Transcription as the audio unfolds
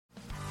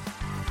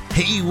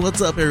Hey,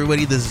 what's up,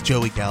 everybody? This is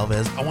Joey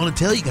Galvez. I want to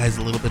tell you guys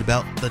a little bit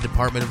about the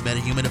Department of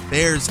Meta-Human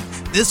Affairs.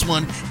 This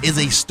one is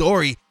a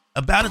story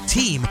about a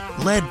team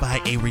led by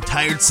a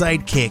retired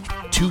sidekick,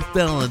 2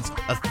 felons,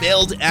 a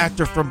failed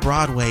actor from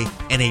Broadway,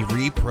 and a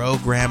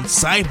reprogrammed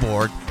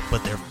cyborg.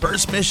 But their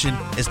first mission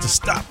is to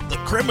stop the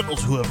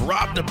criminals who have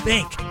robbed a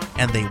bank,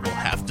 and they will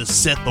have to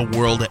set the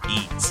world at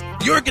ease.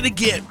 You're going to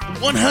get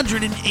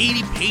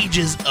 180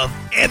 pages of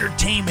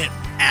entertainment,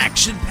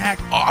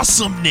 action-packed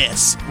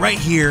awesomeness right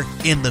here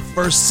in the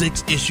first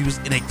 6 issues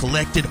in a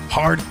collected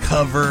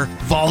hardcover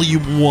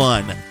volume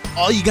 1.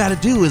 All you got to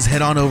do is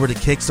head on over to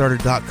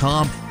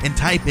Kickstarter.com and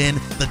type in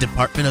the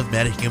Department of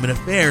Meta-Human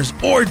Affairs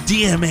or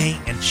DMA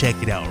and check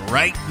it out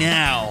right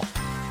now.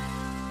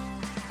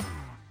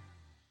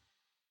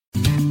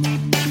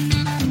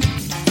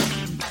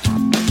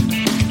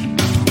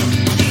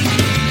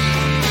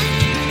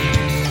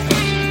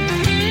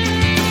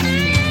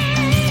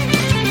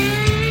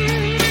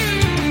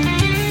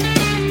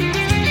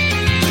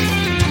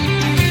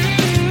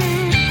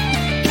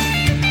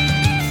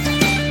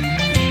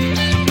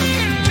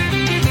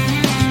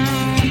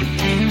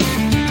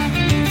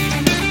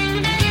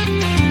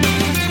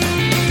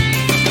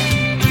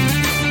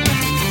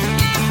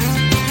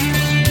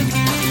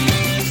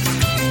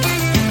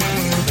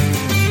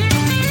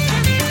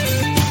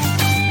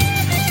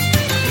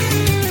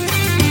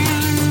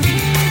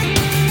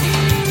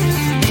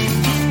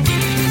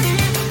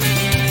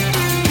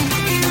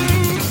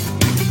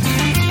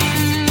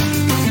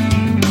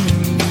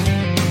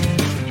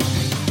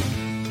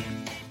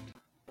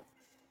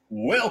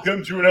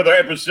 Welcome to another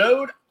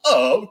episode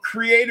of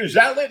Creators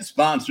Outlet,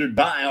 sponsored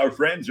by our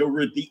friends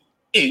over at the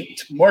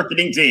Inked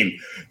Marketing Team.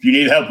 If you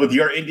need help with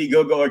your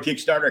Indiegogo or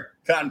Kickstarter,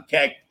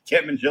 contact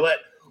Kevin Gillette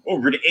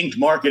over to Inked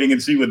Marketing and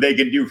see what they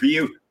can do for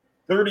you.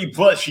 30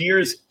 plus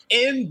years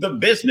in the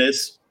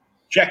business.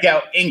 Check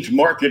out Inked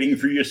Marketing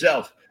for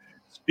yourself.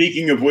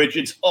 Speaking of which,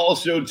 it's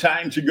also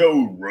time to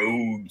go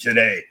rogue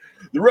today.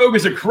 The Rogue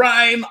is a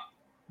crime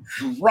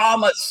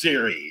drama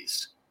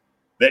series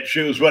that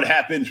shows what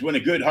happens when a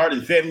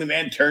good-hearted family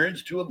man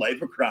turns to a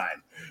life of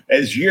crime.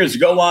 As years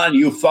go on,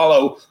 you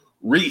follow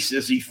Reese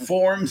as he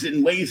forms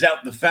and lays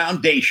out the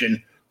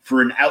foundation for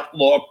an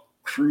outlaw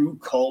crew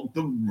called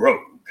the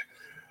Rogue.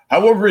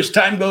 However, as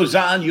time goes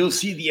on, you'll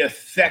see the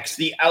effects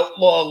the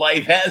outlaw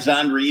life has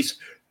on Reese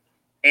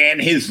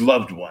and his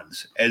loved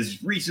ones,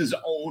 as Reese's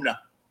own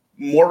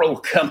moral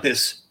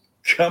compass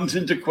comes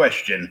into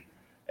question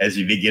as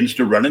he begins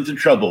to run into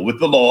trouble with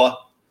the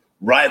law,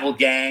 rival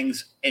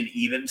gangs, and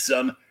even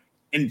some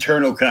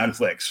internal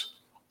conflicts.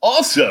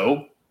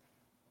 Also,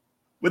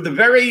 with a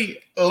very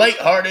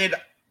lighthearted,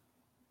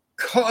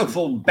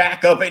 colorful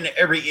backup in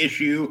every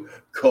issue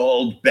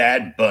called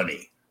Bad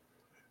Bunny.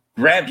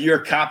 Grab your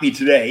copy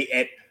today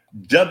at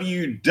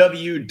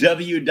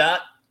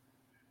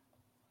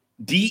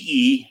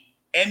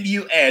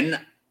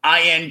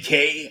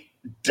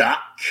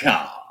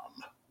www.demunink.com.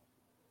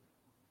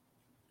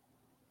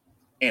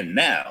 And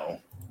now,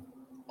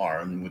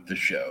 armed with the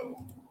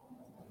show.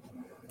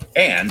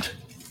 And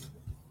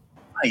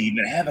I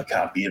even have a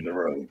copy of The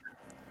Rogue.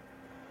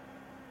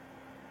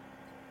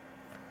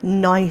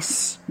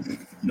 Nice.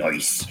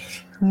 Nice.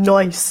 And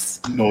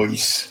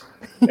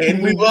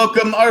we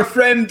welcome our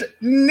friend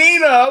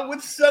Nina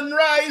with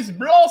Sunrise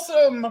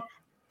Blossom.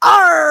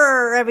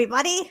 Arr,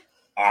 everybody.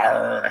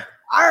 Arr.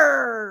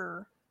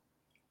 Arr.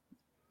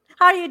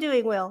 How are you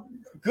doing, Will?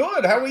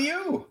 Good. How are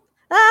you?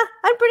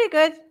 I'm pretty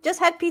good. Just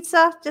had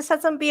pizza. Just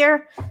had some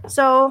beer.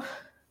 So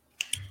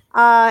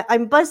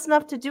I'm buzzed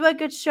enough to do a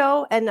good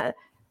show and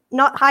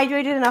not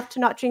hydrated enough to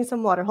not drink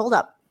some water. Hold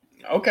up.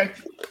 Okay,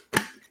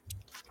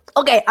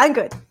 I'm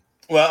good.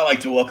 Well, I'd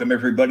like to welcome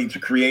everybody to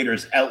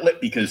Creators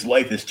Outlet because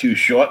life is too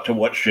short to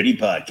watch shitty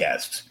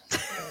podcasts.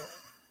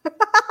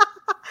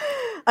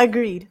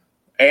 Agreed.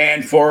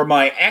 And for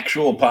my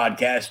actual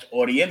podcast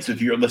audience,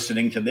 if you're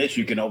listening to this,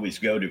 you can always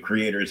go to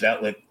Creators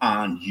Outlet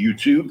on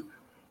YouTube.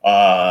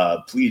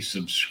 Please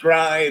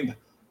subscribe,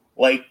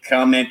 like,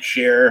 comment,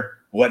 share,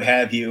 what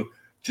have you,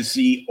 to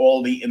see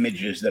all the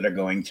images that are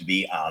going to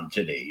be on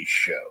today's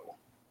show.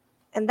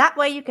 And that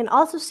way you can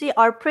also see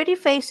our pretty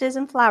faces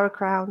and flower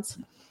crowns.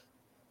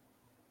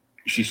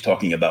 She's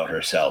talking about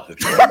herself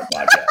if you're on the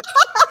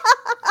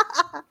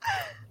podcast.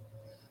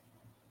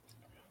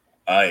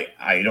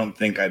 I don't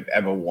think I've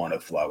ever worn a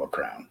flower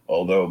crown,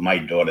 although my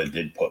daughter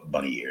did put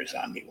bunny ears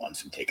on me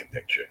once and take a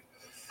picture.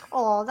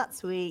 Oh, that's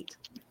sweet.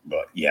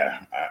 But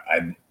yeah,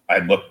 I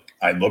look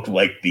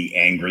like the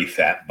angry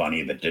fat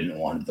bunny that didn't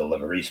want to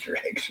deliver Easter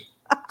eggs.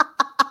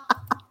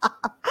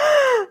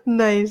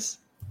 Nice.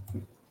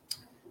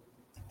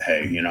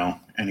 Hey,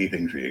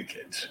 anything for your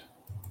kids.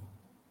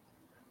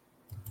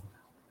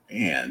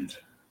 And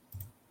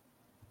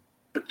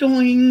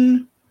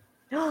 96%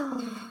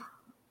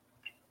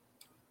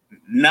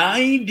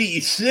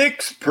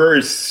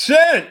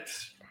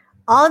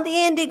 on the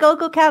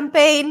Indiegogo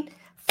campaign.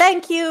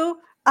 Thank you.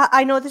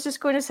 I know this is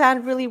going to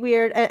sound really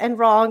weird and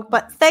wrong,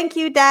 but thank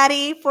you,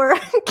 Daddy, for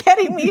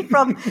getting me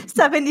from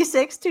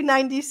 76 to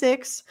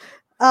 96.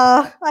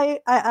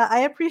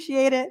 I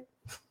appreciate it.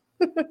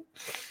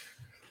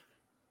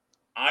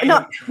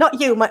 Not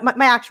you,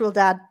 my actual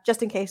dad,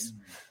 just in case.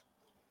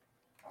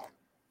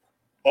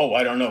 Oh,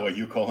 I don't know. Are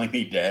you calling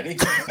me daddy?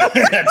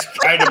 That's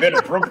kind of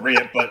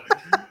inappropriate, but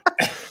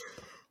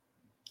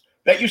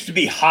that used to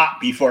be hot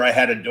before I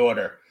had a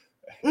daughter.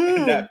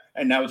 And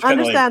now it's kind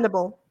of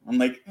understandable. I'm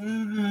like,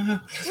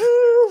 a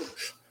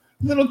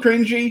little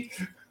cringy.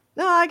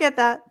 No, I get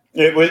that.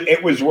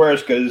 It was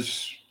worse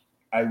because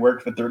I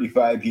worked for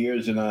 35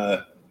 years in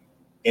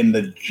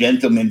the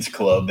gentleman's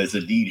club as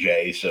a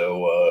DJ.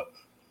 So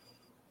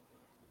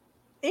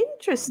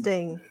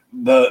interesting.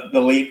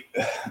 The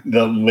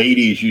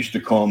ladies used to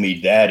call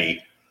me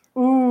daddy.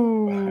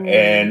 Ooh.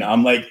 And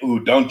I'm like,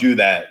 ooh, don't do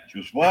that. She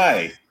goes,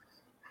 why?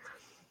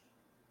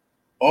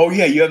 Oh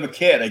yeah, you have a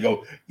kid. I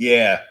go,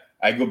 yeah.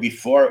 I go,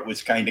 before it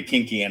was kind of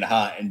kinky and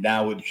hot, and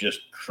now it's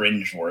just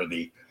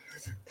cringeworthy.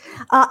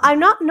 I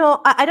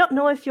don't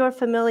know if you're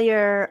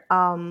familiar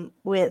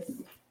with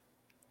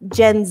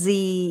Gen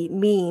Z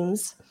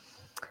memes,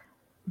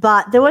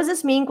 but there was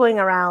this meme going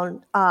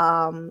around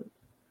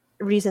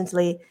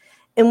recently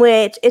in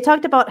which it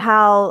talked about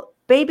how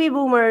baby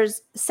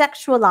boomers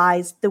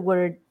sexualized the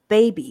word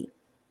baby.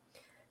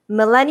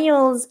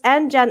 Millennials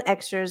and Gen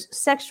Xers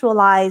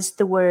sexualized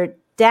the word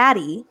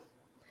daddy,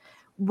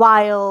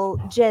 while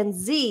Gen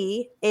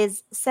Z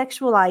is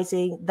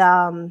sexualizing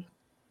the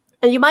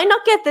and you might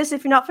not get this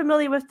if you're not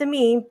familiar with the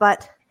meme,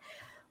 but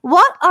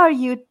what are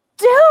you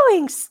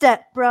doing,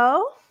 step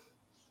bro?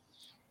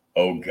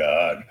 Oh,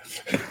 God.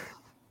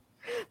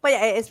 But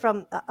yeah, it's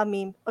from a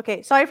meme.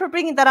 Okay, sorry for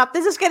bringing that up.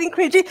 This is getting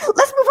cringy.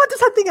 Let's move on to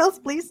something else,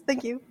 please.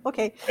 Thank you.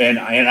 Okay. And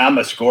I'm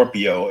a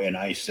Scorpio, and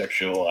I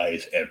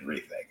sexualize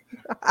everything.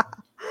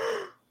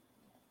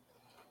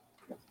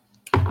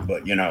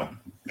 But,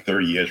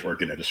 30 years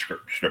working at a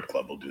strip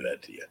club will do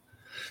that to you.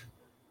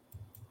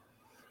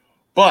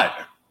 But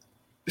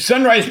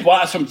Sunrise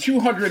Blossom,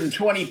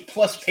 220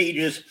 plus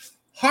pages,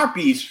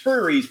 Harpies,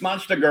 Furries,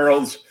 Monster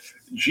Girls,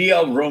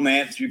 GL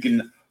Romance. You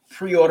can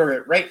pre-order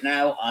it right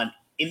now on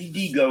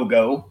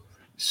Indiegogo.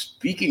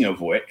 Speaking of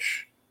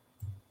which,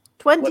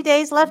 20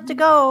 days left to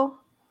go.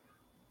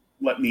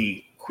 Let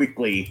me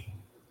quickly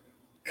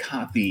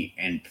copy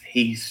and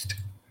paste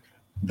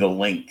the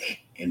link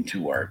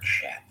into our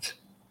chat.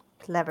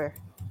 Clever.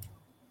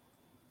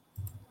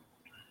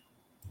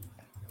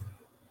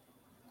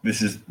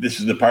 This is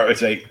the part where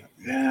it's like,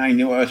 yeah, I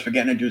knew I was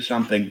forgetting to do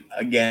something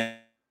again.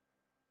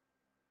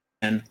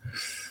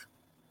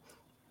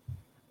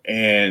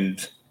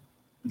 And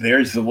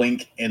there's the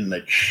link in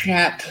the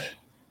chat.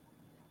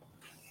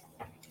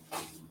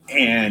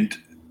 And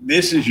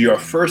this is your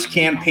first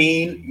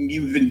campaign.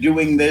 You've been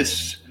doing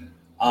this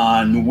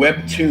on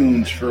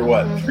Webtoons for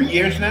what, 3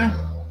 years now?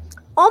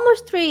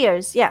 Almost 3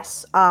 years,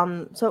 yes.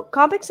 So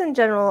comics in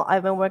general,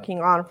 I've been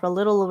working on for a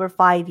little over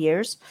 5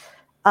 years.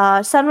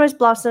 Sunrise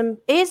Blossom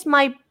is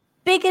my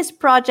biggest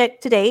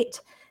project to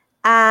date,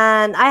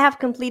 and I have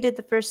completed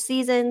the first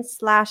season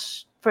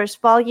 /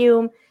 first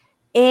volume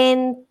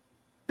in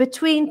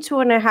between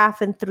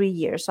 2.5 and 3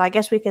 years. So I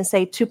guess we can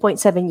say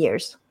 2.7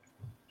 years.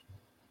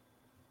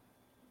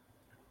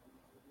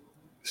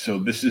 So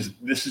this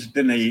has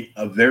been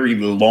a very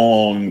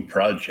long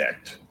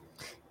project.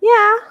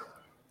 Yeah,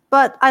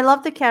 but I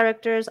love the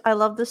characters. I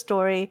love the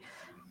story.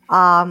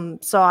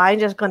 So I'm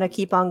just going to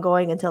keep on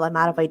going until I'm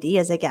out of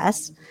ideas, I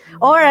guess.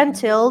 Or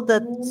until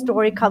the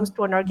story comes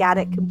to an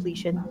organic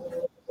completion.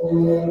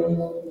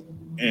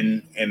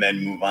 And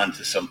then move on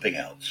to something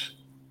else.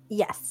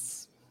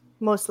 Yes,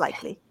 most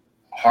likely.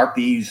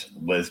 Harpies,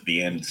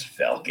 Lesbians,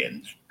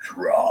 Falcons,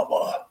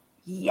 drama.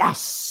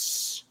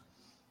 Yes.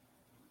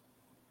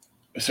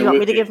 So you want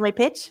me to give my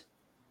pitch?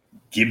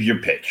 Give your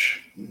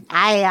pitch.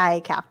 Aye,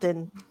 aye,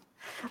 Captain.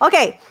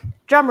 Okay,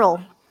 drum roll.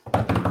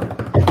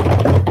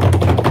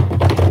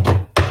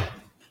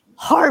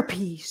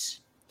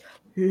 Harpies,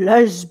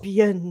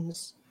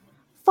 lesbians,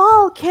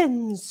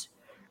 falcons,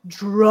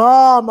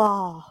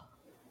 drama.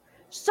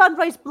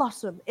 Sunrise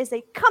Blossom is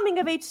a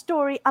coming-of-age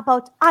story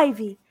about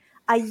Ivy,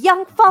 a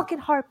young falcon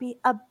harpy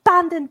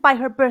abandoned by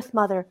her birth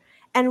mother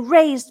and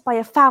raised by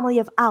a family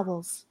of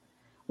owls.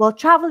 While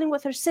traveling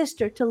with her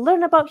sister to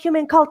learn about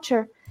human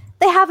culture,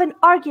 they have an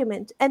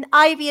argument and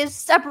Ivy is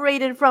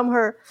separated from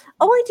her,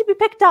 only to be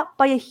picked up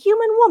by a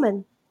human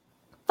woman,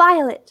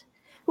 Violet,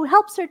 who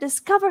helps her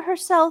discover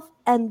herself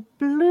and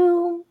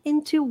bloom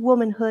into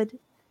womanhood.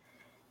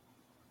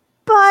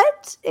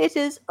 But it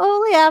is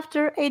only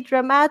after a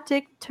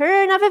dramatic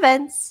turn of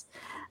events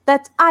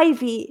that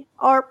Ivy,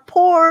 our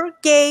poor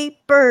gay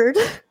bird,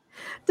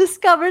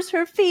 discovers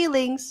her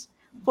feelings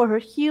for her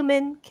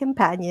human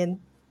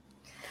companion.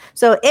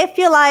 So if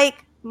you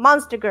like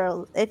Monster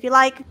Girls, if you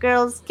like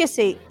girls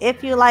kissing,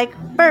 if you like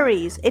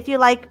furries, if you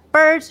like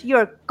birds,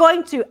 you're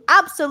going to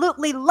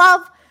absolutely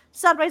love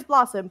Sunrise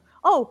Blossom.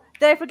 Oh,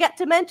 did I forget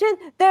to mention?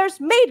 There's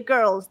maid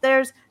girls.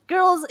 There's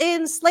girls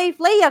in Slave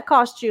Leia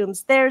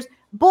costumes. There's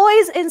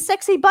boys in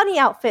sexy bunny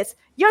outfits.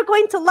 You're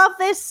going to love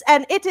this,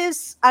 and it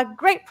is a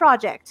great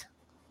project.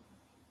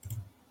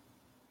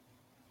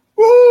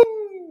 Woo!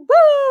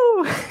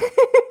 Woo!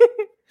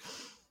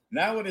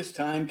 Now it is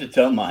time to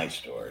tell my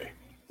story.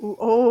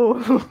 Oh.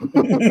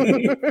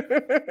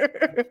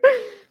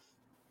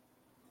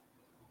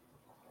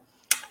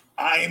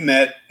 I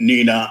met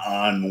Nina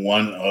on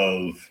one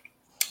of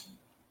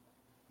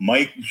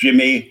Mike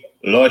Jimmy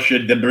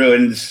Losha de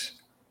Bruin's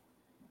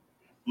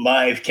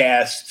live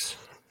casts,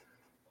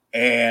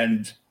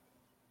 and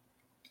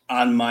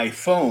on my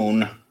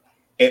phone,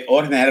 it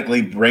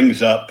automatically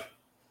brings up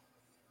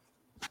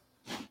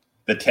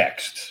the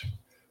text.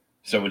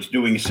 So it's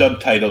doing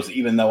subtitles,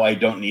 even though I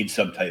don't need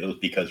subtitles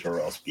because we're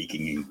all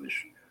speaking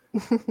English.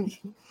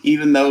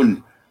 Even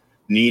though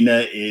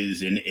Nina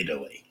is in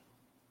Italy.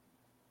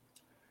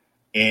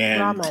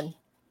 And Ramen.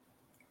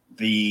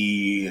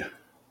 the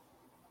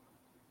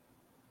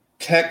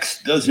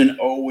text doesn't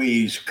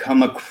always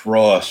come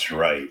across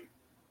right.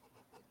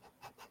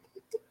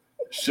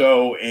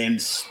 So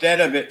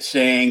instead of it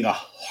saying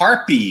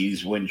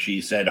harpies when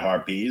she said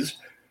harpies,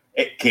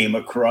 it came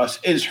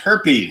across as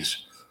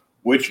herpes,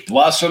 which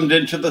blossomed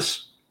into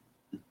this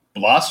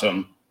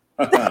blossom.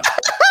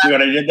 See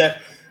what I did there?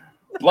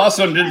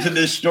 Blossomed into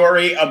this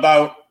story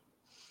about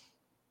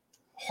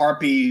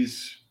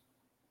harpies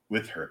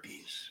with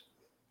herpes.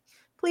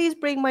 Please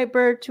bring my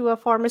bird to a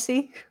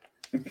pharmacy.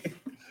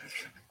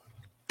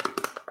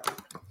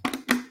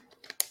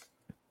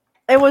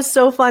 It was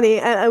so funny,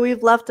 and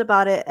we've laughed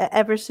about it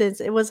ever since.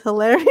 It was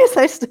hilarious.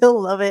 I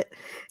still love it.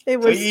 It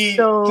was Please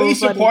funny.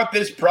 support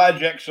this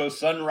project so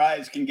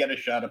Sunrise can get a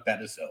shot of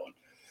penicillin.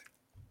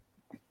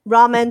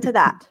 Ramen to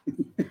that.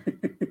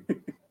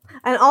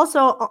 And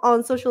also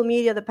on social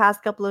media, the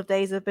past couple of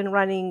days, I've been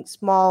running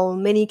small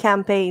mini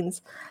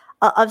campaigns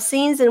of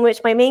scenes in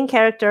which my main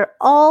character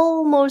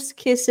almost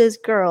kisses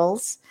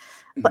girls.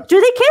 But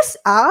do they kiss?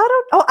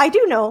 I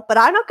do know, but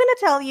I'm not going to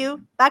tell you.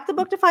 Back the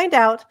book to find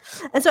out.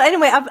 And so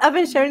anyway, I've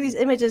been sharing these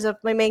images of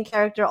my main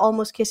character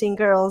almost kissing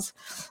girls.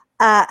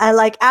 And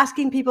like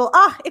asking people,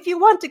 if you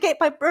want to get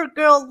my bird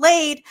girl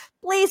laid,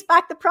 please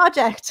back the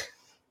project.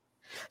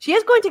 She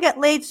is going to get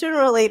laid sooner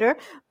or later,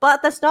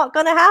 but that's not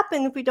going to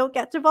happen if we don't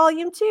get to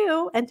volume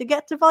 2. And to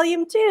get to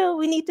volume 2,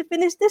 we need to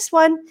finish this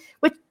one.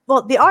 Which,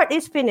 well, the art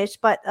is finished,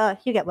 but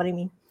you get what I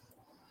mean.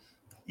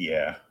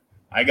 Yeah,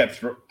 I got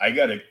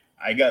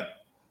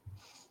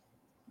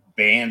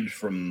banned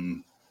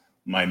from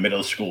my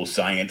middle school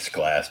science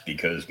class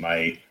because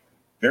my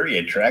very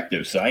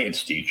attractive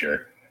science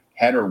teacher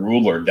had a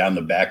ruler down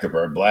the back of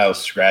her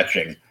blouse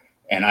scratching,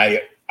 and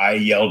I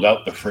yelled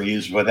out the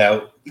phrase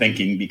without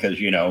thinking because,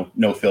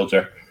 no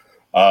filter.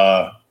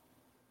 Got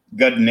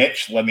an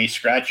itch, let me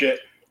scratch it.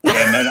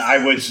 And then I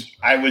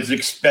was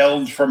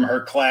expelled from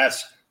her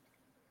class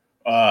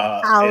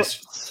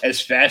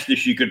as fast as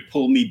she could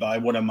pull me by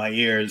one of my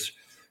ears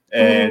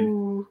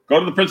and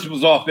go to the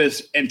principal's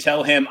office and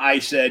tell him I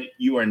said,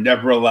 "You are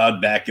never allowed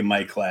back in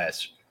my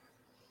class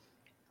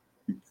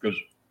because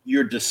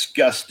you're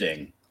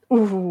disgusting."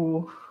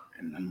 Ooh.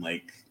 And I'm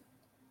like,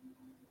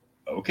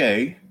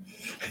 okay.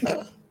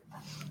 But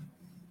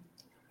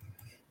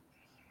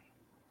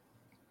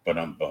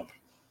I'm bummed.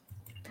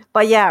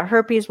 But yeah,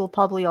 herpes will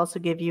probably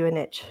also give you an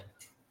itch.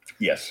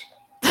 Yes.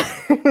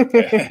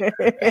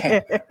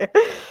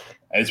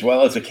 As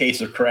well as a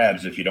case of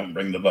crabs if you don't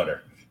bring the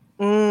butter.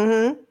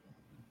 Mm-hmm.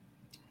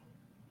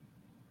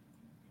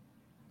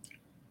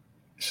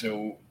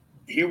 So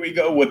here we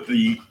go with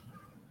the.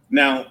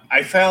 Now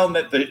I found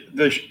that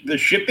the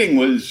shipping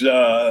was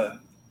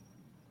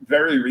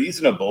very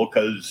reasonable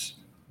because,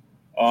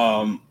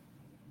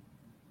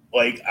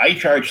 like I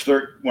charge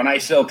when I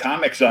sell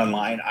comics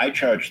online, I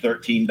charge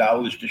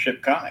 $13 to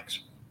ship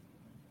comics.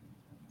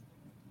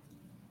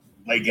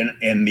 Like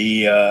in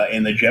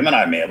the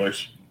Gemini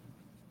mailers,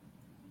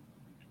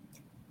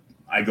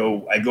 I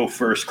go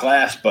first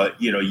class, but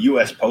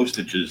U.S.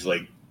 postage is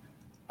like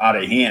out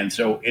of hand.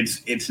 So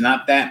it's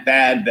not that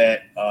bad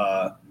that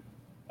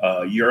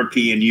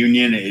European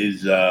Union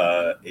is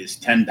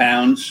 10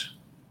 pounds.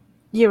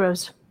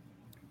 Euros.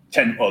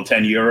 10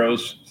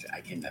 euros. I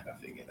can never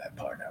figure that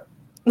part out.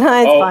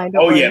 It's fine.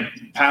 Oh yeah,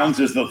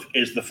 pounds is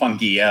the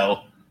funky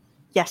L.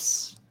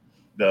 Yes.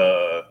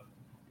 The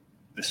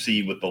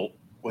C with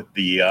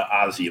the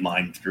Aussie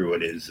line through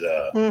it is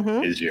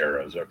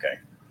euros. Okay.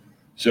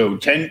 So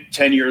 10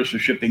 euros for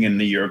shipping in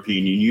the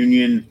European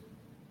Union.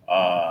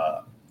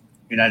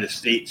 United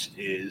States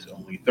is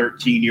only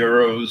 13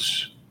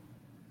 euros.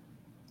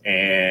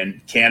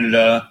 And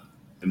Canada,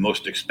 the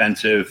most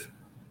expensive,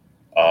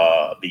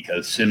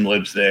 because Sim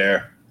lives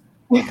there,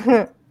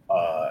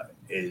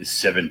 is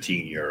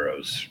 17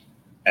 euros,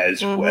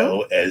 as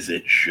well as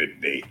it should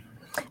be.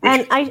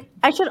 And I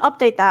should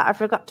update that. I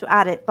forgot to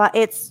add it, but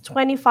it's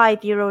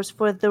 25 euros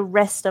for the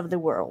rest of the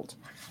world.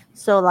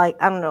 So like,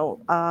 I don't know,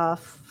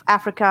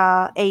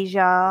 Africa,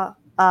 Asia,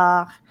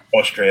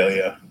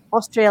 Australia,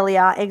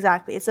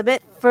 exactly. It's a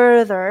bit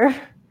further.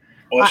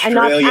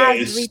 Australia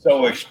is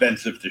so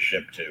expensive to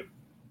ship to.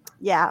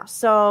 Yeah.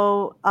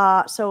 So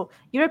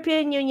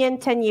European Union,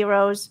 10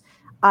 euros.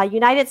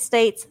 United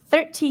States,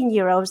 13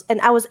 euros.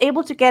 And I was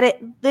able to get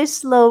it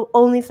this low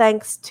only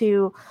thanks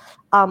to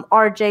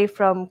RJ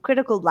from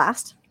Critical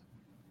Blast,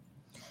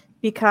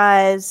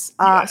 because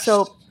Yes.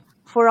 so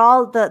for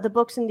all the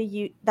books in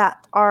the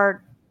that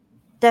are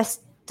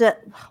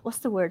what's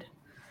the word,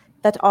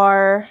 that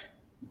are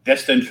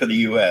Destined for the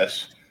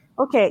U.S.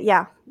 okay,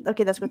 yeah,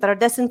 okay, that's good, that are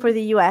destined for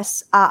the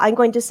US, I'm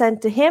going to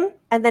send to him,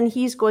 and then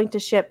he's going to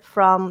ship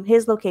from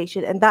his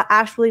location, and that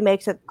actually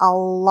makes it a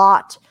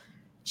lot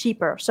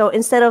cheaper. So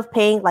instead of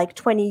paying like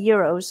 20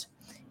 euros,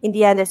 in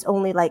the end it's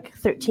only like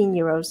 13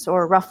 euros,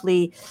 or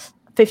roughly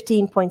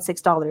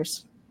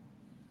 $15.6.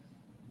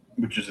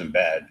 Which isn't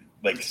bad.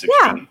 Like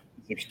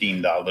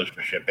 $16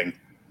 for shipping.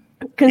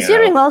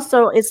 Considering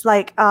also it's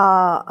like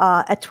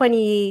a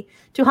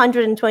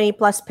 220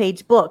 plus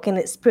page book, and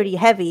it's pretty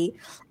heavy,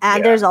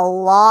 and there's a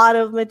lot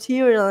of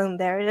material in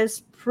there. It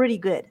is pretty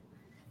good.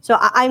 So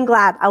I'm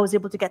glad I was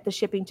able to get the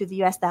shipping to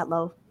the US that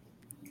low.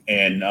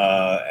 And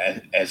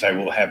as I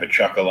will have a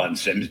chuckle on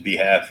Sim's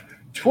behalf,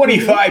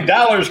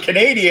 $25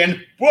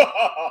 Canadian.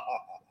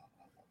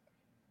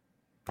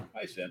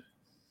 Hi, Sim.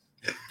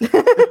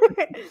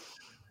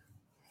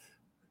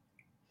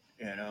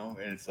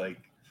 And it's like,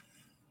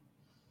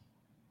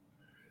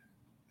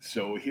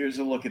 so here's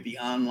a look at the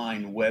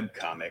online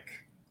webcomic.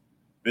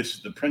 This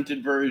is the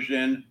printed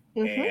version,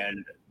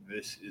 and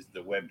this is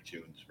the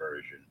Webtoons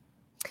version.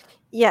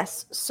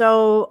 Yes.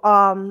 So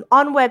on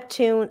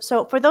Webtoon,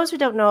 so for those who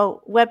don't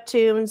know,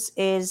 Webtoons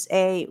is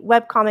a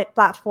webcomic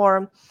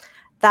platform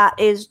that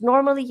is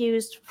normally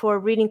used for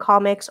reading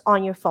comics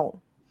on your phone.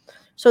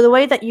 So the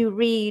way that you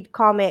read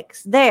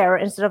comics there,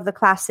 instead of the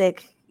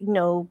classic,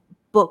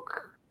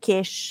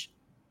 bookish,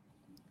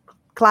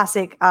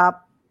 classic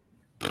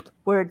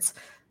words,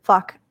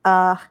 fuck,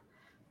 the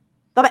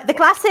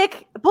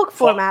classic book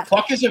format.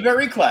 Fuck is a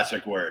very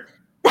classic word.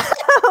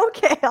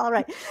 Okay, all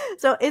right.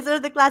 So instead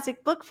of the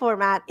classic book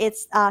format,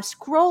 it's a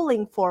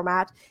scrolling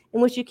format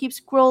in which you keep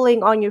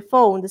scrolling on your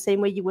phone the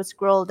same way you would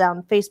scroll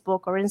down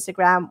Facebook or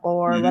Instagram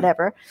or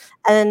whatever.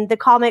 And the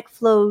comic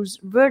flows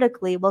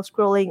vertically while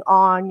scrolling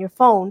on your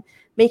phone,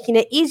 making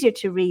it easier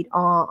to read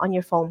on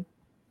your phone.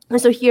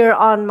 And so here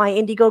on my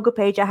Indiegogo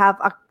page, I have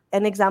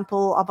an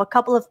example of a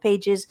couple of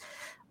pages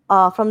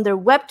from their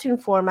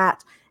Webtoon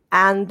format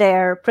and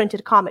their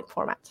printed comic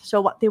format. So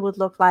what they would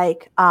look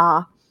like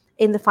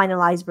in the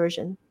finalized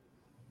version.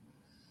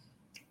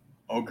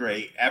 Oh,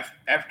 great.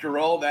 After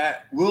all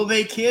that, will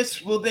they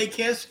kiss? Will they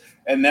kiss?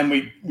 And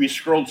then we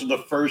scroll to the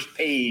first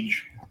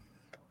page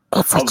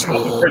of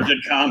the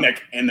printed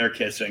comic, and they're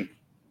kissing.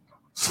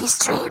 She's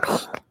dreaming.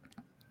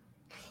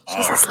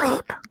 She's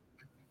asleep.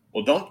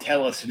 Well, don't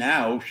tell us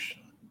now.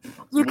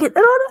 You can.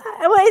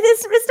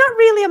 It's not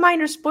really a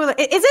minor spoiler.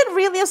 Is it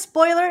really a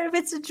spoiler if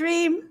it's a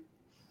dream?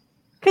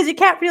 Because you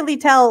can't really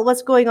tell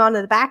what's going on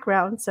in the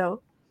background.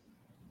 So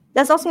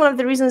that's also one of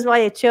the reasons why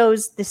I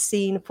chose this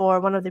scene for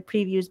one of the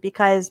previews,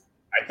 because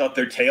I thought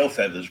their tail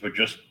feathers were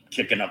just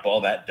kicking up all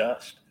that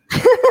dust.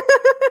 So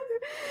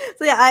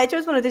yeah, I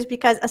chose one of these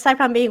because aside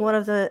from being one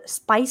of the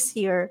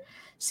spicier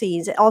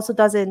scenes, it also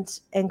doesn't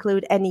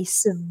include any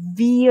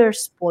severe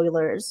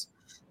spoilers.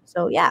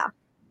 So yeah.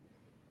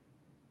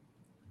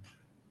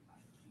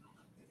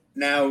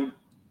 Now,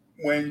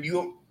 when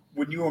you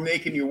were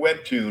making your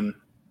Webtoon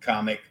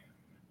comic,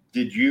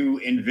 did you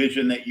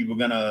envision that you were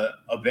going to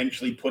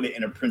eventually put it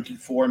in a printed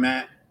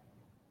format?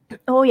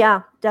 Oh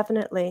yeah,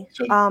 definitely.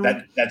 So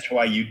that's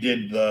why you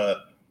did the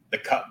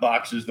cut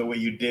boxes the way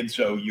you did,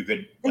 so you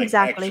could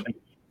actually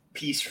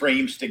piece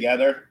frames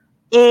together.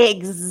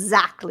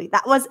 Exactly.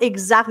 That was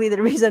exactly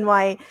the reason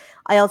why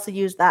I also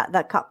used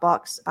that cut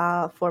box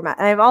format.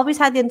 And I've always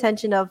had the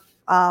intention of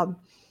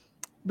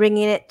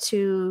bringing it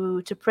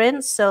to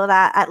print, so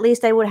that at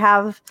least I would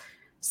have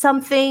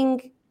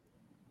something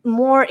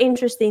more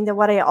interesting than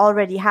what I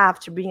already have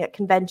to bring at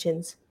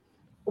conventions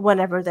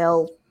whenever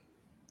they'll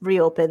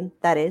reopen,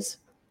 that is.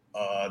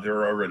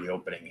 They're already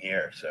opening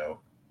here, so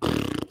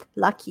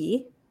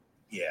lucky.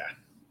 Yeah.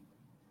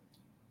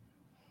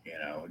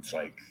 It's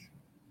like,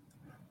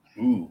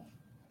 ooh,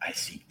 I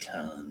see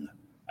tongue.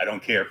 I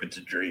don't care if it's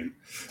a dream.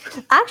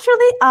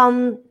 Actually,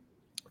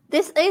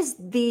 this is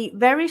the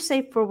very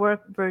safe for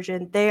work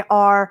version. There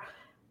are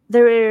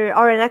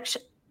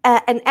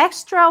an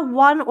extra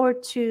 1 or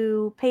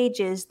 2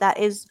 pages that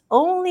is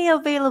only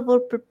available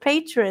for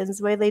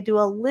patrons, where they do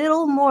a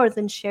little more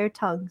than share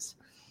tongues.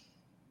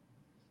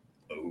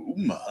 Oh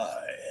my.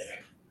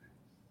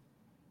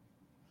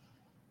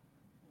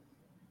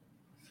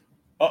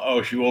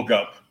 Uh-oh, she woke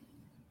up.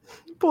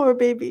 Poor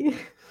baby.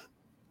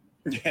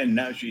 And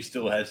now she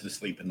still has to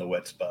sleep in the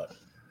wet spot.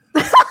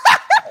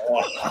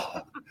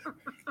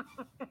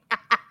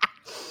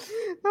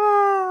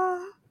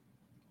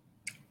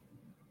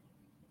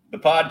 The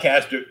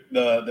podcaster,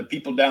 the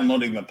people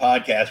downloading the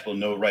podcast will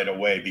know right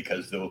away,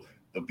 because there'll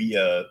be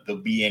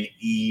an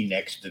E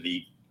next to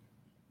the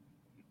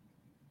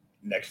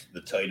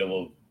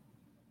title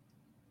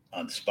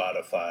on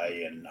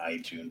Spotify and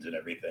iTunes and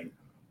everything.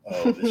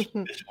 Oh, this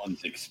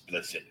one's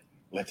explicit.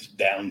 Let's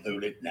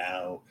download it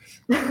now.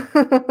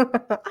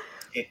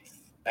 It's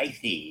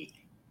spicy.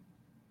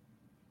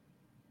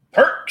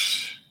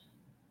 Perks.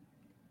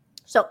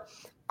 So,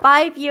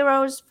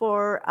 €5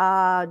 for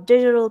a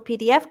digital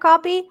PDF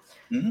copy,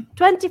 Mhm.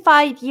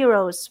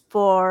 €25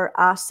 for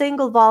a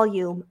single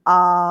volume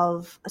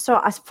of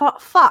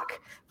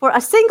for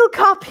a single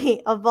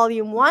copy of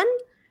volume 1,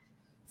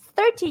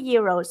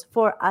 €30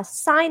 for a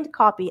signed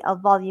copy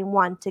of volume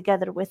 1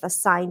 together with a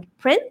signed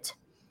print,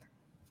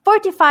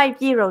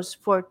 €45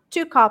 for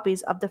 2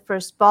 copies of the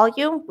first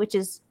volume, which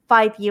is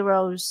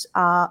 €5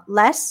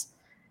 less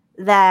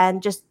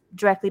than just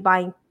directly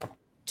buying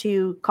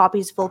 2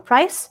 copies full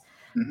price.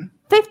 Mhm.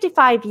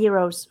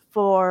 €55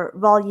 for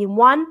volume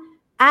 1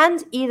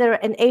 and either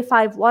an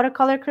A5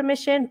 watercolor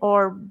commission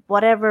or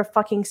whatever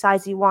fucking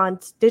size you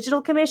want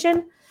digital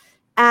commission,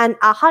 and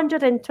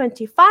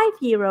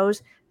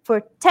 €125 for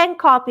 10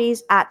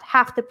 copies at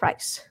half the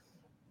price.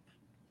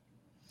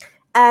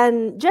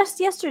 And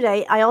just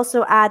yesterday, I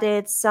also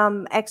added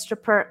some extra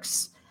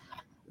perks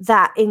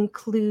that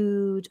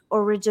include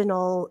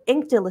original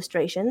inked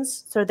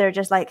illustrations. So they're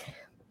just like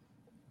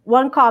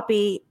one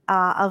copy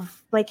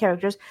of my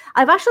characters.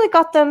 I've actually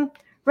got them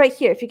right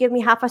here. If you give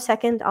me half a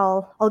second,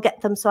 I'll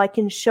get them so I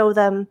can show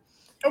them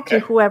Okay.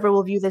 to whoever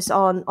will view this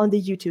on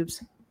the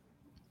YouTubes.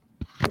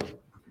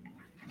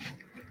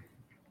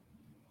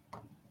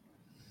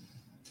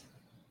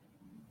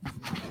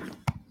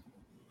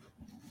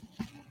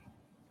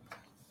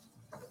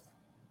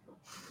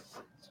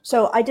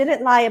 So I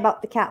didn't lie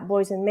about the cat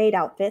boys and maid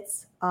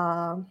outfits.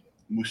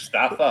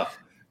 Mustafa.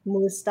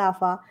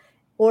 Mustafa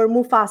or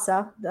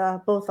Mufasa,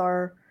 both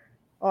are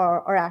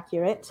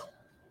accurate.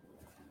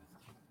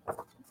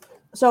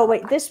 So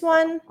wait, this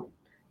one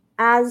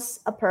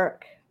as a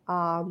perk,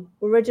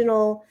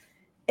 original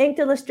inked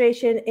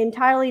illustration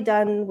entirely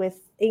done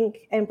with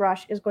ink and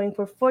brush is going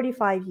for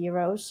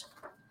 €45.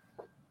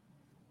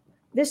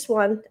 This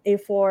one,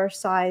 A4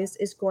 size,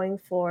 is going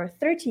for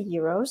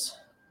 €30.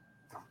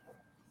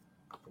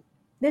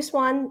 This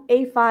one,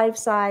 A5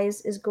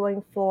 size, is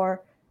going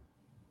for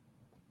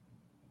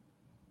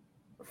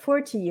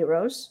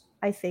 €40,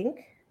 I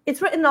think.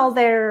 It's written all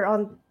there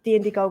on the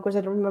Indiegogos.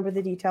 I don't remember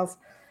the details.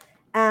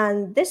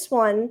 And this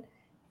one,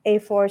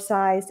 A4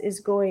 size,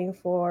 is going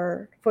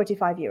for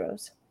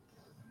 €45.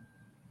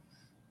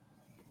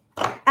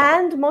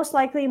 And most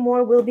likely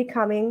more will be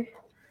coming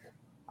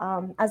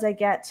as I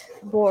get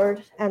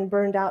bored and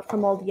burned out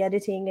from all the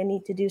editing and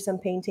need to do some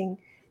painting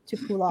to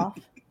cool off.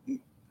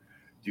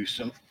 Do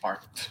some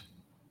art.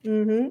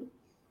 Mm-hmm.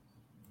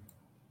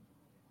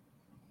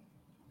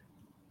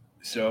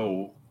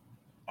 So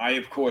I,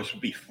 of course,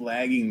 will be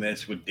flagging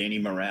this with Danny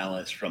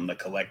Morales from The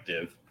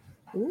Collective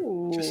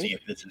Ooh. to see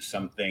if this is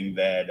something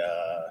that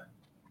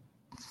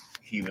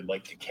he would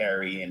like to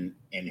carry in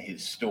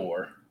his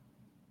store.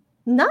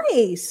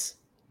 Nice.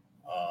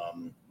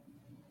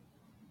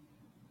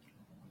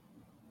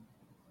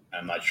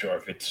 I'm not sure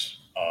if it's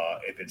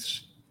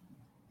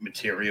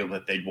material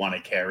that they'd want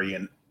to carry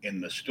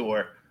in the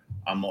store.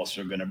 I'm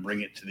also going to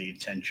bring it to the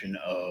attention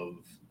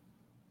of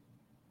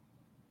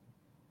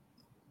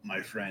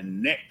my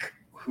friend Nick,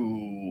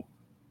 who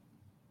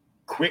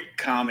quit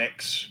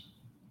comics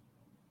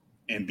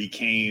and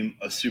became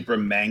a super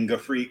manga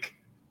freak.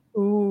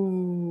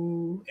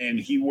 Ooh. And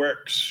he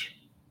works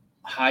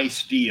high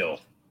steel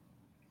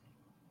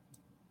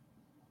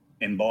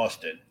in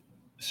Boston.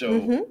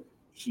 So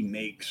he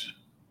makes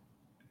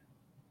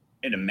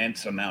an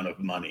immense amount of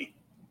money.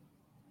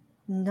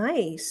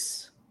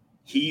 Nice.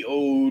 He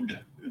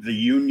owed the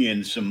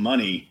union some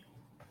money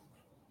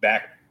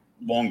back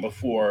long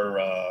before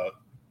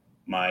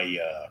my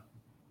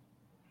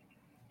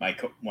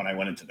when I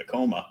went into the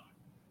coma,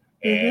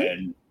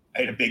 and I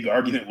had a big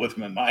argument with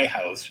him in my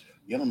house.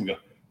 Yelling, him, go,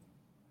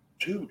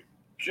 dude,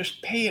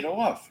 just pay it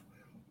off.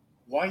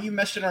 Why are you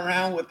messing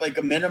around with like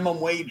a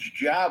minimum wage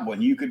job when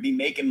you could be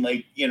making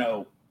like,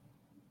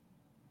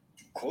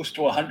 close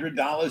to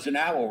 $100 an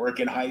hour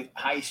working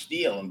high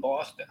steel in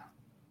Boston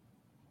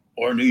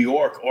or New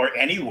York or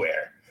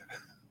anywhere?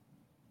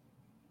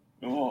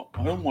 Oh,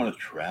 I don't want to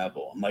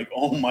travel. I'm like,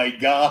 oh my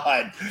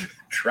God,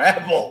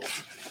 travel.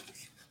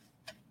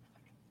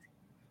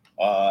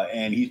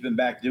 And he's been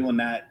back doing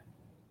that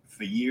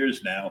for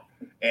years now.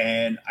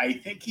 And I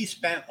think he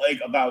spent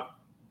like about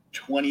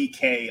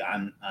 $20K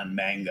on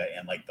manga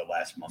in like the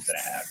last month and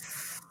a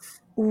half.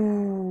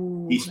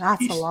 Ooh,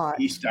 that's a lot.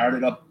 He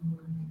started up.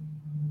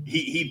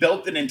 He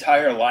built an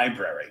entire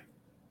library.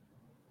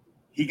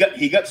 He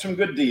got some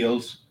good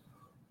deals.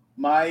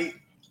 My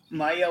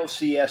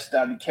LCS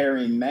started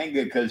carrying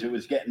manga because it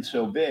was getting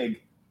so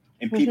big,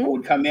 and people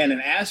would come in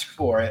and ask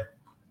for it,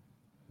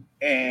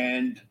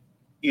 and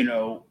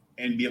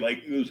and be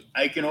like,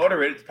 I can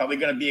order it. It's probably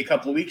going to be a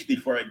couple of weeks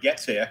before it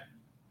gets here.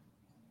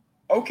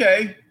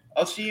 Okay,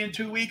 I'll see you in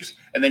 2 weeks.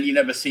 And then you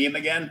never see him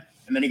again.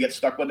 And then he gets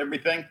stuck with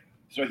everything.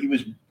 So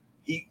he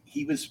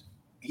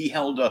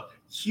held a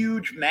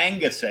huge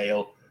manga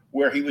sale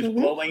where he was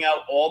blowing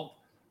out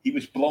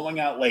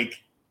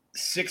like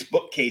 6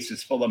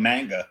 bookcases full of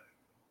manga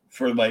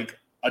for like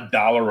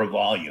 $1 a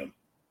volume.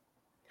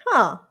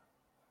 Huh.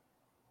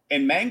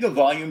 And manga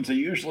volumes are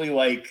usually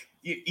like,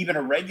 even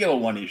a regular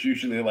one is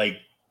usually like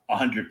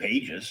 100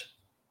 pages.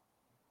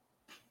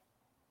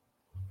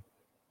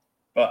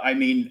 But I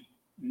mean,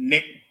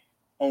 Nick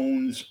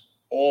owns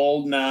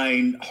all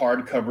 9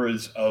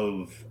 hardcovers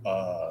of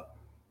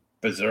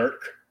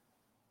Berserk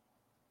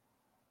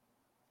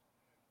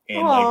and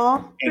Aw,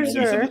 and at least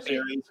of the Berserk.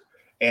 series.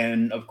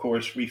 And of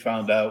course, we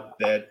found out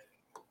that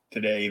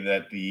today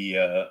that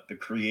the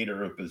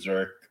creator of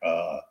Berserk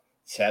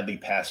sadly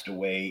passed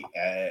away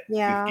at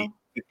Yeah.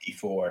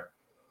 54,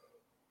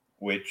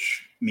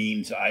 which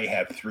means I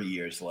have 3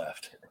 years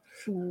left.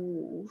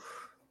 Ooh.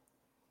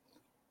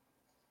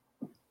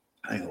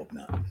 I hope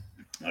not.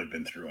 I've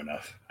been through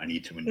enough. I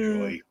need to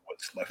enjoy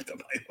what's left of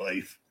my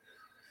life.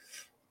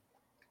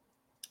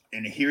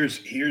 And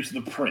here's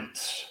the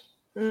prints.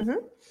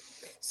 Mm-hmm.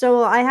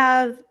 So I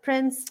have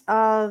prints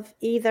of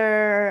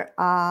either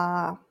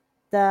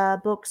the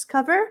book's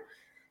cover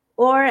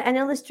or an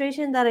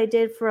illustration that I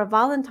did for a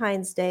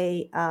Valentine's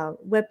Day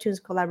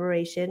Webtoons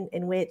collaboration,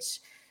 in which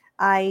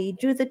I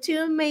drew the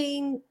 2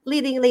 main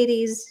leading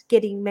ladies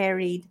getting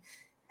married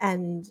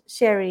and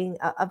sharing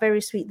a very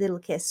sweet little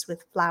kiss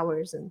with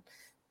flowers and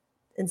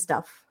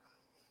stuff.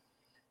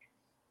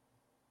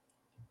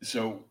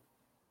 So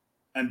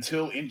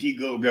until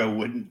Indiegogo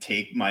wouldn't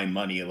take my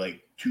money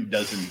like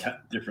 24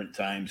 different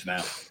times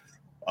now,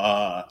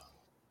 I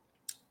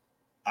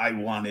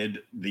wanted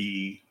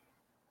the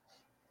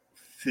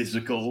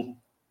physical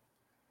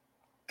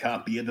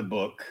copy of the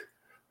book,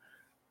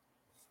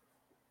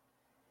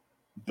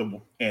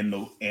 and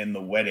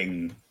the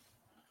wedding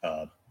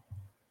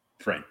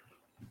print.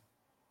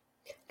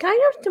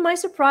 Kind of to my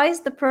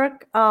surprise, the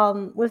perk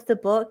with the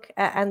book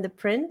and the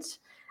print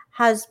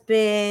has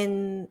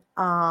been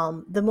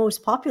the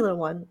most popular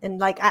one. And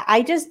like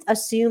I just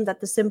assumed that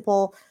the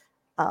simple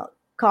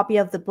copy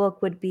of the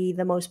book would be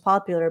the most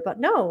popular, but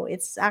no,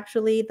 it's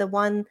actually the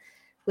one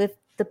with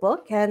the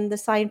book and the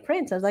signed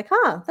print. I was like,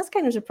 that's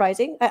kind of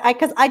surprising.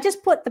 Because I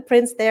just put the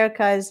prints there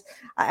because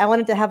I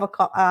wanted to have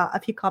a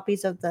few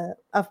copies of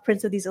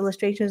prints of these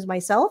illustrations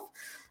myself.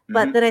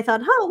 But then I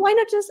thought, why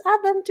not just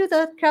add them to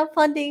the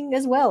crowdfunding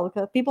as well?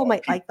 Because people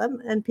might like them,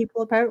 and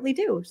people apparently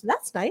do. So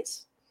that's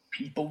nice.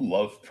 People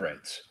love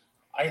prints.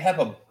 I have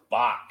a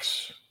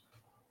box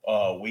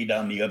way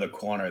down the other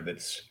corner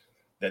that's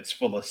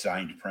full of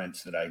signed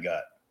prints that I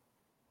got.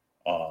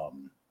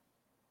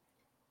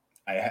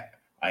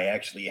 I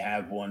actually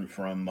have one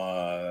from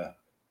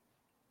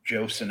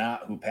Joe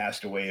Sinnott, who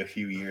passed away a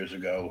few years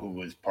ago, who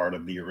was part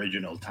of the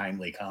original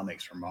Timely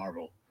Comics for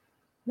Marvel.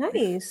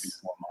 Nice.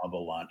 Before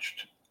Marvel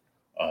launched.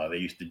 They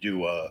used to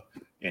do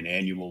an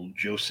annual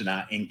Joe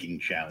Sinnott inking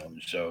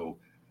challenge. So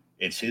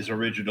it's his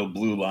original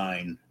Blue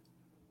Line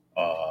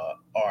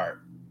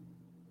art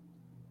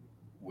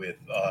with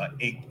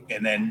ink,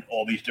 and then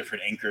all these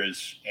different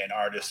inkers and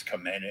artists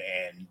come in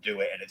and do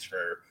it, and it's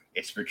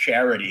for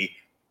charity,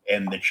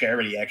 and the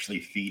charity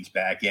actually feeds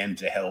back in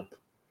to help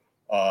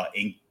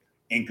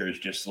inkers,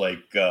 just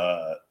like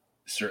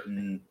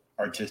certain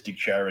artistic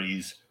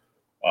charities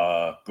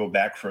go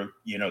back for,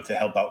 to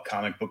help out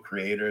comic book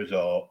creators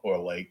or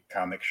like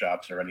comic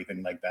shops or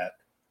anything like that.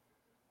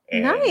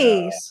 And,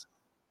 nice.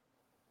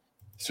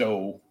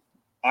 So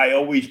I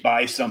always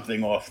buy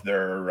something off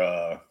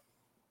their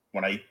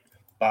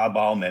Bob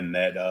Allman,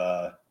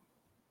 that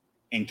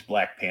inked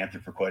Black Panther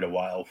for quite a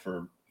while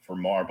for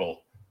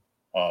Marvel,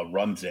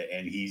 runs it,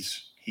 and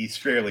he's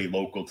fairly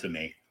local to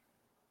me.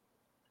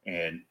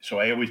 And so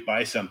I always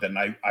buy something.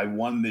 I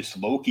won this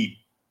Loki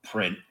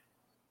print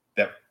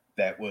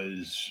that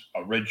was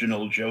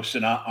original Joe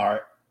Sinnott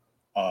art,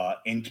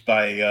 inked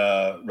by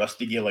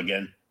Rusty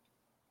Gilligan,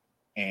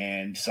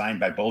 and signed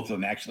by both of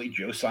them. Actually,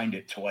 Joe signed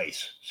it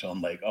twice, so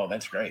I'm like, oh,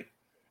 that's great.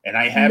 And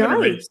I have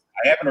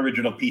an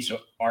original piece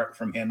of art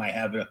from him. I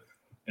have an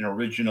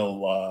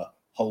original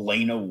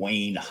Helena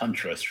Wayne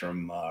Huntress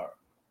from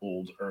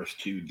old Earth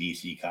 2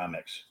 DC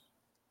Comics.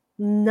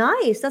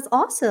 Nice, that's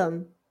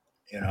awesome.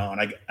 And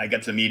I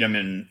got to meet him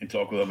and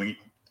talk with him.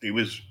 He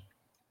was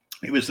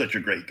such a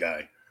greght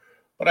guy.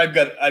 But I've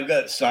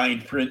got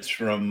signed prints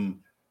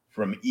from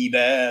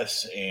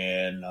Ebas,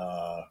 and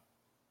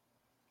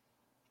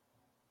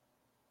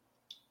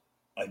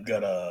I've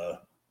got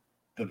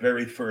the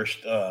very first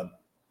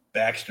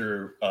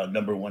Baxter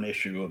 #1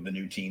 issue of the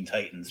new Teen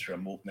Titans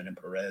from Wolfman and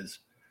Perez.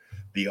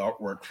 The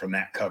artwork from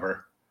that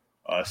cover,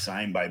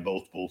 signed by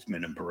both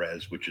Wolfman and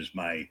Perez, which is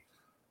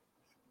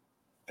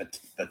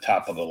the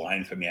top of the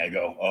line for me. I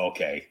go, oh,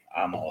 okay,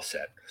 I'm all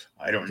set.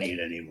 I don't need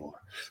any more.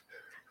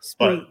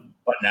 But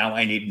now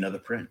I need another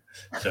print.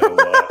 So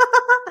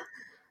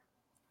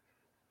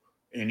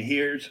and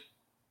here's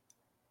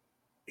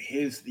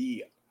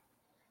the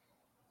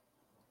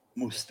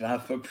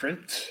Mustafa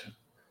print,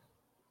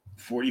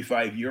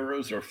 45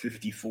 euros or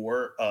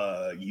 54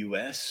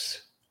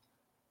 US.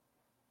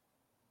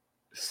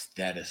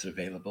 Status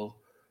available.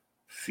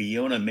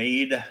 Fiona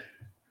Maid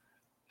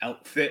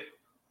outfit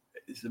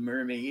is the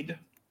mermaid.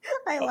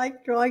 I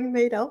like drawing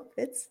maid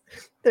outfits.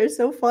 They're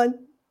so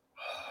fun.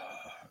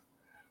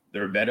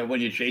 They're better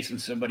when you're chasing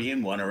somebody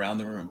in one around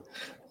the room.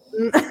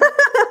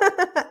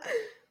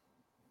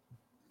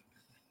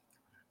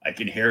 I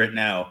can hear it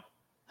now.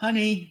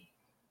 Honey,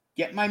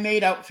 get my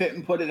maid outfit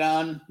and put it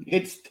on.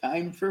 It's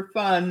time for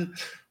fun.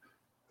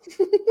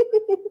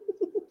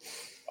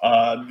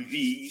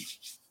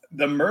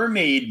 The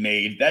mermaid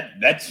maid,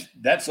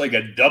 that's like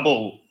a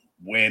double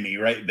whammy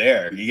right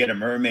there. You get a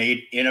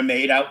mermaid in a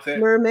maid outfit.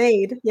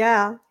 Mermaid,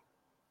 yeah.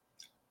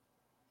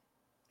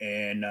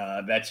 And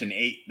that's an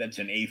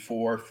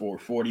A4 for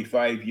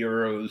 45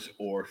 euros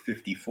or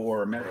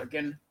 54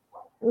 American.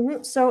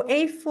 Mm-hmm. So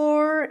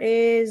A4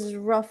 is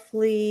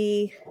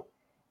roughly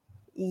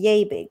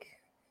yay big.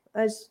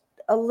 It's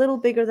a little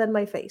bigger than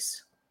my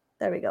face.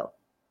 There we go.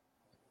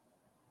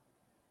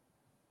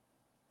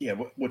 Yeah,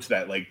 what's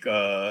that? Like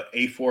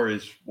A4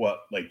 is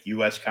what, like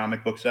US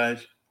comic book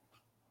size?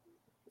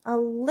 A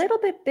little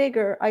bit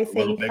bigger, I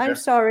think. Bigger? I'm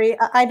sorry.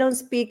 I don't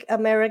speak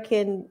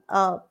American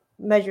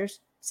measure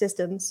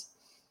systems.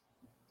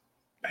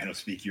 I don't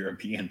speak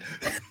European.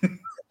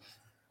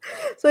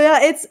 So yeah,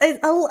 I think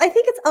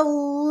it's a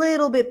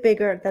little bit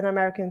bigger than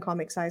American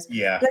comic size.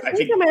 Yeah, But I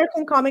think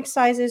American comic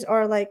sizes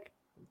are like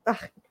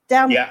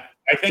down. Yeah,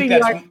 I think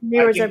that's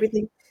mirrors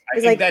everything.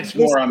 I think that's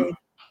more.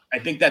 I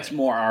think that's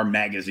more our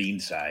magazine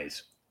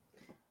size.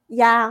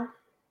 Yeah,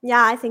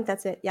 I think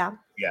that's it. Yeah.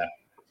 Yeah,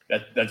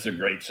 that's a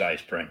great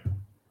size print,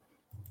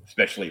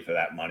 especially for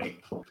that money.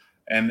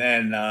 And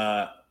then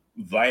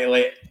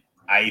Violet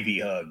Ivy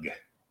Hug.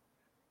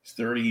 It's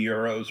 30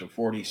 euros or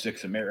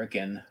 46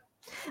 American.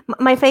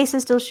 My face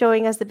is still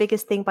showing as the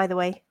biggest thing, by the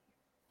way.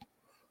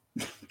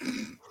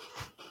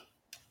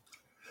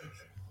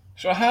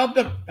 So how'd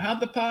the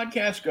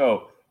podcast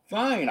go?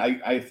 Fine.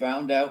 I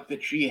found out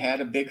that she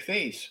had a big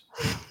face.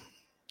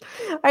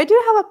 I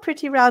do have a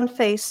pretty round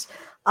face.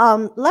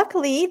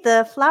 Luckily,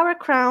 the flower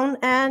crown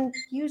and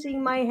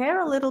using my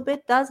hair a little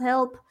bit does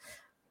help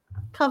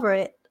cover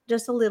it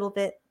just a little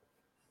bit.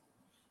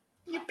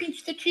 You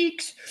pinch the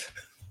cheeks.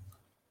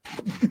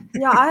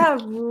 Yeah, I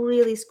have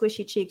really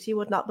squishy cheeks. You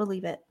would not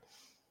believe it.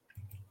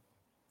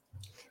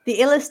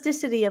 The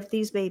elasticity of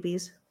these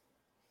babies.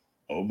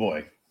 Oh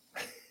boy.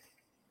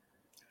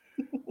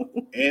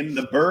 In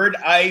the Bird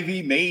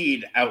Ivy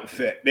maid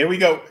outfit. There we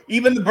go.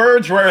 Even the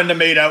bird's wearing the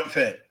maid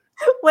outfit.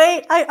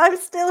 Wait, I'm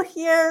still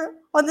here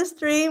on the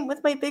stream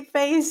with my big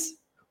face.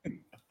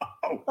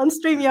 Oh. On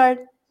StreamYard.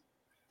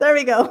 There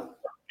we go.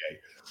 Okay.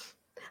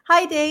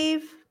 Hi,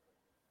 Dave.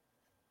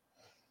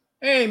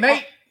 Hey,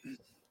 mate.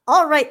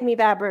 All right, me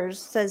babbers,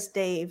 says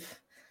Dave.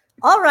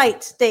 All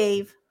right,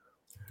 Dave.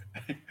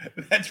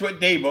 That's what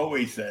Dave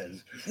always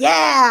says.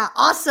 Yeah,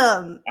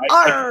 awesome.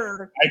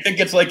 I think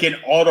it's like an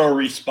auto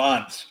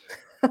response.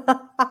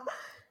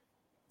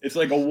 It's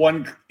like a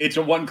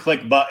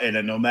one-click button,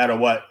 and no matter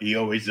what, he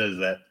always says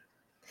that.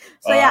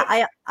 So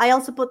yeah, I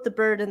also put the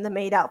bird in the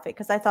maid outfit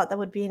because I thought that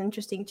would be an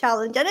interesting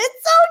challenge, and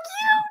it's so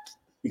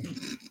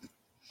cute.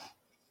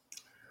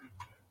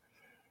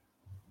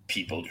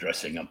 People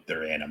dressing up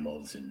their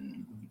animals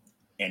in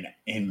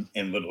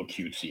little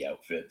cutesy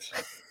outfits.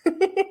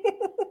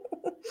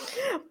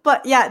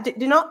 But yeah,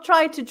 do not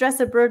try to dress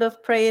a bird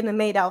of prey in a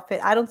maid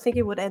outfit. I don't think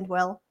it would end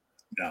well.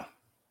 No.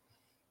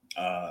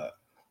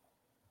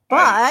 But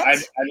I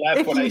laugh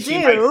if when you I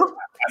see do,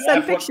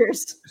 send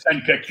pictures.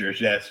 Send pictures,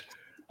 yes.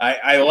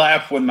 I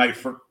laugh when my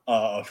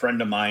a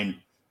friend of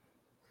mine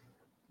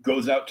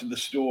goes out to the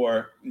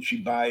store and she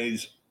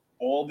buys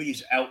all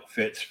these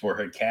outfits for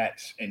her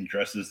cats and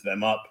dresses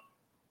them up.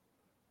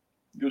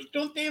 He goes,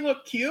 don't they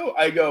look cute?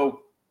 I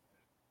go,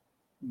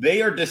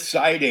 they are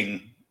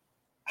deciding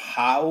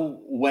how,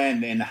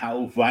 when, and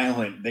how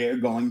violent they're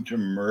going to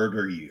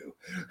murder you.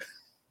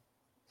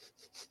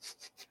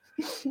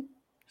 It's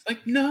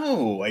like,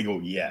 no. I go,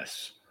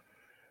 yes.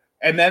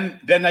 And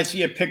then I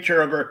see a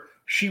picture of her.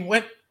 She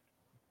went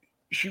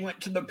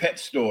to the pet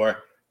store,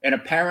 and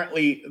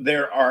apparently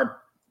there are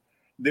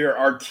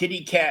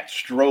kitty cat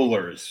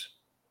strollers.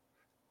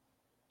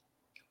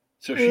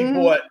 So she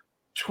bought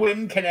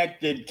twin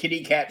connected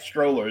kitty cat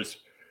strollers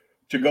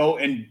to go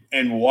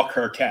and walk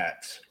her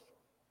cats.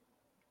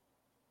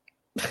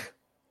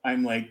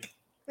 I'm like,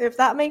 if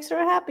that makes her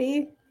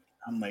happy.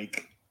 I'm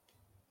like,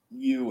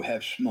 you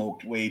have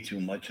smoked way too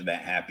much of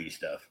that happy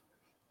stuff.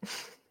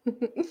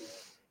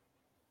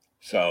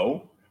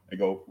 So I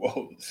go,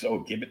 well, so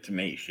give it to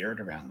me. Share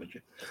it around with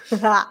you.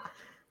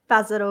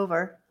 Pass it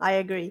over. I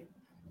agree.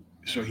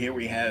 So here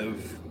we have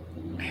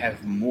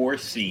more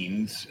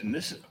scenes, and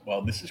this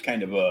is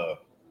kind of a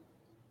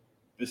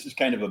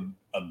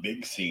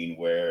big scene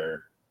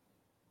where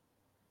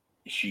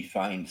she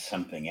finds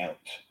something out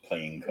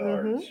playing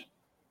cards.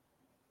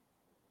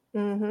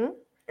 And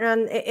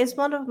it's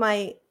one of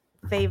my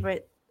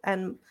favorite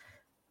and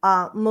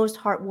most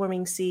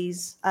heartwarming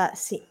scenes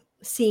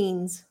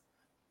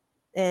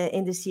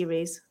in the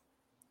series.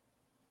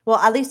 Well,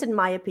 at least in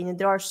my opinion,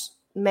 there are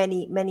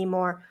many, many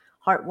more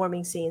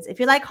heartwarming scenes. If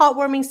you like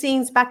heartwarming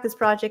scenes, back this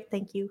project.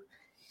 Thank you.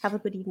 Have a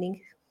good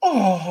evening.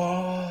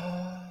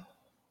 Aww.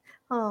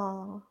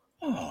 Aww.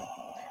 Aww.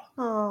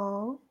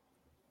 Aww.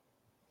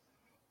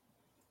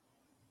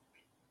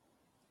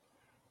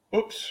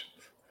 Oops.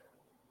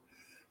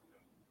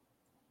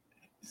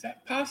 Is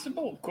that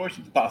possible? Of course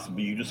it's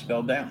possible. You just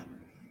fell down.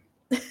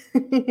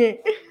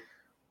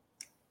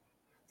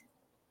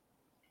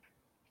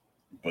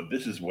 But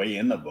this is way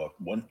in the book.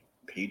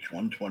 Page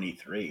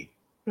 123.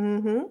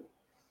 Mm-hmm.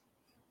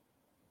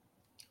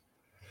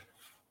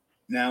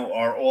 Now,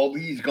 are all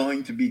these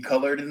going to be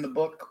colored in the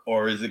book,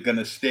 or is it going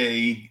to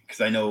stay?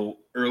 Because I know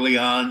early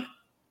on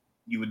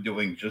you were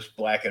doing just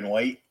black and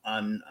white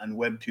on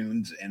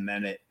Webtoons, and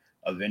then it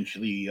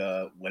eventually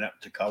went up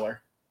to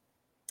color.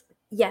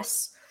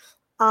 Yes.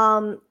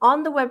 On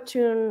the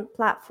Webtoon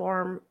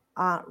platform,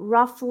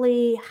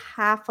 roughly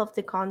half of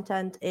the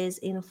content is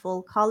in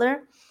full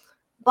color.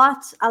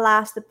 But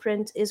alas, the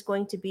print is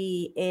going to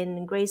be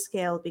in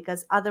grayscale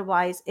because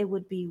otherwise it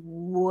would be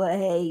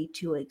way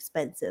too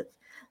expensive.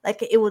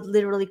 Like it would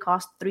literally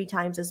cost 3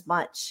 times as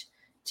much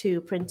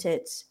to print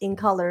it in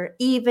color,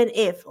 even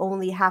if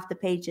only half the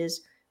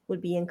pages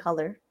would be in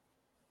color.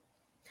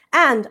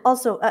 And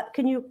also,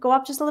 can you go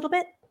up just a little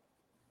bit?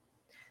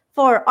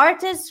 For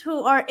artists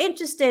who are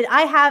interested,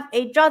 I have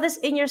a Draw This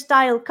in Your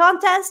Style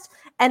contest.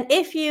 And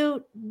if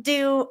you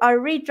do a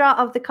redraw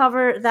of the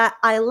cover that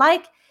I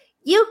like,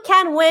 you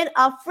can win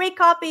a free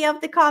copy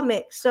of the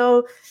comic.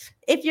 So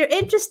if you're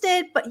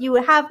interested, but you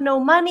have no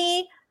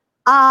money,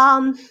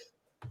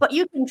 but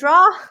you can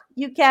draw,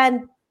 you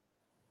can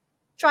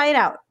try it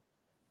out.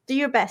 Do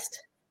your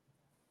best.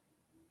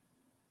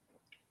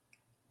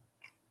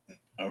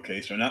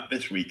 Okay, so not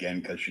this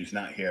weekend because she's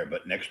not here,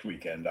 but next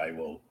weekend I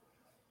will,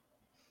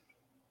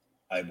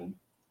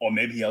 or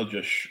maybe I'll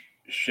just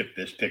ship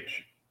this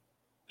picture,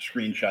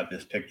 screenshot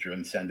this picture,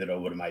 and send it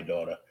over to my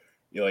daughter.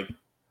 You're like,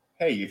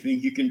 hey, you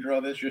think you can draw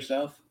this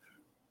yourself?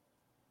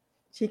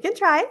 She can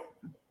try.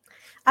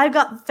 I've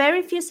got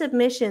very few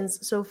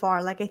submissions so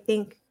far. Like I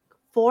think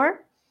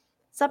 4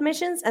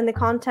 submissions, and the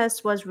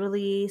contest was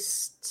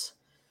released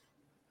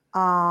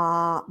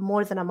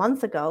more than a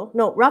month ago.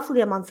 No,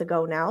 roughly a month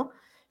ago now.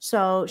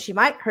 So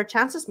her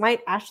chances might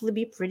actually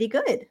be pretty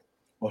good.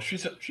 Well,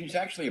 she's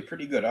actually a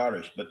pretty good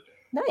artist, but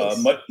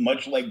Nice.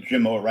 much like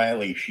Jim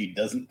O'Reilly, she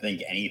doesn't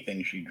think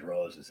anything she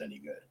draws is any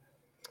good.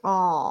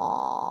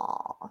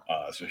 Aww.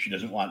 So she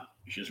doesn't want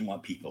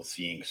people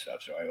seeing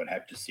stuff. So I would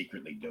have to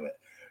secretly do it.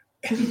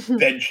 And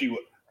then she would.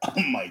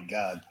 Oh my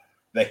God,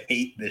 the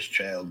hate this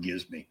child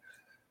gives me.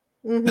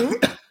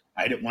 Mm-hmm.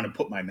 I didn't want to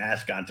put my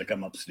mask on to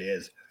come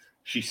upstairs.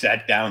 She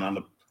sat down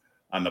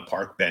on the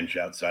park bench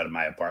outside of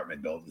my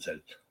apartment building and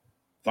said,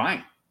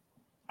 "Fine,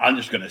 I'm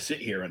just going to sit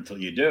here until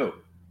you do."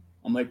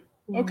 I'm like,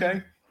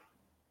 okay.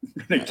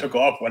 They took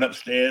off, went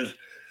upstairs,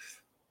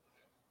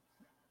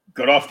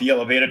 got off the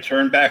elevator,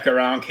 turned back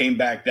around, came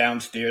back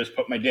downstairs,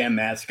 put my damn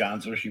mask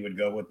on so she would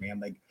go with me.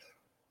 I'm like,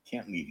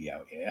 can't leave you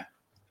out here.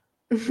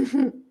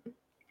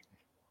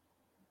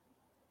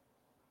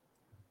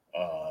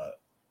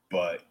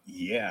 But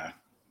yeah.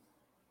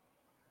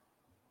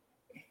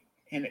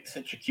 And it's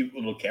such a cute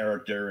little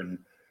character, and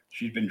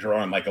she's been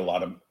drawing like a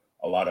lot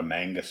of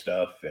manga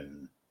stuff,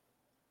 and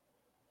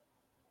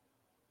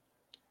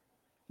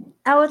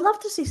I would love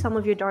to see some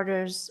of your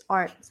daughter's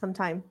art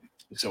sometime.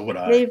 so would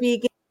I. Maybe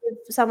give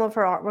some of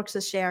her artworks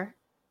a share.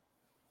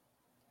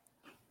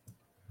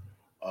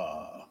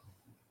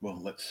 Well,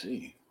 let's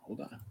see.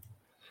 Hold on.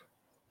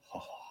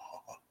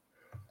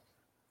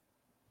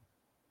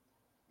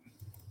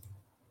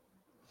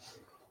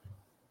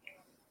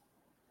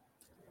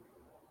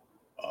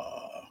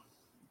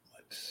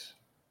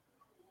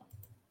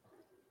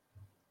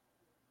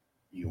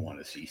 You want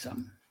to see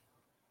something?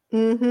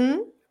 Mm-hmm.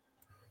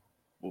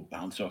 We'll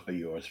bounce off of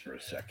yours for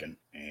a second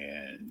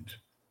and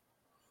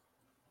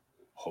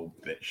hope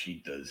that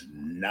she does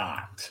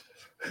not.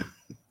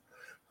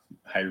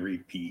 I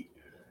repeat,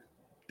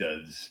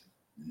 does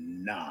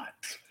not.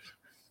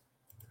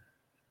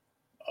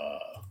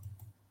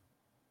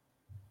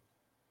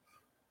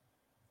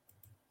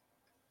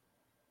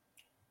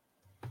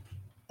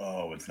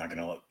 It's not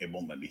gonna. It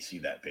won't let me see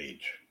that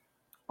page.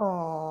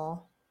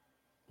 Oh.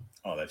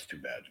 Oh, that's too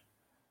bad.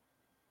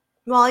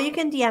 Well, you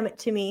can DM it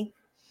to me.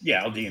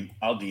 Yeah, I'll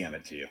DM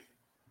it to you.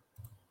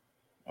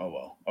 Oh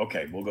well.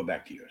 Okay, we'll go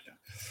back to yours now.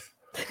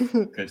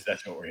 Because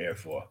that's what we're here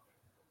for.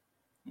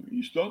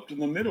 He stopped in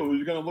the middle.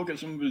 He's gonna look at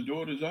some of his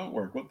daughter's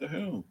artwork. What the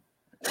hell?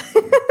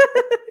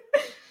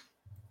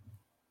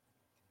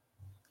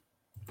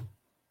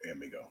 There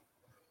we go.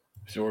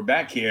 So we're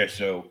back here.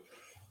 So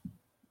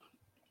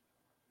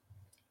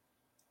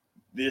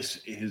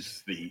this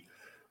is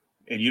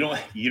and you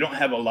don't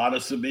have a lot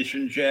of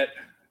submissions yet.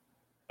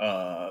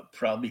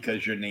 Probably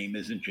because your name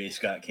isn't J.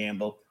 Scott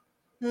Campbell.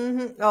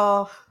 Mm-hmm.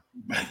 Oh,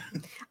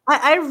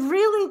 I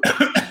really,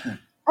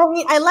 I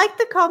mean, I like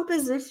the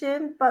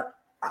composition, but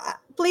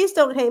please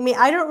don't hate me.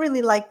 I don't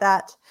really like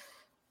that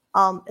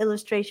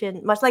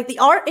illustration much. Like the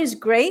art is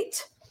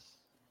great,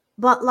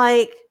 but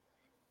like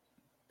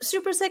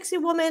super sexy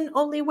woman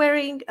only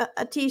wearing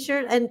a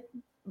t-shirt and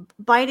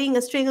biting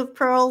a string of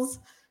pearls.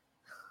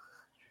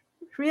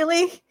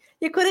 Really?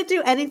 You couldn't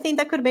do anything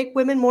that could make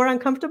women more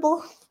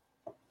uncomfortable?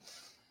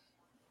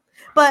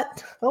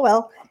 But, oh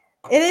well.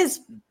 It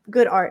is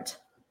good art.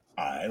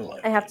 I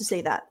have to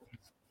say that.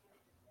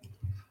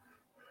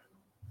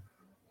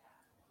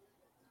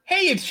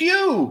 Hey, it's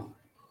you!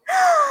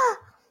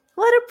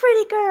 What a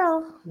pretty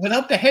girl.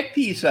 Without the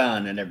headpiece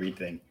on and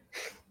everything.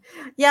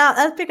 Yeah,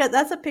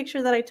 that's a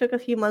picture that I took a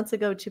few months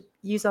ago to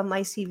use on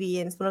my CV,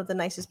 and it's one of the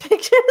nicest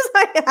pictures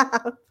I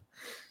have.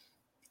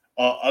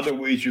 Other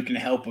ways you can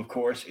help, of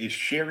course, is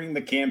sharing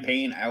the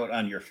campaign out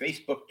on your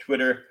Facebook,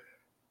 Twitter,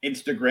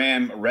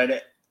 Instagram,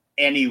 Reddit,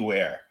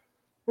 anywhere.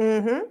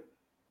 Mm-hmm.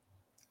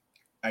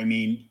 I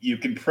mean, you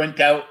can print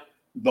out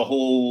the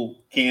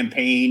whole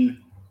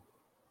campaign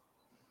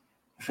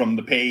from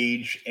the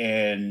page,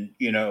 and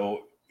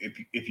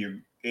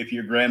if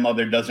your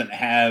grandmother doesn't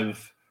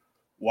have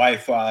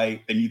Wi-Fi,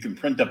 then you can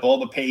print up all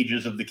the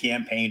pages of the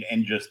campaign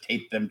and just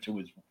tape them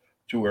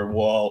to her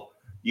wall.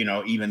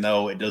 Even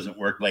though it doesn't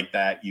work like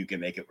that, you can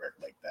make it work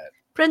like that.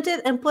 Print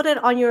it and put it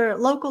on your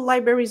local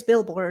library's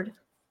billboard.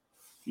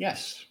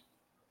 Yes.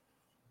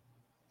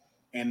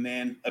 And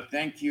then a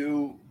thank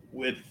you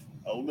with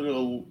a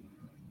little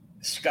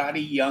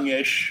Scotty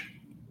Youngish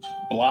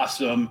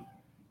Blossom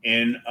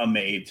in a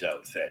maid's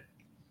outfit.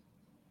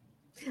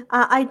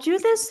 I drew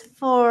this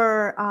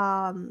for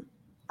a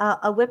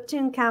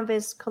Webtoon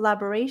Canvas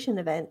collaboration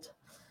event.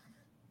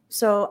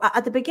 So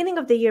at the beginning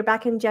of the year,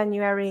 back in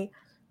January,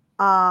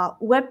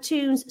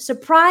 Webtoons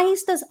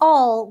surprised us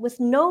all with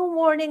no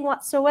warning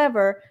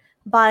whatsoever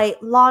by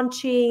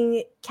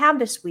launching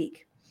Canvas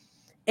Week,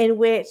 in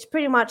which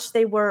pretty much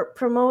they were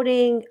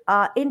promoting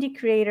indie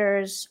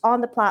creators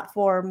on the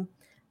platform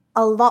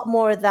a lot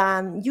more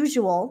than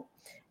usual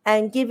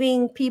and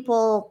giving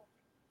people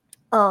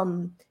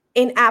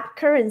in-app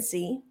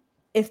currency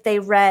if they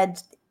read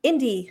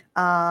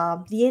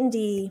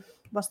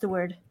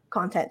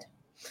content.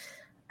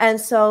 And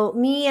so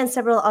me and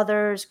several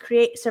other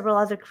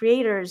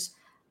creators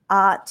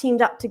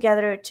teamed up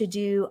together to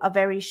do a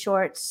very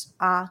short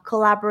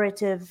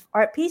collaborative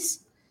art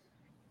piece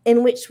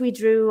in which we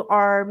drew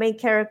our main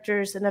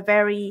characters in a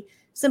very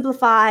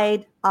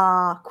simplified,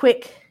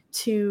 quick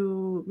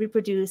to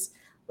reproduce,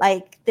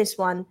 like this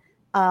one,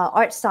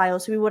 art style.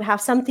 So we would have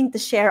something to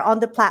share on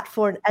the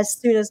platform as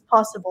soon as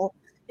possible,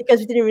 because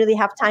we didn't really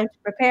have time to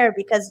prepare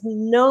because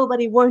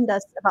nobody warned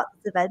us about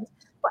this event.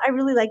 But I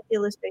really liked the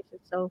illustration,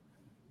 so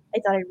I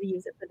thought I'd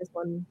reuse it for this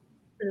one,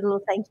 for the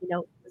little thank you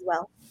note as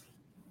well.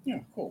 Yeah,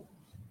 cool.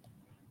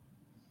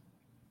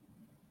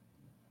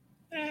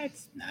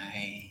 That's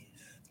nice.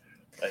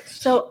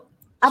 So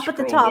up at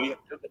the top,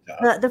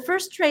 the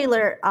first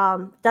trailer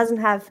doesn't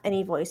have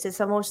any voice. It's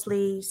a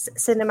mostly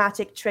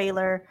cinematic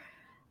trailer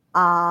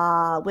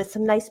with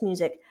some nice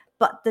music.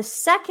 But the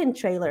second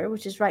trailer,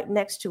 which is right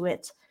next to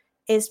it,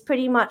 is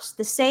pretty much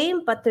the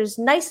same, but there's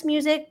nice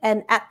music.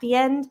 And at the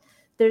end,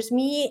 there's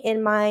me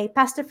in my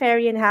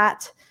Pastafarian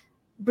hat,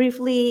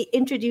 briefly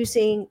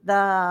introducing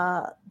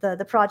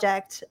the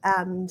project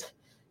and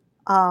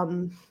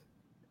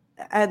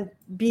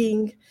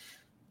being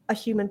a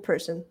human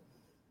person.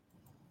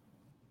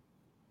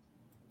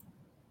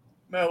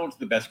 Well, it's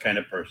the best kind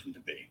of person to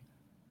be.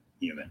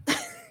 Human.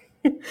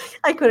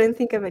 I couldn't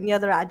think of any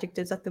other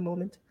adjectives at the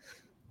moment.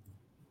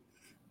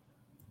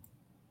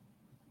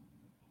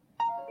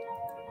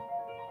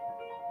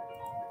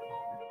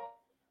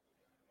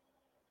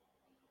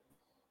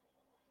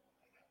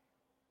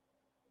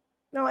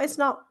 No, it's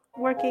not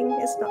working.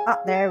 It's not.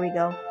 Ah, there we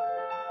go.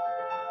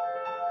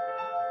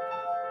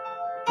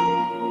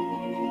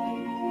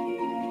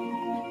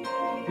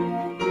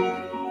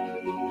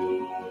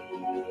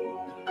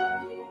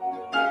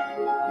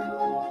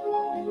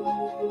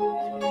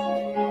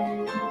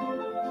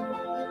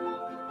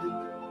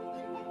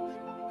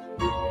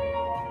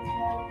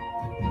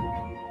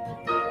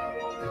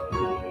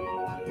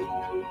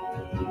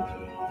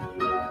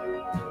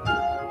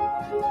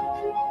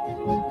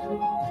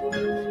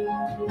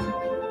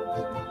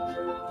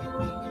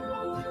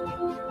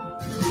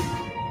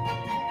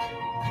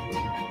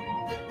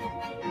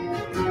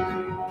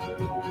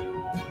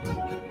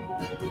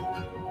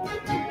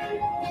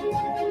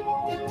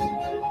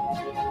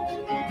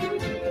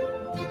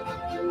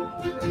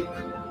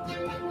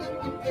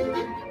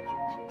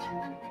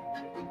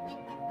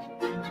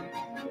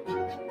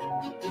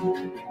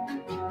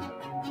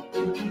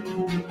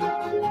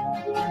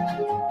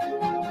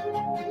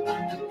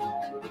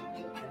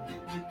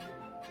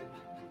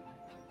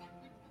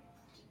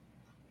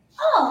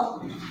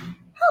 Oh,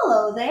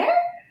 hello there.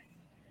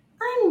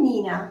 I'm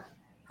Nina,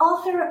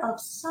 author of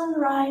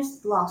Sunrise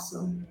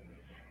Blossom.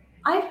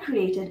 I've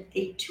created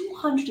a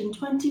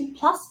 220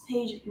 plus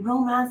page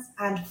romance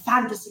and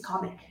fantasy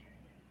comic.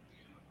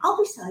 I'll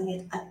be selling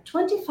it at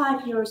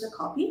 25 euros a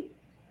copy,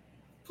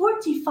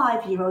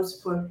 45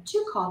 euros for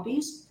 2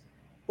 copies,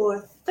 or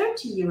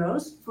 30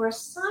 euros for a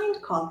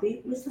signed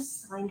copy with a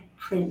signed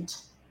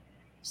print.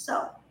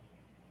 So,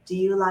 do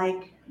you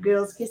like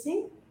girls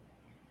kissing?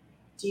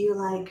 Do you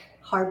like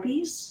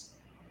harpies?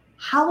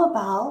 How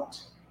about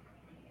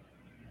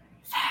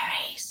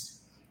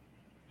fairies?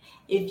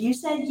 If you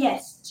said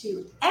yes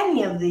to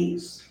any of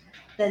these,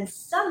 then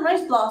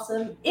Sunrise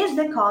Blossom is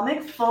the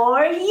comic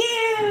for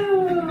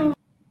you!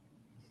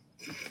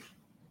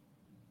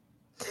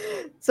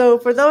 So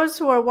for those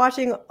who are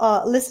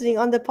listening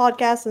on the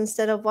podcast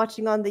instead of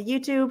watching on the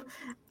YouTube,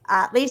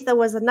 at least there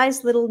was a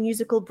nice little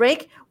musical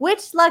break,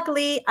 which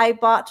luckily I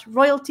bought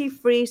royalty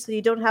free, so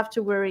you don't have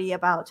to worry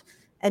about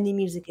any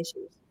music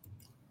issues.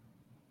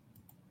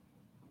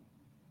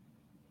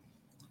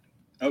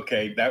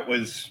 Okay, that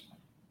was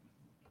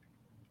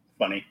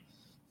funny.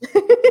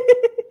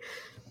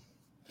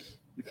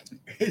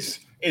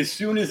 As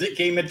soon as it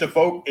came into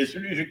focus,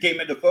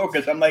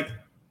 I'm like,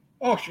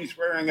 oh, she's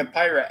wearing a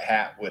pirate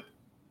hat with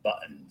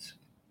buttons.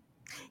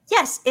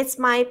 Yes, it's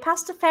my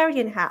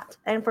Pastafarian hat.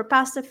 And for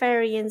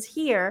Pastafarians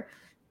here,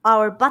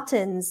 our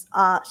buttons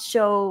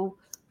show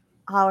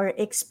our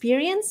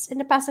experience in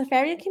the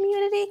Pastafarian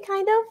community,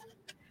 kind of.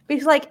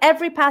 Because like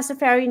every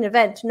Pastafarian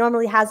event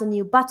normally has a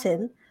new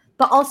button,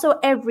 but also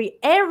every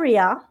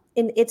area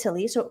in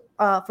Italy, so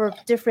for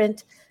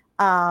different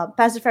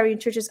Pastafarian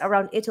churches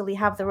around Italy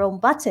have their own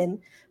button.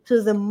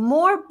 So the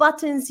more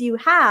buttons you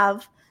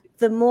have,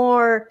 the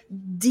more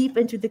deep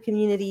into the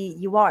community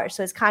you are.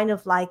 So it's kind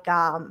of like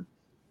a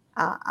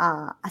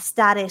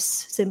status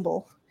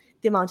symbol,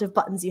 the amount of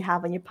buttons you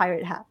have on your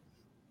pirate hat.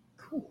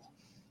 Cool.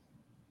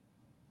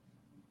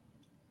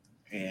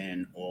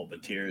 And all the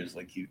tiers,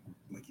 like you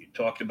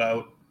talked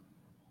about,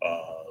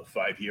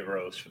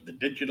 €5 for the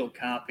digital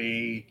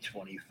copy,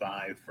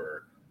 25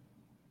 for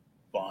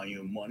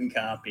volume 1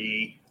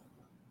 copy,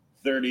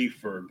 30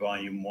 for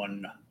volume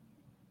 1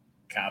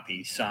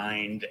 copy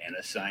signed and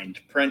a signed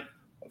print.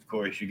 Of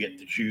course, you get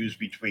to choose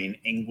between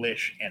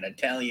English and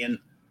Italian,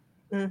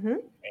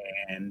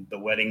 and the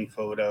wedding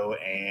photo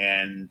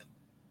and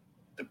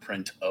the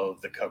print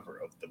of the cover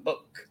of the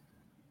book.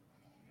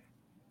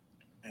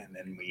 And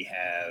then we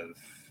have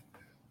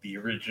the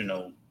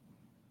original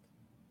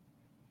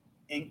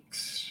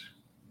inks,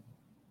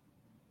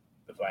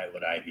 the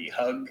Violet Ivy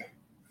Hug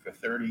for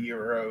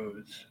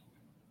 €30,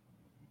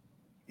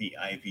 the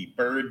Ivy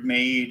Bird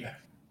Maid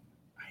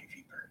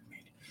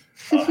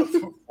for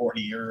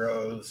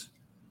 €40.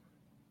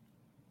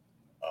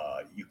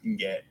 You can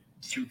get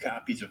 2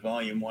 copies of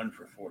Volume 1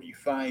 for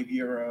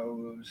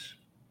 €45.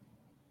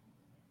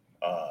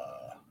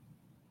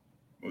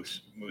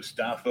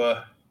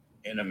 Mustafa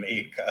in a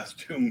maid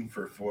costume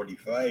for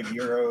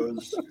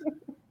 €45.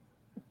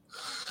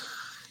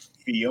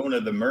 Fiona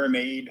the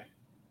Mermaid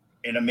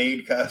in a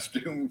maid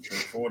costume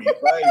for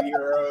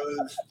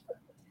 €45.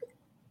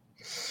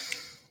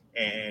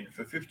 And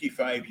for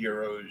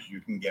 €55,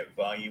 you can get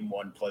Volume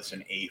 1 plus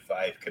an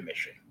A5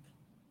 commission.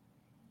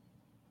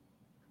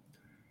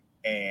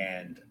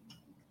 And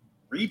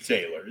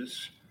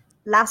retailers,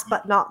 last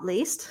but not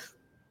least,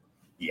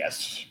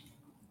 yes,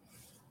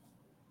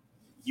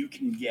 you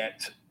can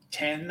get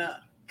 10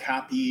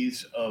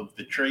 copies of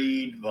the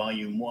trade,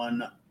 Volume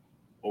 1,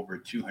 over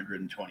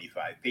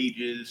 225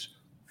 pages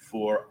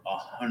for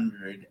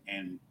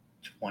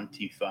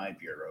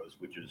 €125,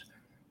 which is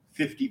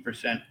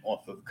 50%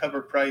 off of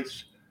cover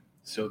price,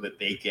 so that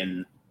they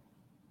can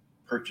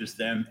purchase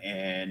them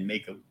and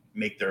make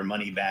their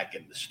money back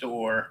in the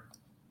store.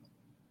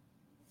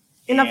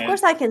 And of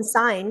course, I can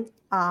sign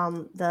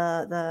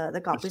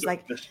the copies.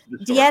 Like the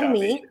DM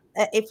me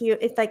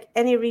if like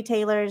any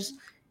retailers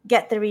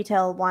get the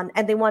retail one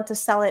and they want to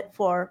sell it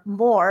for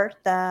more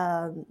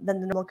than the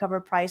normal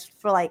cover price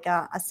for like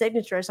a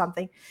signature or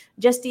something.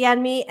 Just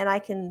DM me and I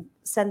can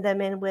send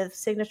them in with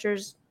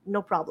signatures,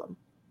 no problem.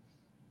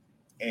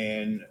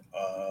 And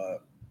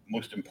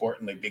most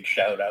importantly, big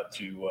shout out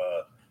to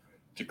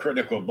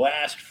Critical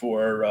Blast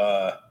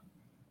for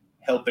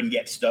helping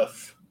get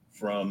stuff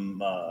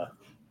from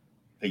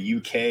the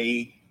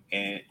UK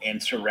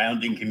and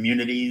surrounding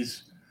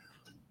communities,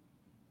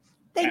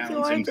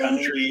 towns and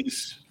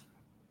countries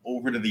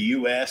over to the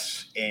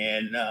US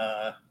and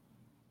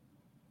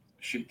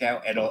shipped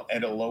out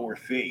at a lower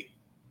fee.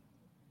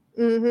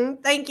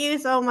 Thank you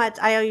so much.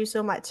 I owe you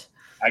so much.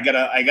 I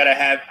gotta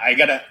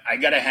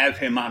have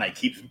him on. I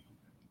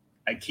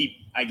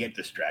get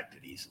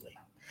distracted easily.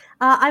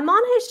 I'm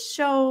on his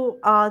show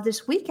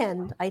this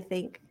weekend, I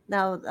think,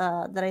 now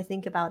that I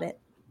think about it.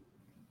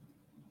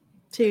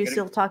 To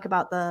still talk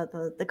about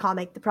the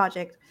comic, the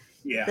project,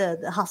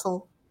 the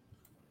hustle.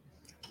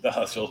 The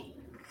hustle.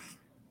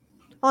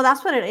 Oh,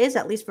 that's what it is,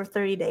 at least for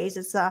 30 days.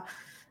 It's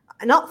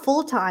not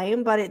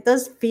full-time, but it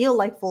does feel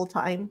like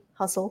full-time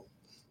hustle.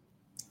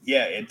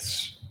 Yeah,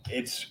 it's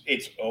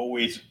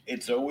always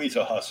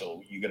a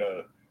hustle. You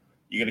gotta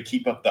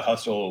keep up the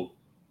hustle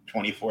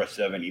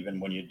 24/7,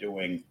 even when you're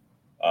doing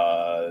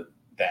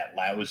that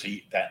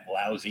lousy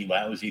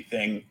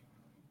thing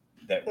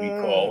that we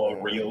call a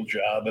real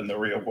job in the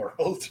real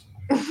world.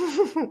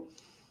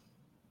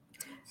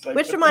 Like,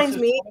 which reminds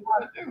me,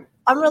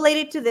 I'm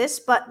related to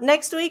this, but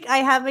next week I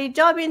have a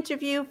job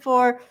interview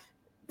for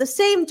the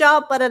same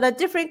job, but at a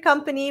different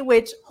company,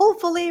 which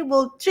hopefully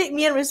will treat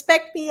me and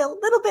respect me a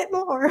little bit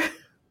more.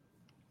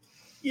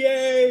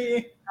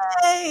 Yay!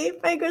 Hey,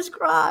 fingers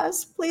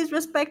crossed. Please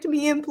respect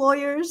me,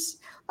 employers.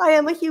 I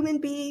am a human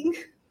being.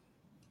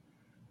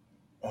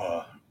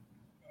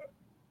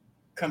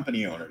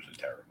 Company owners are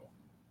terrible.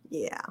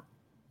 Yeah.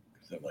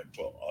 They're like,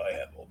 well, I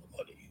have all the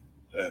money.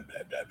 Blah,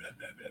 blah, blah, blah,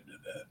 blah,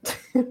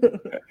 blah,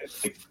 blah.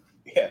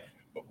 Yeah,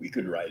 but we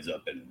could rise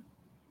up and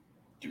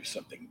do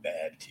something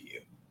bad to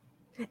you.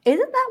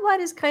 Isn't that what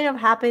is kind of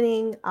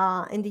happening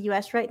in the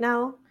US right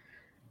now?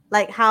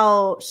 Like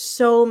how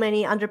so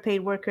many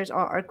underpaid workers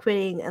are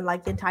quitting and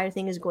like the entire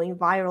thing is going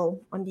viral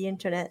on the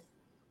internet.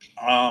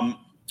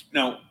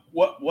 Now,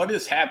 what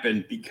has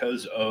happened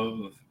because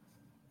of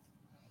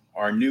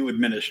our new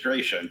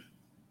administration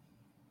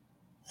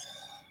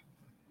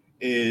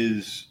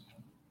is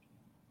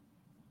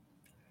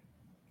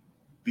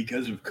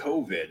because of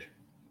COVID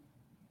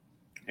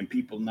and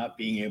people not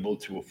being able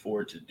to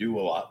afford to do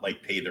a lot,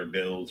 like pay their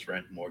bills,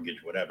 rent,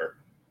 mortgage, whatever.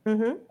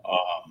 Mm-hmm.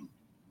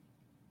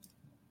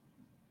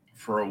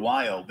 For a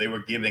while, they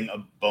were giving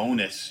a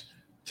bonus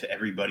to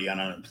everybody on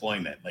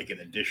unemployment, like an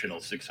additional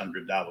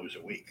 $600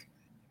 a week.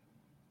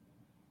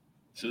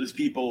 So these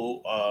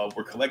people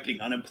were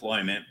collecting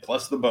unemployment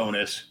plus the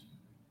bonus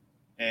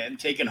and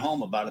taking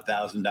home about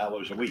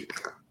 $1,000 a week.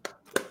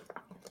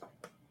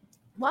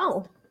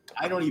 Wow.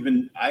 I don't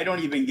even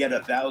get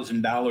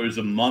 $1,000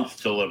 a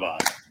month to live on.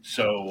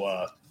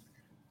 So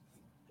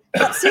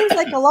That seems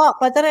like a lot,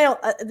 but then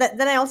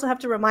I also have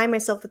to remind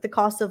myself that the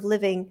cost of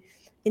living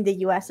in the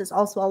US is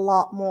also a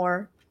lot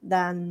more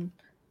than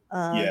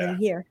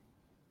here.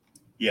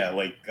 Yeah,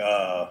 like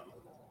I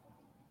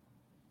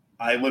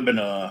live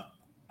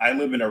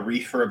in a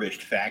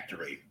refurbished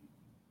factory,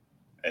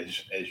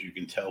 as you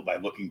can tell by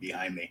looking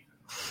behind me.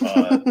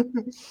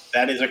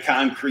 That is a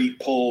concrete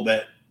pole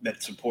that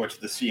supports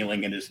the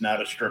ceiling and is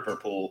not a stripper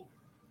pole.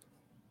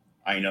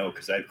 I know,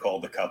 because I've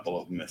called a couple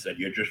of them and said,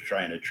 "You're just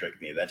trying to trick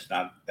me. That's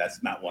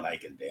not one I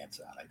can dance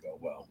on." I go,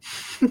 "Well,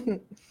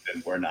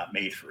 then we're not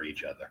made for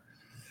each other."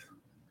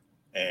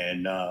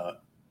 And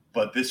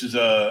but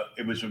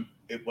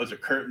it was a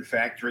curtain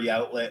factory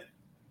outlet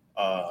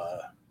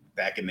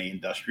back in the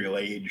industrial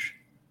age,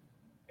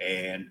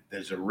 and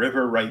there's a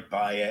river right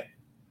by it,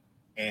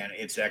 and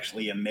it's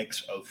actually a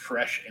mix of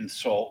fresh and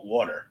salt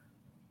water.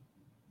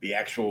 The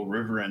actual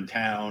river in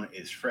town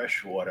is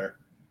fresh water,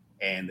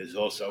 and there's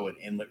also an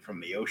inlet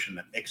from the ocean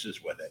that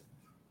mixes with it.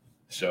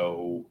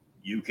 So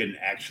you can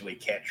actually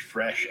catch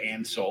fresh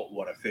and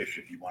saltwater fish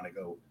if you want to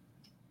go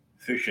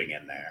fishing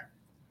in there.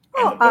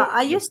 Oh,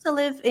 I used to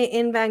live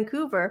in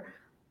Vancouver,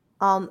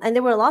 and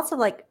there were lots of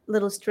like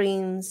little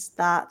streams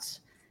that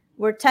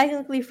were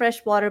technically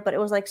fresh water, but it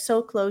was like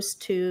so close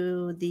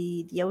to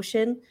the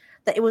ocean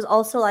that it was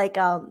also like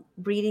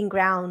breeding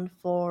ground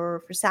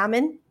for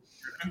salmon.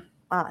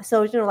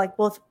 So like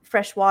both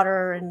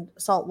freshwater and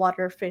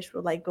saltwater fish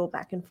would like go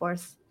back and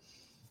forth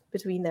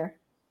between there.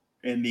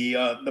 And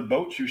the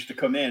boats used to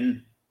come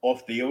in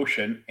off the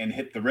ocean and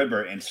hit the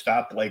river and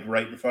stop like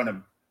right in front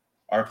of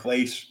our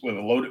place with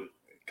a load,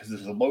 because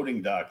there's a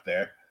loading dock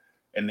there,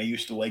 and they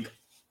used to like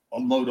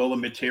unload all the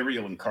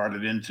material and cart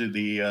it into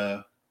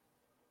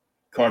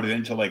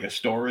like a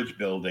storage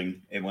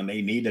building. And when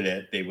they needed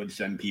it, they would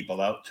send people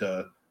out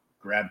to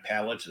grab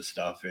pallets of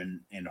stuff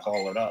and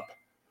haul it up.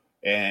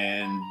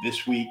 And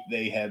this week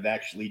they have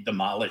actually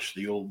demolished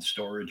the old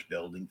storage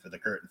building for the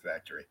curtain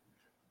factory.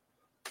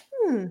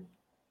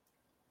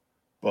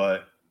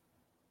 But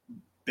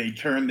they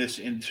turned this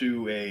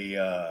into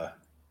a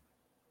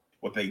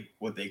what they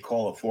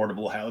call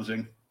affordable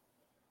housing.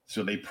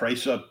 So they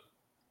price up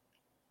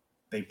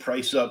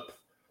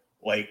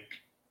like,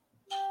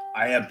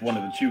 I have one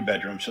of the 2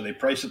 bedrooms, so they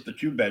price up the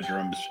 2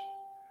 bedrooms,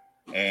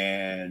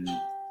 and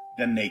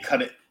then they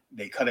cut it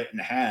in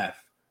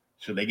half,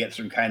 so they get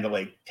some kind of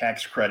like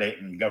tax credit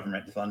and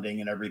government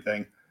funding and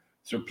everything,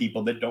 so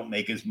people that don't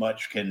make as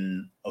much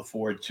can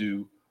afford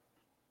to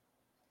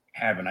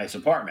have a nice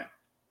apartment.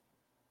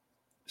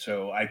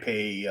 So I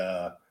pay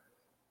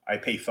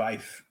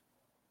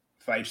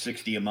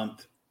 $560 a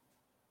month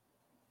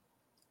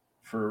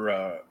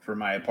for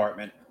my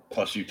apartment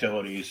plus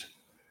utilities,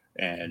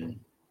 and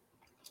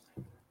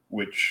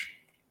which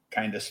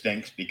kind of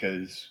stinks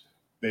because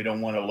they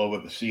don't want to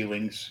lower the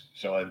ceilings.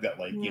 So I've got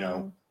like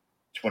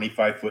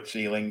 25-foot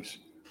ceilings.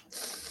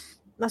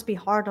 Must be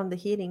hard on the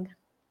heating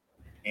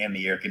and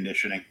the air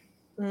conditioning.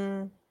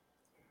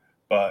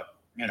 But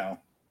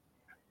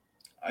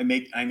I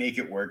make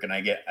it work, and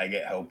I get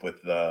help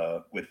with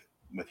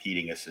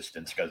heating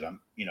assistance because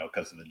I'm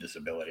because of the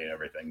disability and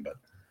everything. But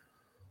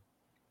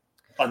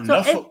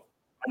enough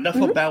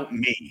about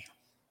me.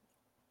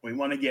 We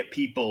want to get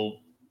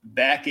people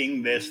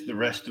backing this the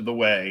rest of the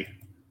way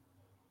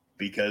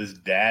because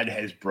Dad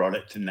has brought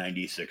it to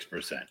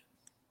 96%.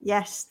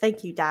 Yes,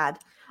 thank you, Dad.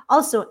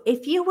 Also,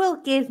 if you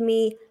will give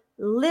me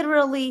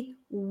literally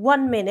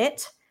 1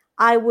 minute,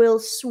 I will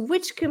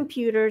switch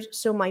computers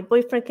so my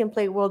boyfriend can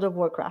play World of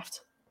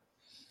Warcraft.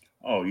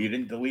 Oh, you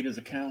didn't delete his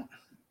account?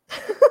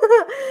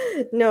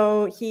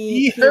 No,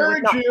 he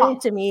would not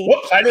talk to me.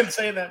 Whoops, I didn't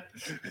say that.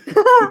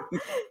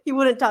 He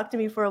wouldn't talk to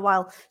me for a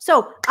while.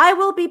 So I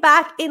will be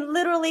back in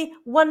literally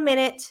 1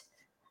 minute.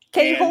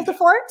 Can you hold the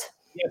fort?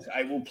 Yes,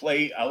 I will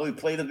play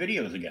the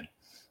videos again.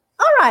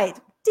 All right,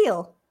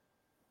 deal.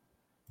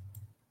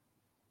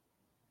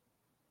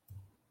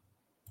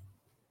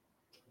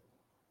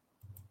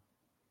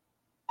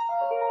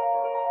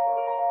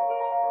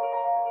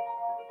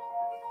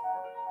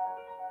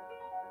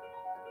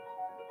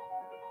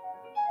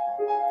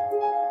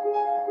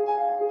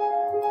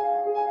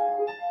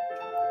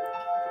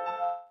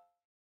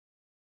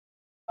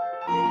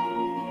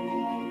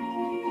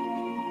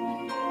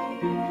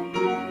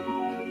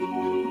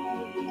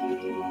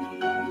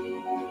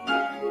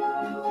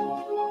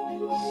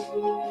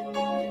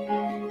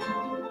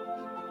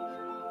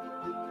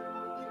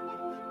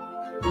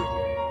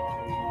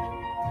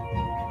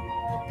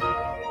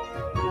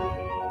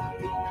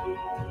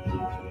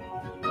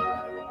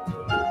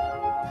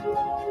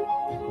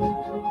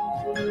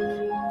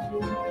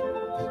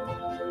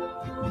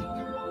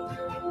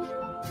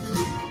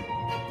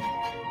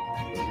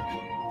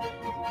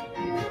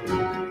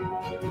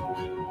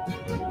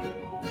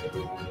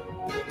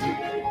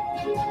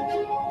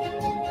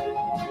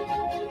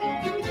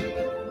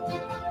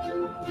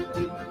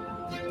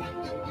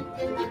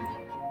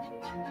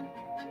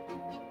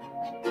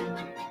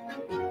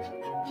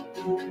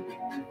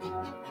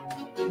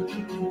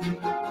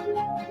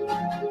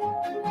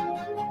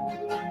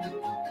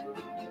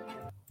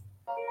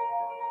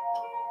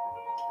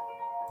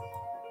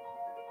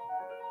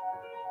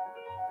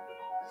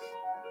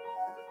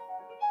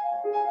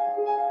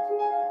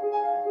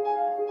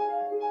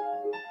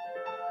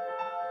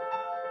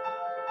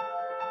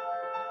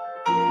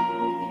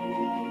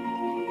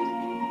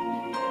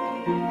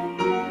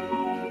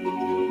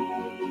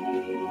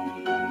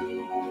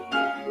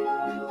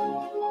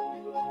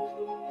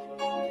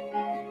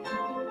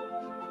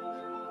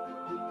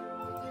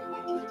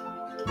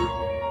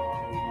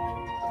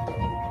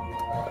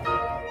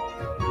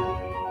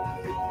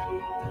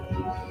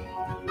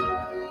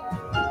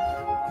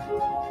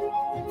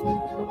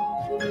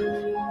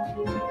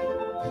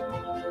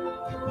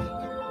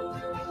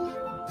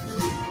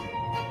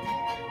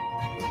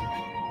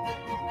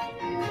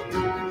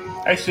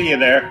 I see you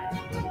there.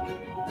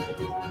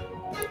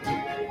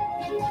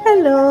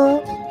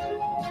 Hello.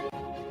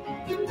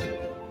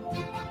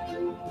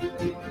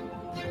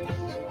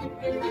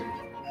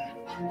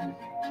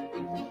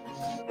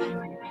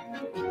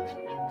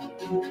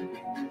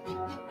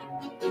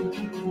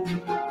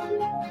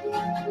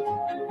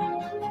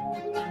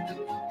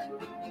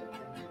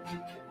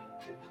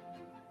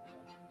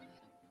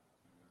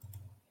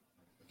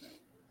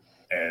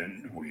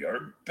 And we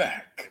are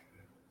back.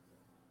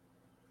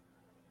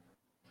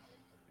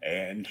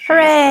 And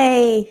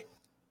Hooray!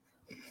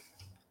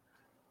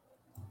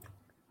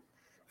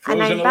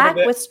 And I'm back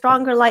bit. with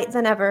stronger light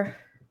than ever.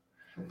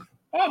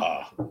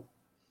 Ah,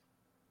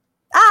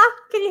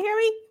 Can you hear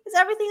me? Is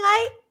everything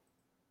light?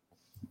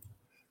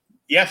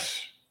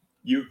 yes.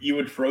 You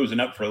had frozen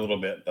up for a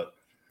little bit, but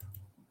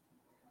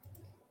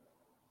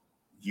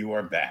you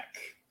are back.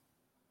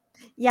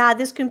 Yeah,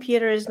 this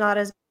computer is not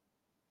as...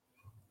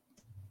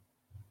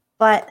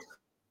 But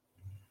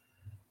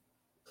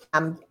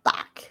I'm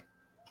back.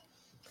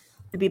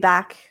 To be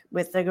back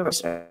with the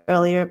reverse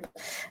earlier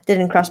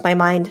didn't cross my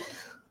mind.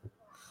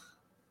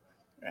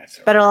 That's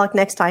Better luck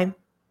next time.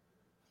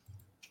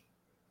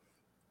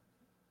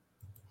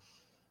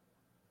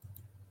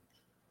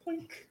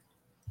 Blink.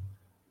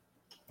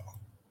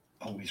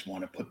 Always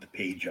want to put the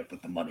page up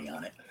with the money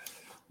on it.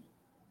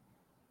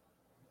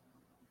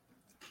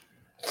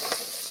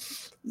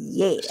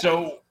 Yeah.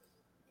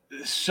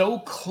 So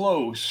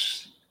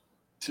close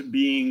to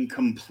being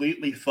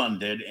completely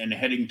funded and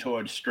heading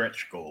towards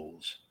stretch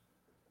goals.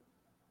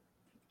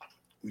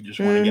 We just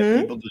want to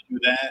get people to do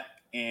that,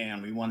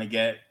 and we want to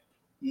get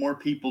more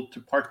people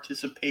to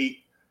participate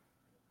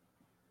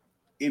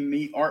in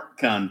the art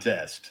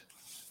contest,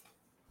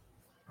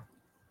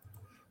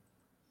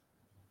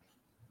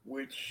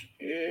 which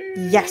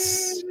is...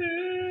 Yes.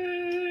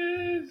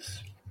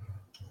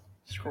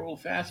 Scroll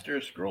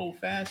faster.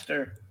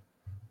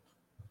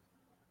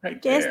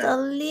 Right Just there. a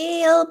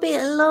little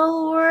bit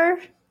lower.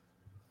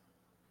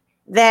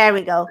 There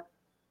we go.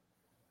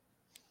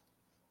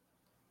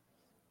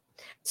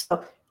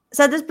 So,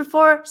 said this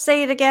before,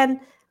 say it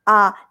again.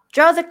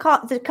 Draw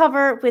the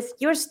cover with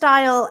your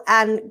style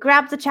and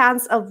grab the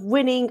chance of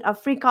winning a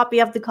free copy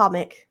of the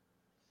comic.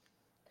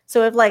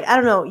 So if, like, I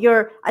don't know,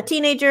 you're a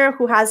teenager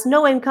who has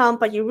no income,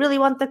 but you really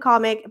want the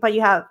comic, but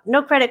you have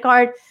no credit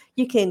card,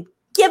 you can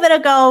give it a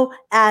go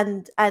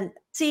and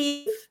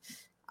see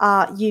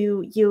if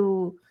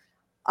you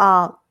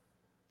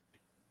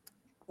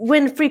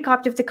win a free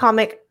copy of the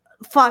comic.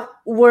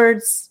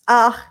 Words.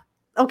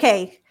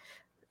 Okay.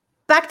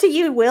 Back to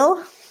you,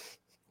 Will.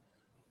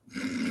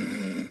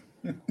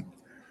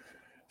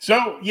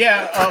 So,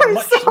 yeah. I'm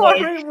Much sorry,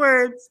 like...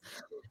 words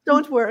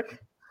don't work.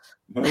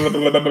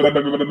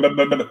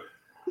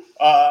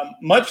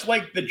 Much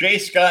like the J.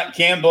 Scott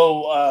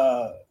Campbell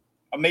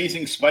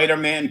Amazing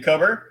Spider-Man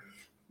cover,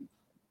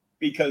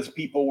 because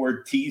people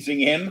were teasing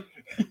him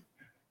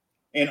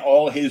and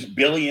all his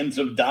billions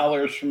of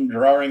dollars from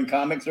drawing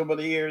comics over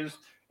the years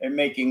and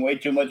making way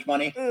too much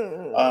money.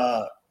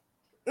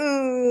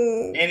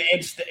 And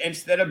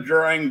instead of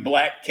drawing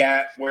Black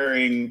Cat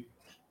wearing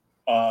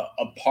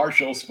a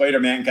partial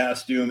Spider-Man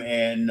costume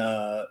and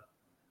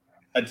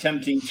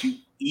attempting to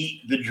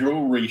eat the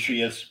jewelry she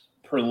has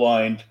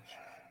purloined,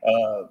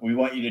 we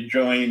want you to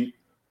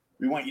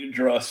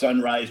draw a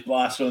sunrise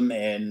blossom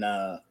and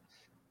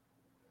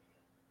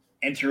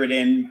enter it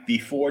in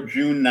before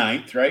June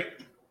 9th, right?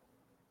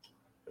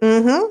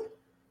 Mm-hmm.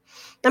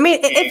 I mean,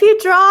 if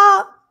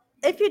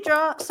you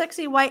draw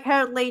sexy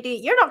white-haired lady,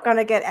 you're not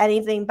gonna get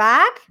anything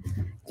back.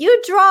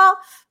 You draw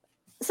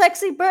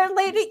sexy bird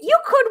lady, you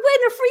could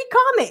win a free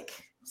comic.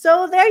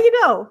 So there you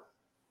go.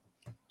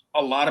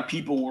 A lot of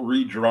people were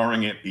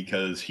redrawing it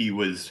because he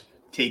was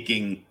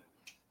taking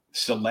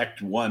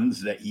select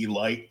ones that he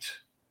liked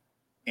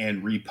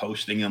and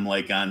reposting them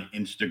like on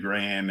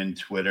Instagram and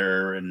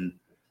Twitter and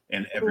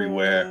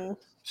everywhere.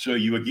 So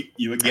you were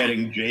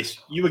getting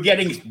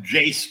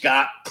Jay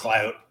Scott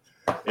clout,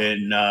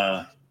 and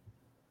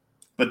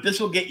but this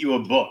will get you a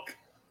book,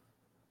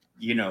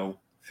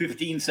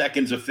 15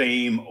 seconds of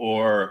fame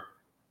or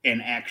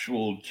an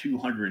actual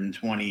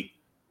 220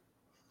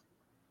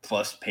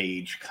 plus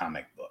page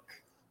comic book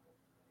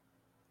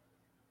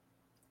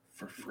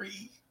for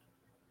free.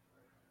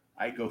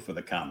 I go for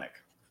the comic.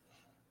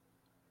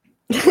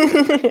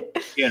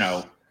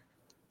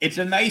 It's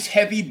a nice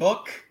heavy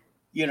book.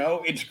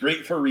 It's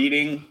great for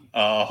reading,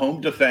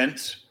 home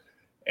defense,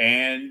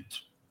 and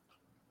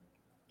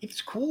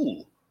it's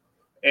cool.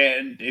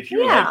 And if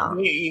you're like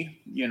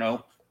me,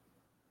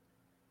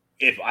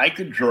 if I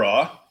could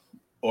draw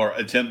or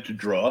attempt to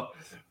draw,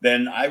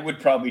 then I would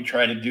probably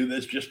try to do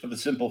this just for the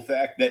simple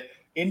fact that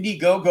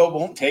Indiegogo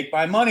won't take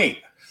my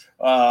money.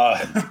 Well,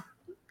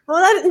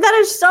 that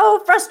is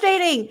so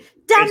frustrating.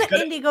 Damn it,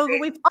 Indiegogo.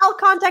 We've all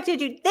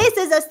contacted you. This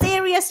is a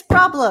serious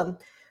problem.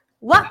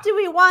 What do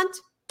we want?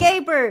 Gay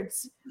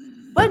birds.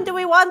 When do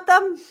we want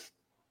them?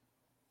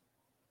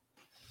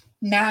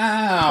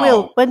 Now.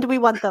 Will, when do we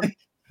want them?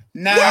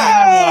 Now.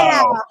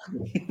 Yeah!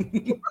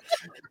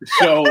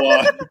 So,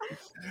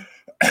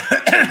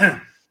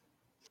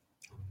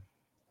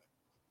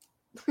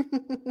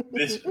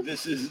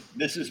 this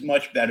is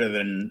much better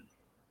than,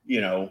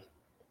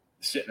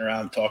 sitting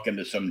around talking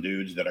to some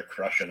dudes that are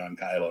crushing on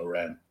Kylo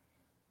Ren.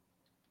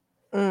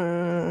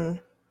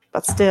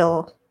 But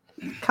still,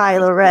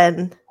 Kylo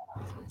Ren.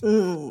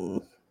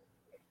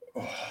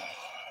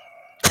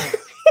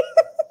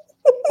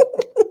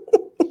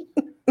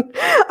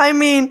 I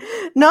mean,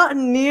 not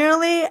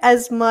nearly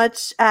as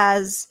much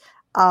as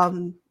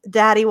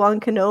Daddy Wan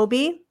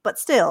Kenobi, but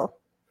still.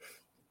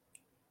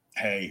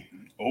 Hey,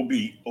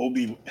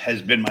 Obi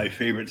has been my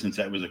favorite since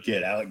I was a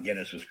kid. Alec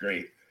Guinness was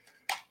great.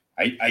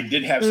 I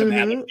did have some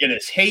Alec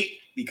Guinness hate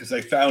because I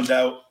found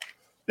out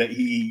that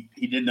he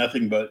did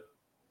nothing but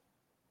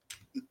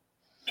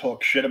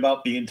talk shit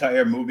about the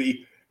entire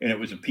movie, and it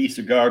was a piece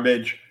of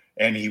garbage,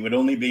 and he would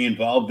only be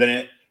involved in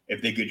it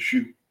if they could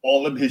shoot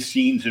all of his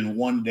scenes in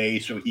one day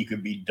so he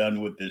could be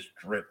done with this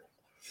drip.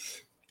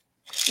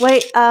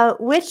 Wait,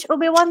 which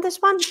Obi-Wan this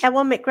one?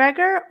 Ewan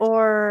McGregor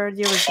or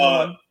the original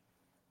one?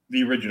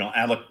 The original,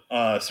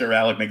 Sir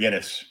Alec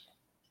McGuinness.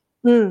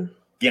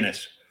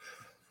 Guinness.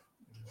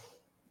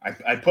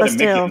 I put a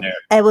Mick in there.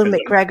 Ewan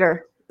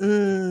McGregor.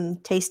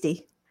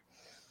 Tasty.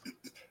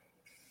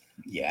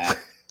 Yeah.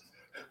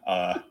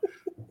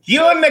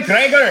 Ewan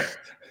McGregor.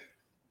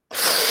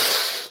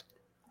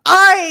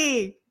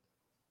 Aye.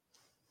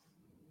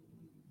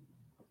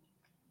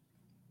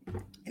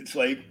 It's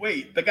like,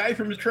 wait, the guy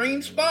from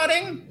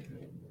Trainspotting?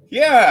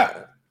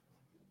 Yeah.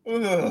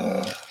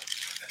 Ugh.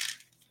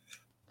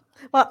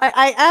 Well,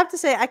 I have to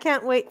say, I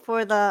can't wait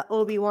for the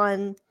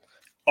Obi-Wan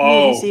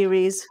movie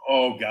series.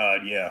 Oh,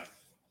 God, yeah.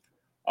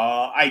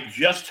 I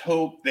just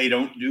hope they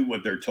don't do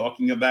what they're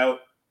talking about,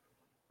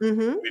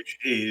 which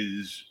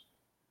is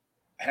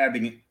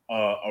having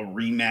a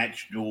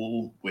rematch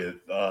duel with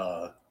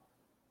Ben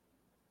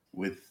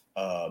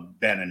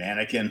and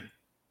Anakin.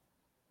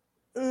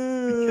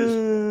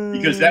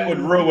 Because that would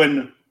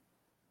ruin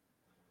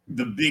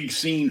the big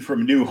scene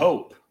from New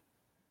Hope.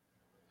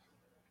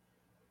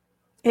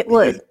 It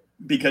would.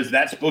 Because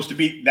that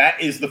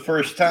is the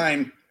first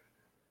time,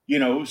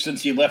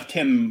 since he left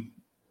him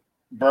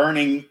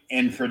burning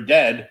and for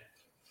dead,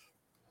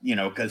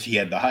 because he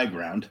had the high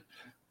ground.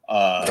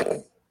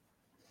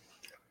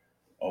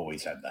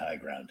 Always had the high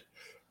ground.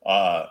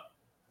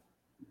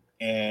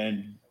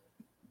 And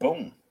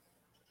boom.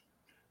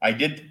 I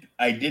did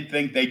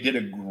think they did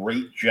a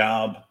great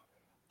job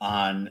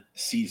on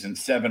season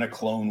 7 of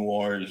Clone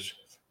Wars,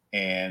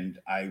 and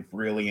I've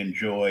really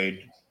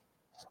enjoyed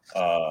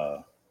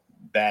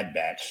Bad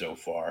Batch so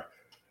far.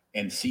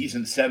 And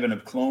season 7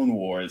 of Clone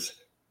Wars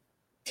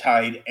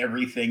tied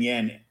everything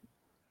in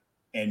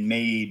and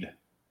made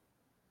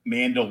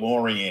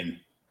Mandalorian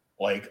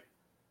like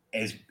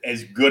as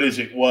good as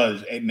it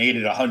was. It made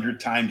it 100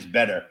 times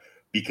better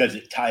because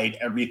it tied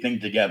everything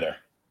together.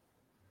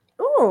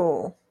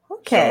 Oh,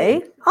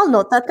 okay. I'll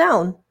note that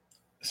down.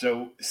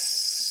 So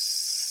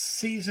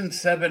season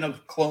 7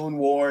 of Clone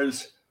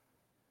Wars,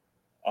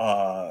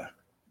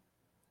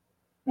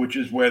 which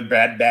is where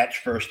Bad Batch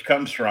first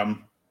comes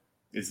from,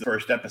 is the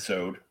first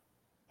episode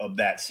of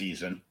that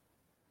season.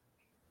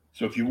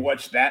 So if you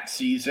watch that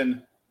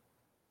season,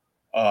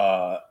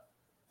 and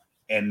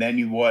then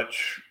you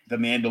watch The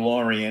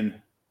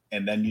Mandalorian,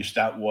 and then you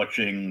start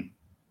watching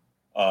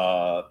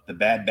the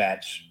Bad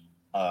Batch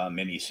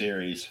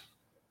miniseries,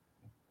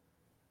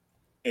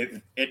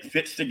 it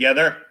fits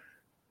together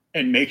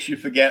And makes you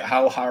forget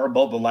how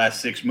horrible the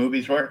last 6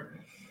 movies were.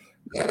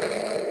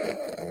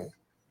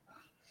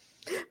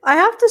 I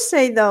have to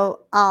say though,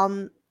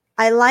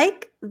 I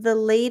like the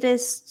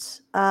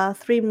latest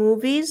 3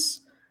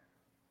 movies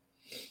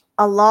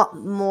a lot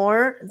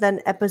more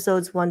than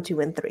episodes 1, 2,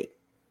 and 3.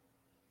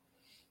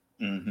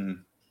 Mm-hmm.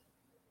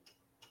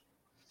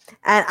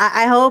 And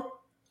I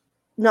hope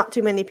not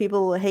too many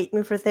people will hate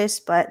me for this,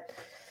 but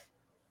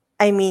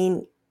I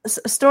mean,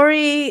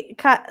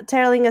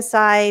 storytelling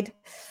aside,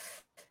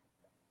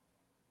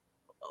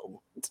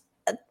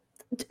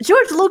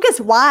 George Lucas,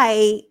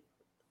 why?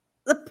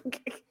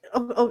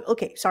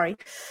 Okay, sorry.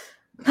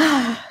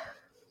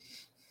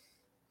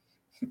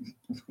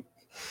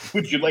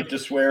 Would you like to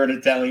swear in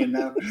Italian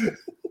now?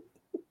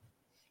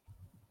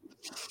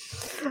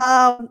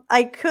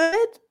 I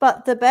could,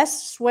 but the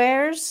best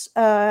swears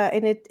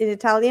in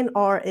Italian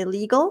are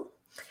illegal,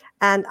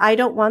 and I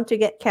don't want to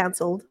get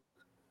canceled.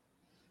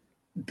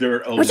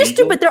 They're illegal. Which is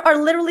stupid. There are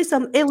literally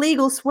some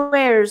illegal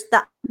swears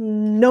that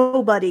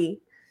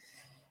nobody.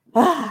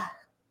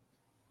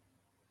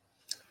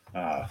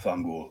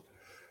 Fangul.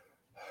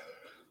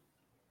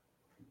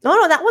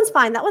 No, that one's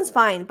fine. That one's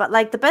fine. But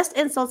like the best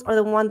insults are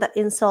the one that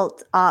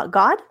insult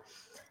God,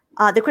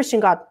 the Christian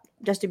God,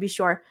 just to be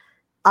sure.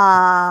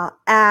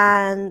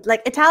 And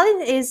like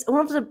Italian is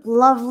one of the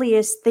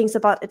loveliest things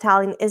about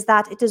Italian is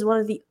that it is one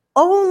of the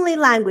only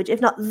language,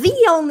 if not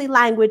the only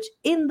language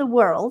in the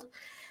world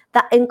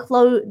that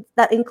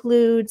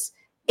includes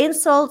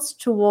insults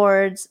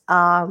towards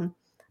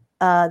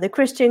the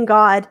Christian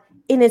God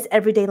in its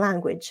everyday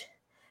language.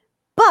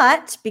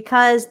 But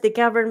because the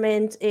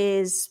government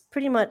is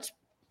pretty much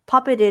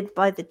puppeted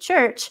by the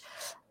church,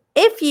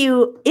 if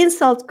you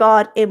insult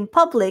God in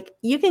public,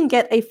 you can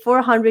get a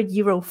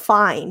 €400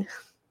 fine.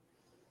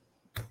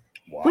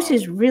 Wow. Which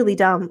is really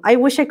dumb. I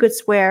wish I could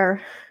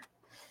swear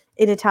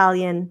in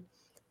Italian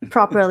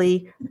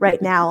properly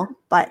right now,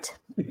 but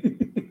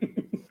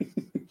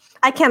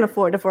I can't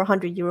afford a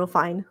 €400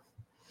 fine.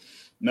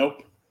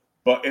 Nope.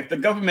 But if the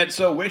government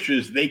so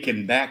wishes, they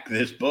can back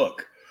this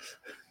book.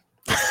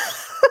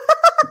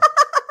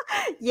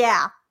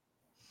 Yeah.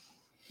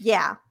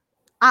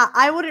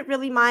 I wouldn't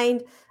really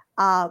mind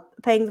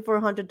paying the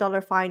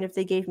 $400 fine if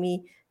they gave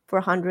me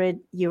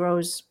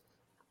 €400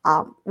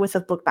 with a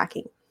book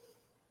backing.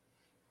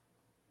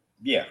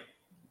 Yeah,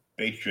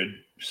 they should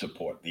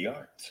support the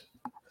arts.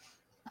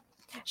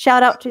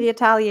 Shout out to the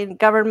Italian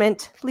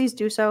government. Please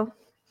do so.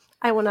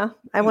 I wanna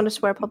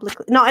swear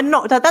publicly.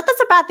 No,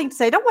 that's a bad thing to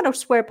say. I don't want to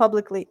swear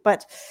publicly,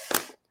 but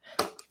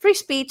free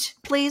speech,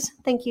 please.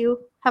 Thank you.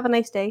 Have a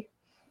nice day.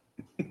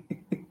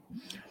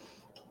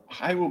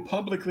 I will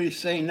publicly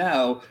say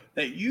now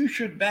that you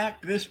should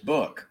back this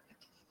book.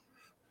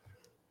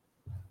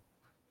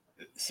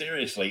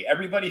 Seriously,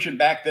 everybody should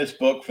back this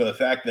book for the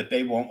fact that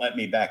they won't let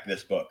me back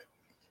this book.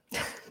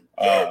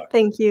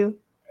 Thank you.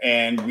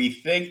 And we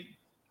think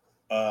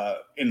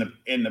in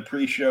the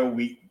pre-show,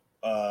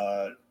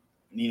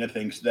 Nina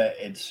thinks that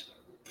it's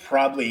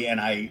probably, and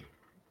I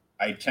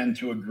tend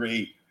to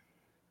agree,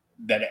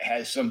 that it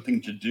has something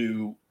to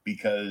do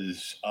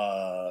because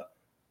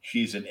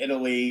she's in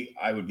Italy.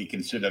 I would be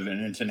considered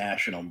an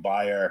international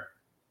buyer.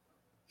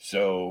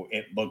 So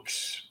it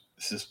looks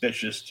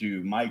suspicious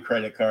to my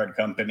credit card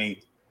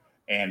company,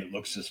 and it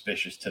looks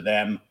suspicious to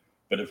them.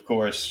 But of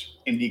course,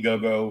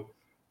 Indiegogo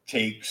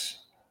takes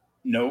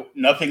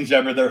nothing's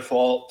ever their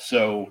fault.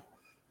 So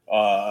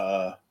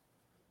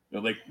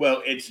they're like,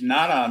 well, it's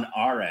not on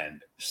our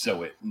end,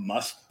 so it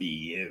must be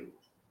you.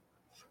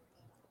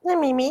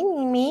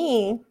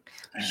 Me.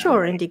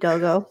 Sure,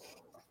 Indiegogo.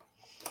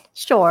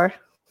 Sure.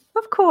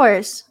 Of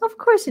course,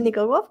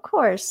 Indiegogo. Of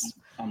course.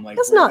 I'm like,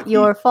 that's not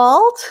your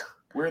fault.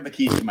 Where are the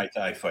keys to my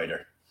TIE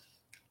fighter?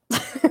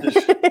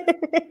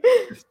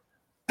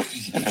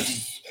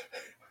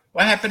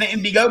 What happened to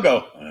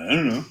Indiegogo? I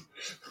don't know.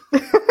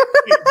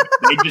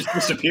 They just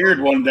disappeared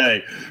one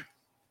day.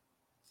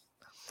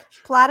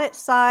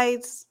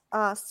 Planet-sized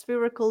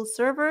spherical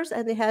servers,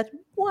 and they had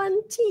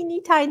one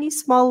teeny tiny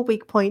small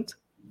weak point.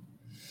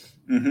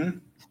 Mm-hmm.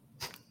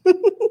 It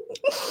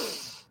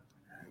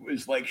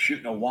was like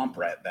shooting a womp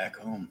rat back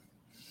home.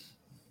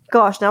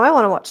 Gosh, now I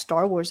want to watch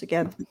Star Wars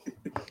again.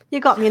 You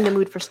got me in the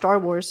mood for Star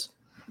Wars.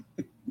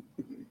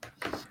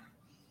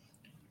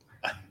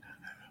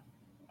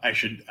 I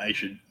should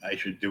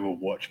do a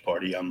watch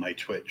party on my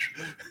Twitch.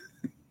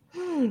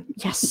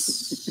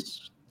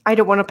 Yes. I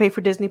don't want to pay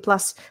for Disney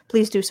Plus.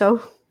 Please do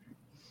so.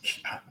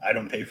 I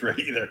don't pay for it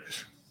either.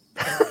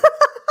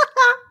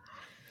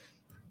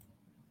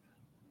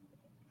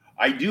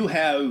 I do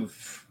have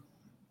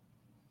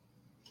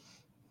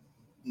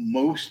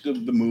most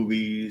of the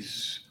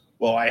movies.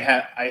 Well, I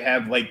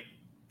have like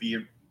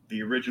the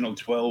original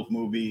 12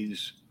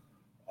 movies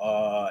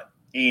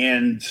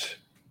and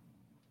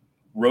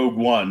Rogue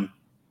One,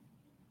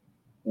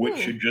 which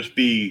should just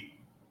be,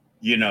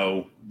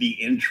 the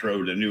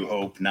intro to New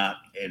Hope, not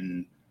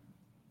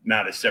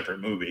a separate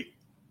movie.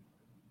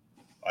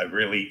 I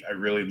really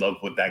love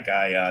what that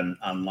guy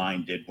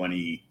online did when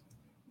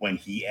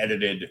he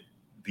edited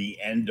the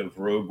end of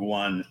Rogue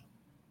One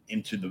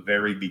into the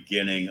very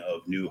beginning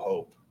of New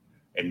Hope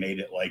and made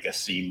it like a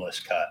seamless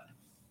cut.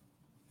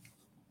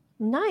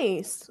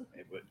 Nice.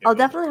 It I'll was,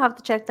 definitely have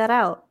to check that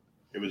out.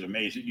 It was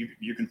amazing.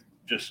 You can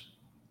just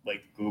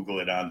like Google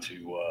it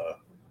onto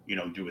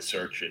do a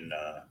search in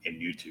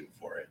YouTube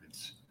for it.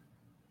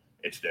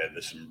 It's there.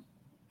 There's some.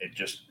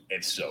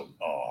 It's so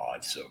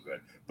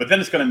good. But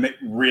then it's going to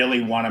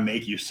really want to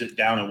make you sit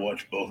down and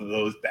watch both of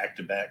those back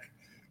to back.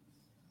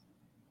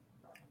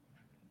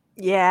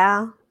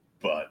 Yeah.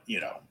 But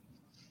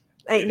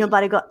ain't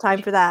nobody got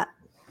time for that.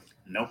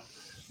 Nope.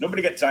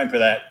 Nobody got time for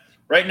that.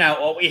 Right now,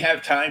 all we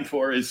have time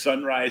for is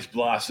Sunrise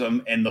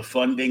Blossom and the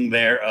funding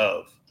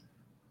thereof.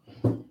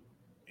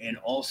 And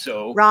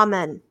also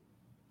Ramen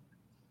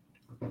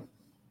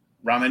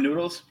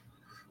noodles.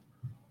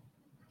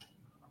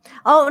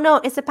 Oh no,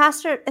 it's a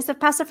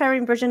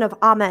Pastafarian version of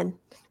amen.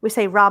 We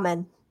say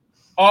ramen.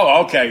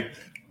 Oh, okay.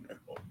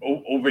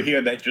 Over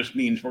here, that just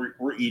means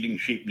we're eating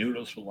sheep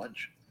noodles for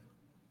lunch.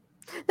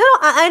 No,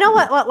 I know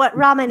what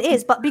ramen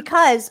is, but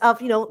because of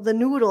the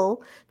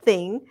noodle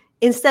thing,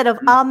 instead of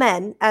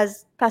amen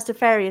as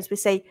Pastafarians, we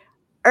say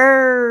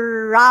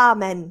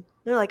ramen.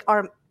 Like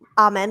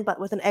amen, but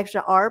with an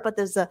extra R. But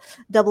there's a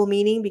double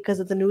meaning because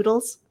of the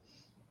noodles.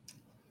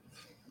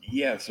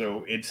 Yeah,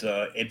 so it's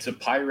a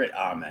pirate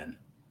amen.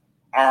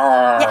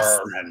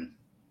 Amen.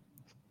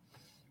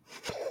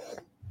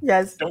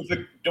 Yes.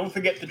 Don't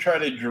forget to try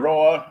to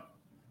draw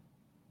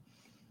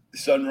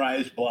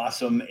Sunrise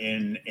Blossom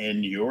in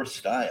your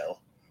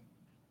style.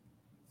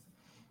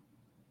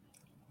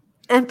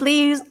 And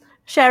please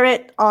share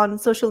it on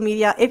social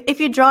media. If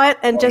you draw it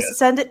and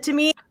send it to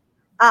me,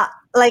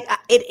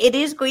 it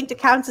is going to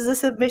count as a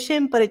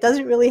submission, but it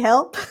doesn't really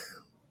help.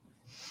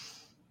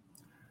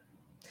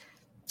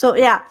 So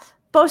yeah,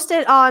 post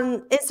it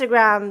on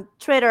Instagram,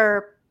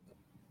 Twitter,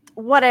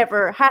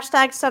 whatever.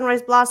 #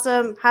 Sunrise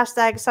Blossom,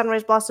 #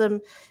 Sunrise Blossom,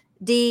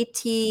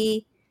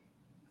 DTYI.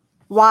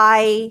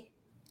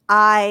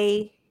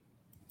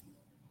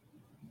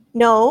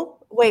 No,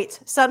 wait.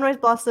 Sunrise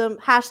Blossom,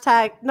 #.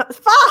 No,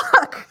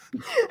 fuck!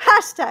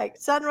 #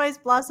 Sunrise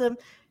Blossom,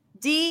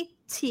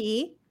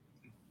 DTIYS.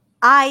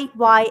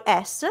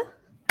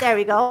 There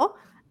we go.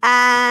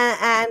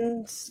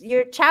 And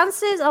your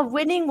chances of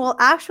winning will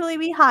actually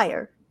be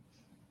higher.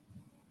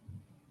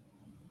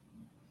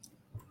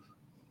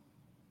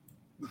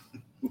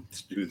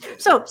 Let's do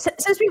this. So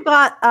since we've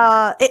got,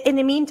 in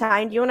the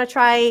meantime, do you want to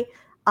try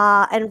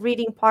and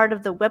reading part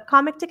of the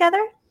webcomic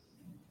together?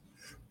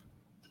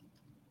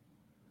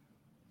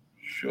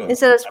 Sure.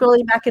 Instead of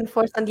scrolling back and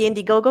forth on the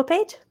Indiegogo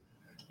page?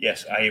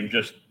 Yes, I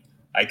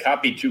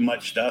copied too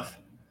much stuff.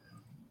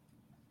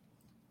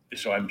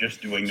 So I'm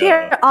just doing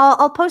Here,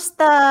 I'll post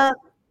the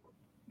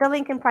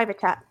link in private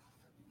chat.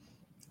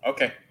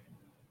 Okay.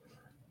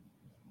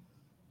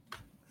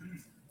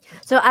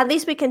 So at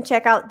least we can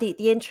check out the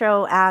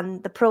intro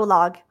and the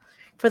prologue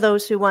for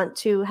those who want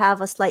to have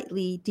a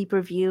slightly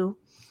deeper view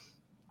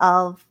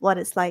of what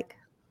it's like.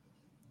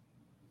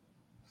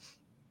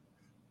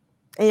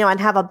 And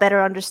have a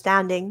better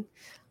understanding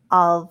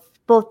of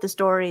both the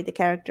story, the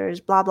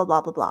characters, blah, blah,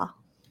 blah, blah, blah.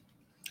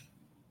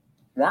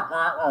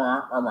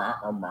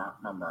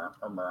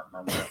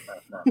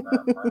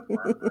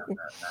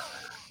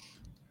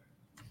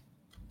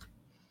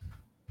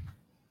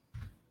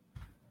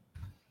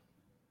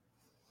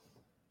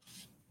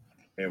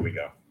 There we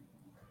go.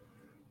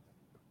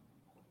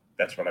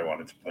 That's what I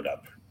wanted to put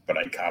up, but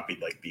I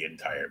copied like the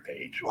entire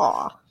page.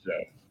 Aw. So.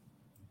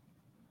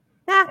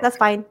 Yeah, that's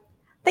fine.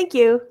 Thank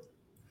you.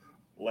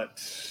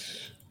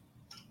 Let's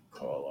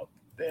call up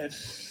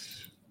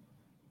this.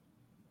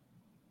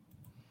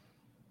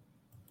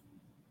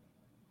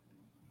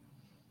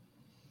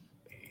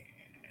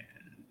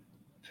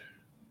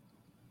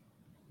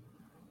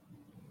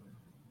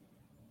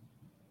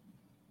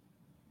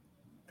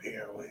 And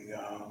here we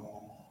go.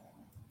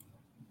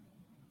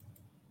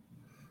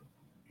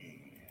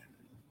 And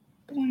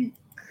blink.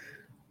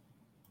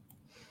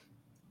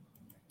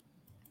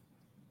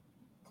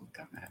 Click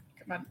on that.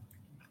 Come on.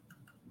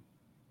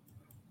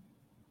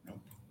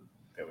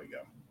 There we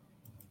go.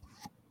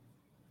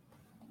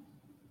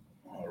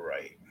 All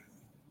right.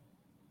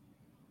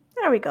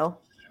 There we go.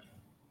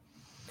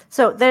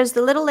 So there's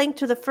the little link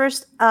to the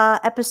first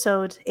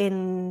episode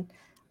in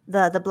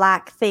the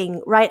black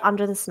thing right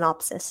under the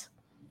synopsis.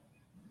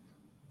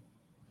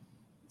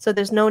 So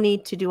there's no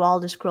need to do all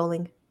the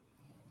scrolling.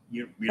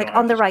 You like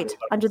on the right,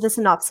 under the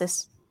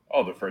synopsis.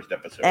 Oh, the first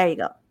episode. There you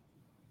go.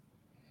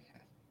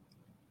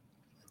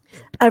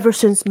 Ever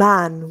since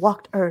man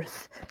walked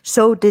Earth,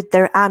 so did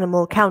their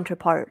animal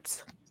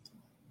counterparts.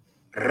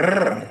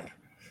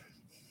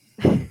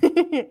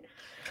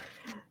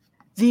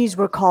 These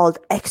were called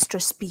extra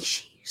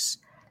species.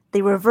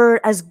 They were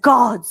revered as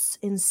gods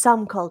in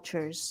some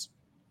cultures.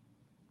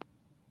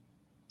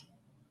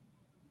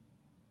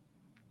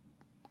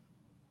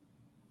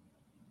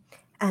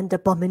 And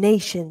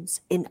abominations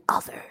in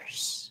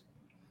others.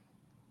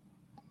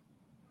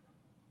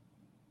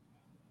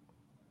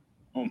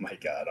 Oh my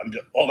God!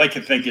 All I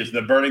can think is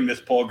they're burning this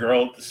poor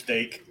girl at the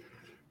stake,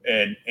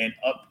 and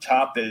up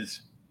top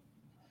is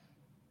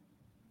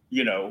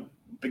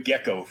the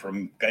gecko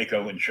from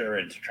Geico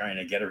Insurance trying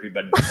to get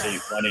everybody to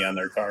save money on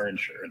their car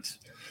insurance.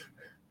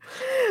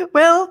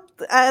 Well,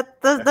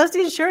 does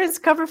the insurance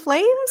cover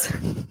flames?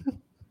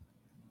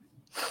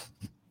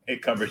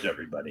 It covers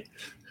everybody.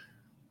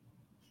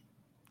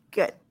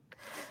 Good.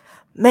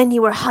 Many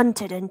were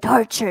hunted and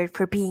tortured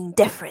for being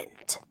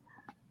different,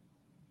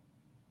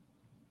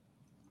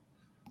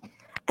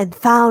 and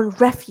found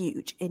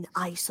refuge in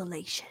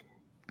isolation.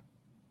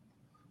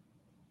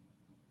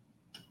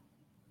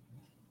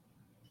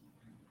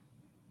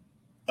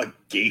 A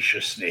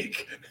geisha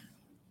snake.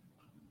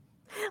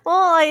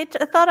 Well, I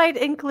thought I'd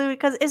include,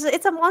 because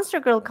it's a Monster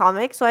Girl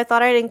comic, so I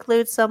thought I'd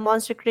include some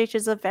monster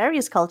creatures of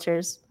various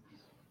cultures,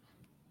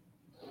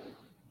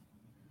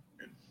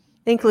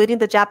 including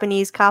the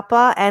Japanese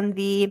kappa and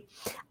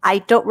I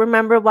don't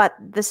remember what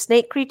the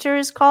snake creature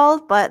is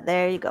called, but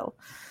there you go.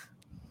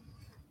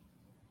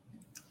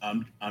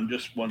 I'm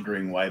just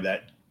wondering why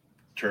that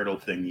turtle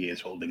thingy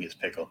is holding his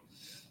pickle.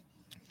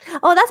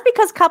 Oh, that's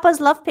because kappas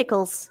love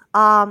pickles.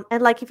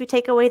 And like if you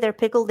take away their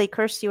pickle, they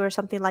curse you or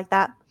something like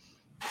that.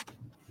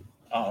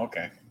 Oh,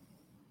 okay.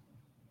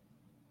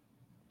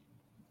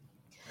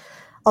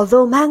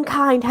 Although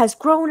mankind has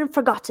grown and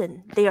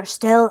forgotten, they are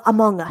still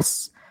among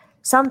us,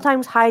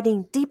 sometimes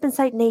hiding deep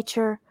inside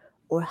nature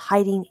or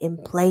hiding in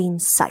plain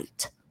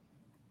sight.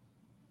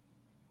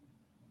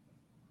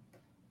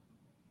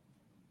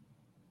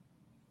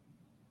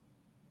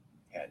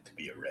 Had to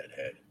be a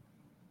redhead.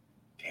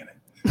 Damn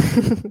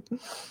it.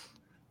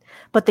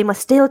 But they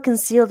must still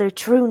conceal their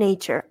true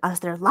nature as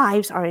their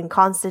lives are in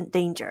constant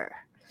danger.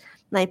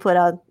 And I put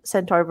a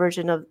centaur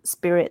version of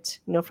Spirit,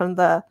 from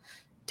the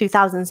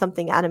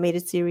 2000-something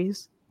animated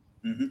series.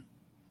 Mm-hmm.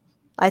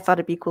 I thought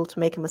it'd be cool to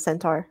make him a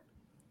centaur.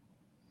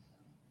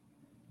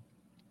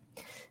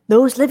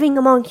 Those living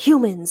among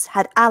humans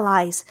had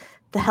allies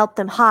to help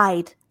them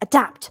hide,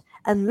 adapt,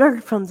 and learn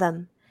from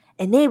them,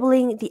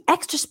 enabling the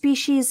extra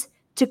species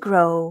to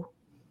grow.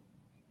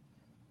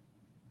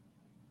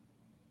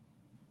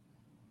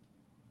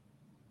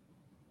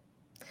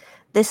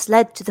 This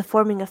led to the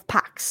forming of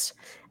packs,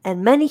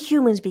 and many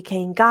humans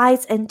became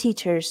guides and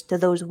teachers to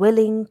those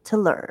willing to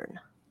learn.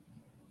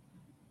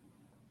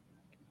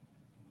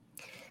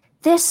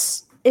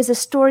 This is a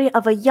story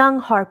of a young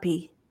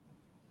harpy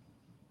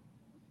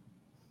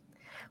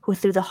who,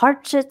 through the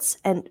hardships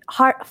and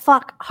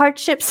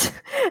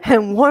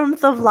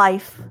warmth of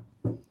life,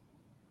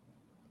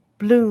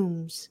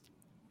 blooms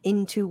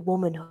into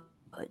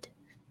womanhood.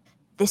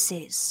 This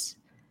is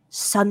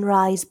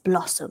Sunrise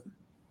Blossom.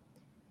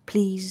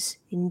 Please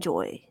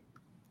enjoy.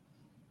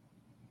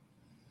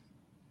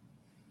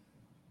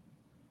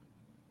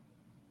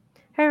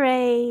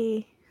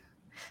 Hooray!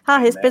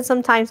 It's been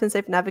some time since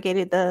I've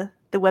navigated the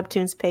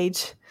Webtoons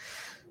page.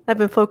 I've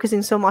been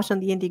focusing so much on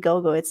the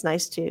Indiegogo. It's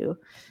nice to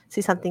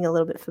see something a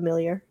little bit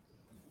familiar.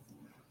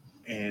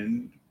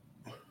 And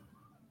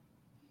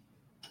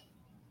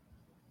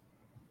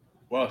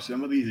well,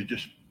 some of these are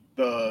just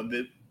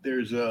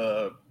there's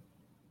a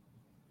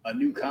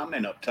new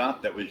comment up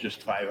top that was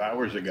just 5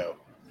 hours ago.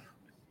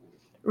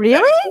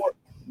 Really?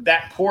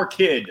 That poor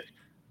kid.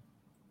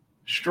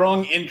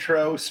 Strong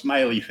intro,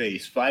 smiley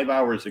face, 5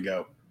 hours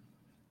ago.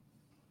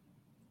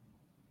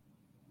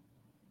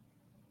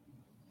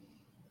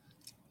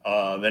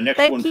 The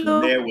next one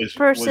from there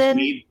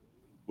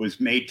was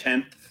May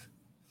 10th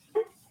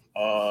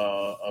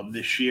of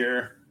this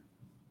year.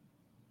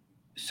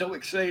 So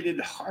excited.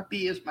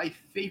 Harpy is my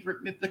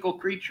favorite mythical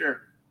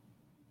creature.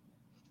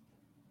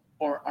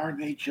 Or are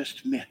they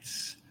just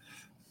myths?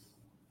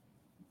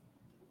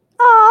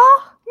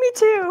 Aw, me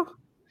too.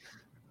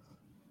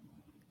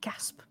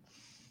 Gasp.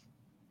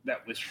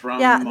 That was from...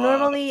 Yeah,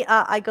 normally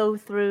I go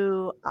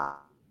through...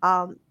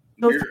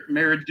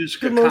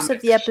 Miraduska most Comics.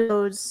 of the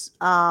episodes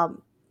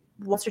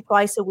once or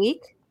twice a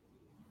week.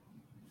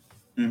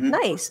 Mm-hmm.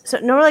 Nice. So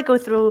normally I go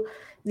through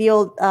the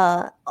old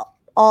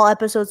all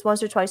episodes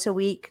once or twice a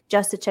week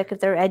just to check if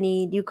there are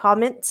any new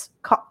comments.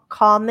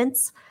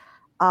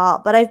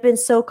 But I've been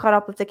so caught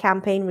up with the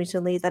campaign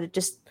recently that it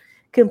just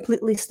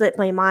completely slipped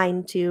my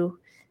mind to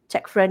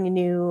check for any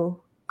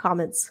new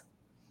comments.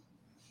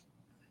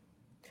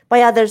 But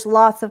yeah, there's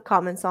lots of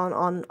comments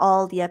on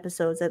all the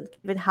episodes, and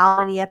given how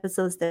many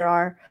episodes there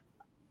are,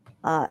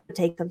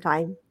 take some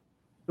time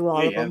through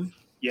all of them.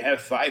 You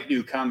have 5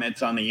 new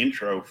comments on the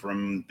intro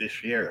from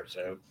this year,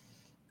 so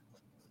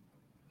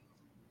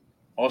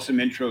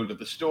awesome intro to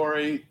the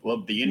story.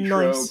 Love the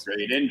intro, Nice.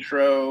 Great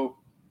intro,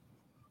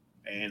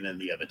 and then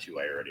the other 2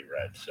 I already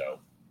read. So,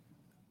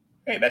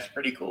 hey, that's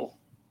pretty cool.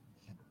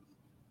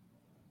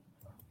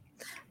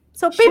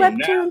 So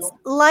Webtoons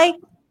like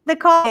the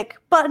comic,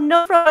 but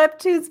no from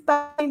Webtoons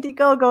by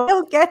Indiegogo. I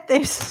don't get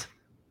this.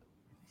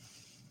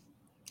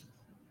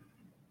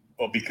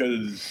 Well,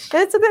 because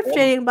It's a bit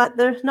frustrating, but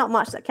there's not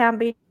much that can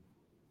be.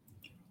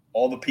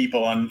 all the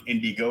people on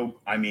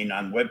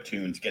on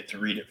Webtoons get to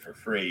read it for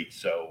free.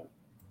 So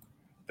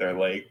they're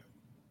like,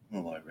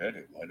 well, I read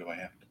it. Why do I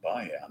have to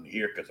buy it? I'm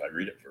here because I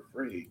read it for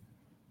free.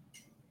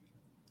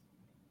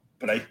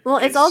 But Well,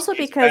 it's also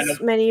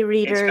because many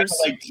readers...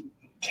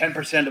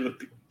 10%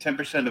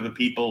 of the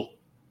people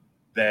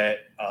that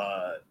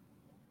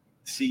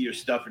see your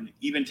stuff, and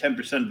even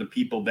 10% of the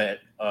people that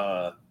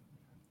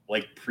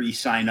like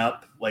pre-sign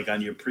up, like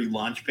on your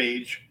pre-launch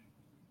page,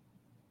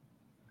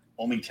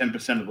 only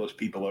 10% of those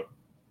people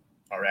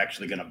are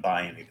actually going to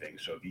buy anything.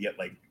 So if you get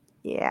like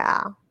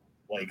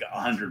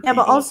 100 Yeah, people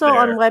but also up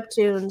on there,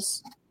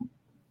 Webtoons,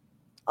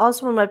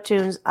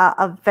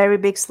 a very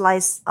big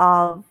slice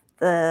of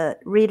the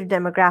reader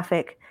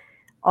demographic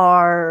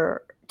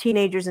are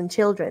teenagers and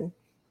children.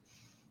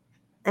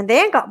 And they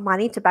ain't got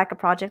money to back a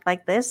project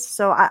like this,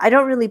 so I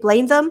don't really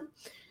blame them.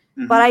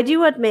 But I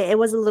do admit it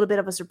was a little bit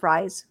of a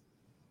surprise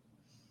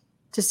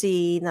to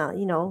see.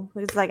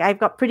 It's like I've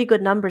got pretty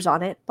good numbers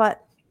on it,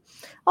 but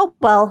oh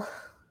well.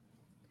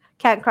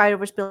 Can't cry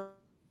over spilled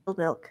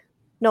milk.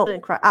 No,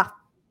 didn't cry.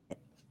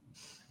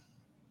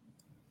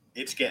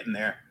 it's getting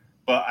there.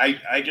 But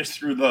I just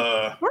threw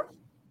the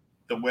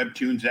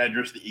Webtoons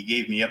address that you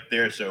gave me up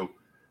there, so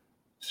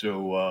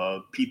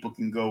people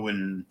can go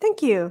and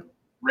Thank you.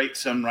 rate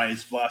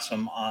Sunrise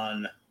Blossom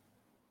on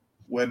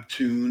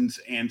Webtoons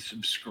and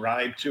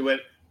subscribe to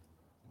it.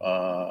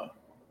 I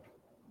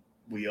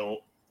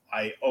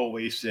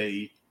always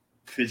say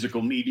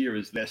physical media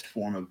is the best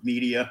form of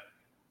media,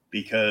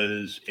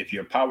 because if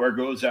your power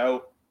goes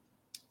out,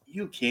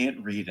 you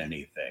can't read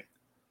anything.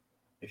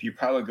 If your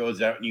power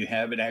goes out and you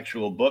have an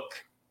actual book,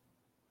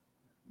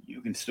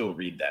 you can still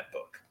read that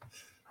book.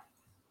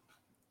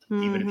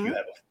 Even if you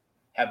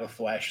have a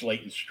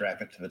flashlight and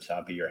strap it to the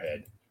top of your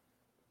head.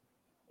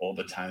 All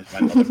the times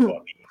my mother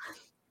caught me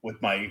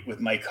with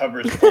my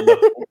covers pulled up,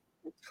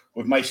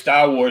 with my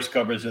Star Wars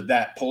covers of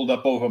that pulled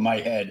up over my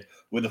head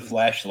with a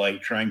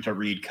flashlight, trying to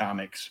read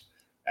comics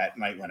at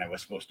night when I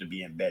was supposed to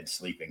be in bed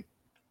sleeping.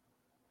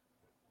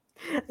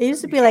 It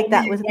used to be like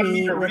that with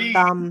me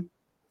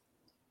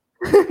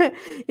it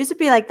used to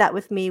be like that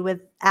with me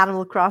with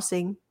Animal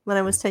Crossing when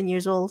I was 10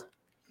 years old.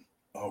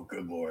 Oh,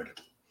 good Lord.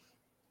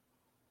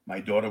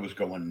 My daughter was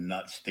going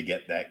nuts to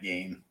get that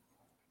game.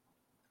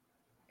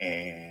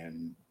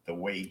 And the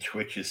way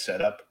Twitch is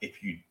set up,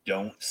 if you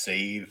don't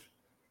save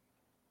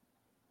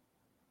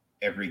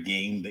every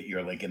game that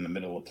you're like in the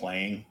middle of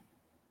playing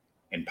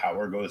and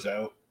power goes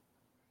out,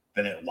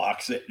 then it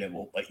locks it and it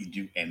won't let you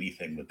do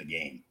anything with the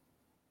game.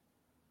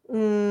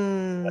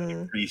 Like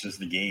it freezes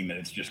the game and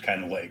it's just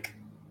kind of like,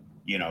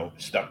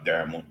 stuck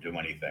there and won't do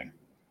anything.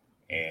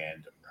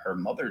 And her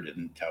mother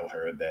didn't tell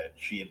her that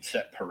she had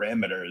set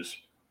parameters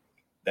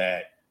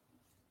that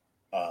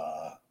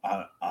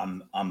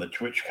on the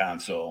Twitch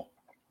console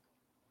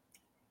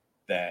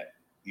that,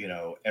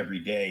 every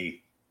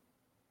day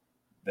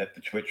that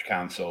the Twitch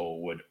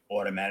console would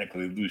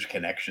automatically lose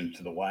connection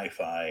to the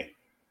Wi-Fi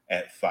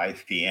at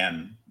 5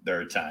 p.m.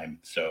 their time.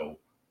 So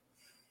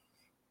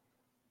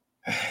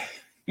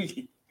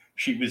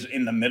she was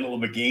in the middle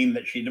of a game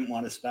that she didn't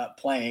want to stop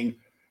playing,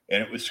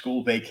 and it was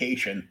school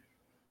vacation,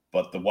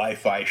 but the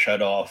Wi-Fi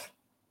shut off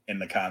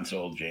and the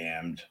console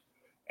jammed,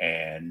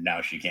 and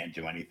now she can't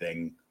do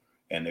anything.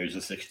 And there's a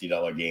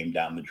 $60 game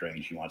down the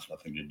drain. She wants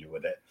nothing to do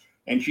with it.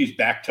 And she's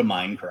back to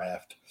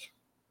Minecraft.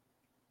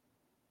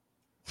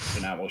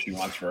 So now what she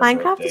wants for her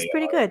Minecraft birthday, is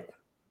pretty good.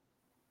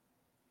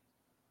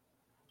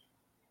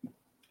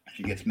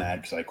 She gets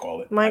mad because I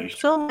call it.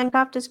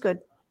 Minecraft is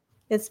good.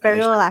 It's very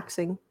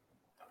relaxing.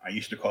 I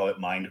used to call it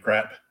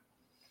Mindcrap.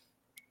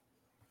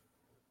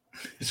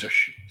 So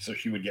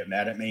she would get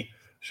mad at me.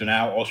 So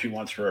now all she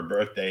wants for her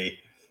birthday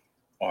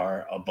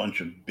are a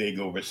bunch of big,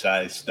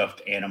 oversized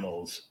stuffed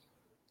animals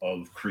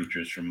of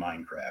creatures from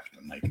Minecraft.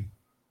 I'm like,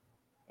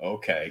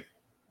 okay.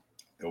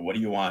 Go, what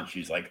do you want?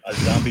 She's like, a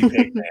zombie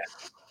pig man.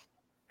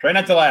 Try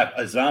not to laugh.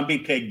 A zombie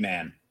pig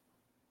man.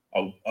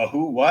 A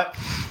who? What?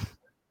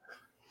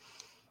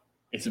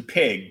 It's a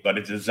pig, but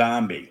it's a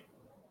zombie.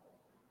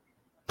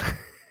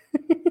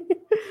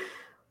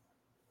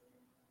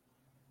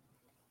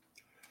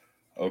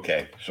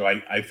 Okay, so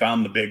I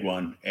found the big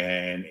one,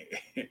 and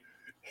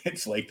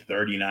it's like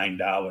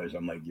 $39.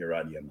 I'm like, you're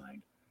out of your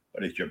mind.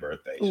 But it's your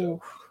birthday, so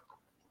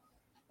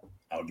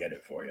I'll get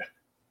it for you.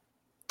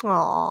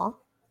 Aww.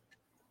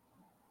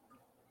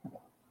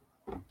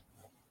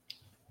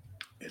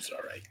 It's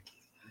all right.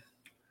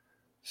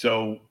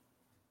 So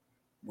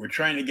we're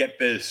trying to get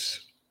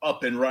this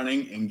up and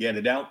running and get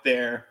it out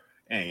there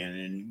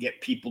and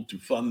get people to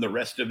fund the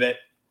rest of it.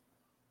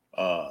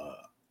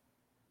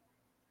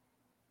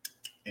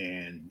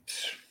 And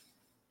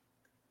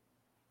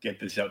get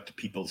this out to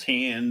people's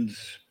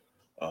hands.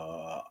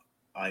 I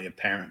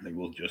apparently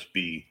will just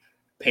be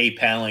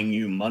PayPaling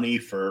you money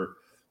for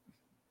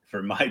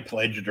my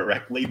pledge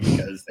directly,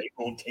 because they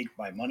won't take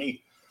my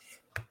money.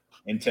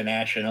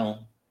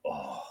 International.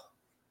 Oh.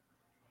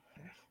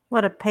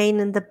 What a pain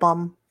in the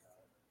bum.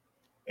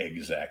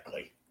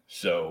 Exactly.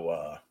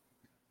 So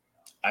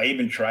I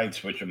even tried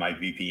switching my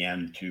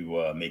VPN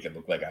to make it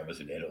look like I was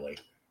in Italy.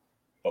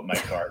 But my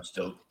card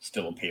still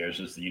appears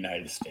as the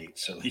United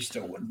States, so they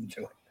still wouldn't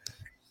do it.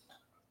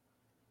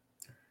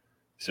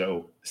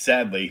 So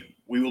sadly,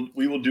 we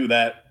will do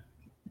that,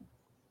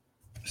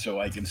 so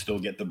I can still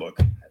get the book.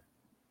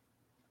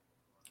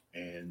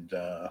 and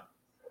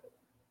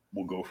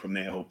we'll go from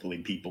there. Hopefully,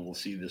 people will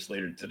see this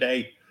later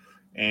today,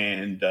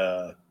 and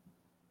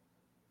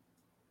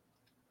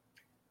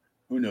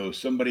who knows?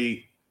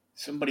 Somebody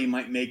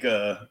might make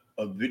a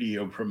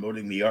video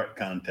promoting the art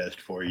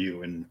contest for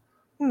you, and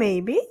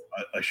Maybe.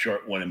 a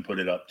short one, and put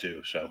it up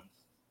too. So,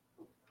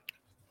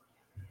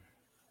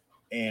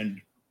 and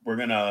we're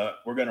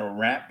gonna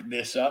wrap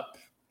this up,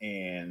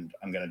 and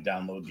I'm gonna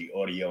download the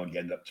audio and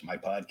get it up to my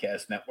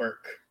podcast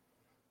network,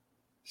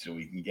 so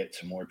we can get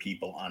some more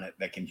people on it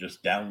that can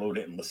just download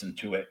it and listen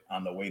to it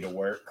on the way to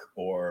work,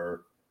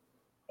 or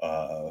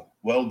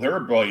well, their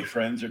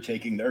boyfriends are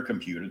taking their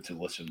computer to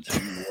listen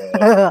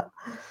to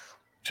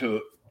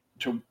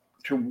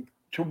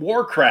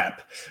war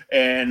crap,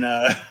 and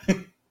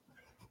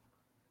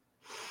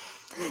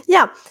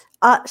Yeah.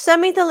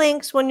 Send me the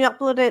links when you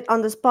upload it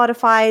on the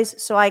Spotify's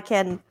so I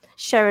can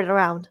share it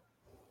around.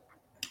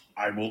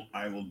 I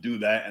will do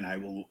that, and I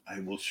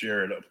will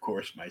share it, of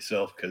course,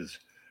 myself, because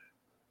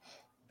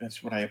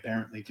that's what I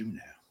apparently do now.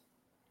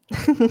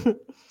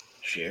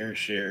 Share,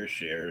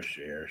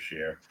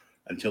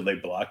 until they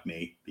block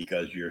me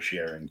because you're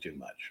sharing too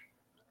much.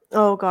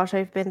 Oh gosh,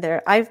 I've been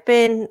there. I've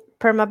been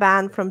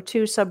permabanned from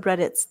 2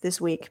 subreddits this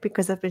week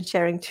because I've been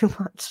sharing too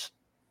much.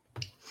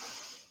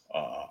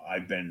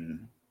 I've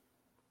been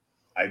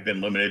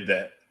limited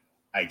that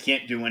I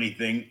can't do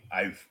anything.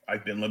 I've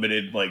been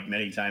limited like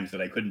many times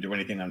that I couldn't do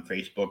anything on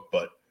Facebook,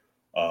 but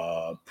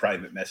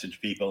private message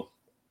people.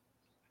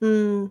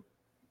 Mm.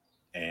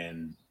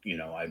 And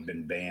I've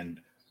been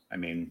banned. I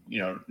mean,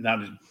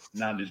 not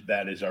as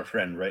bad as our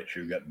friend Rich,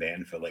 who got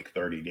banned for like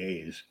 30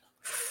 days.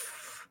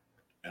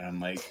 And I'm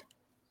like,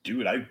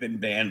 dude, I've been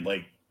banned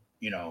like,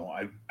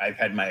 I've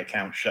had my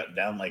account shut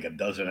down like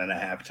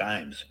 12.5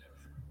 times.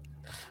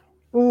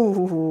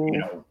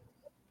 Ooh.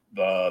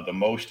 The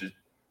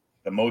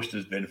most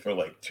has been for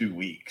like 2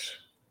 weeks.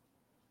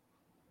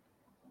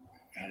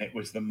 And it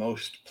was the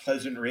most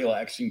pleasant,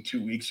 relaxing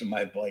 2 weeks of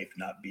my life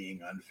not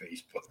being on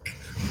Facebook.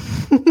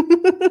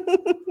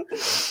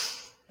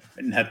 I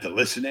didn't have to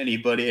listen to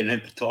anybody. I didn't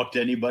have to talk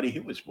to anybody.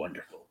 It was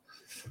wonderful.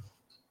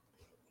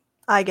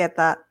 I get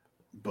that.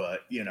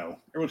 But, every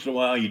once in a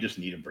while, you just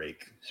need a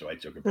break. So I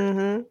took a break.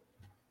 Mm-hmm.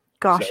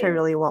 Gosh, I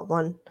really want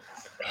one.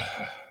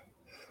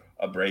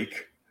 A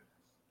break.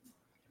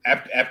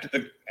 After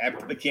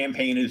the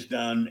campaign is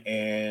done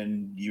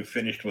and you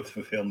finished with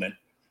fulfillment,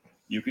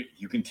 you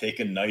can take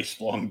a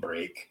nice long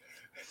break.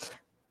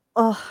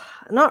 Oh,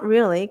 not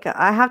really.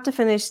 I have to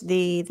finish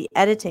the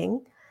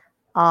editing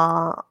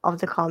of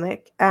the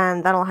comic,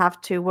 and then I'll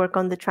have to work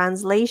on the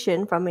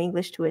translation from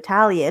English to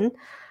Italian.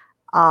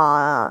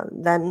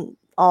 Then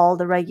all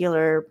the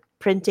regular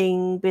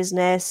printing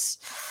business,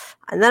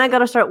 and then I got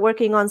to start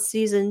working on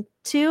season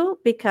 2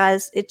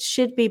 because it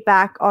should be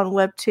back on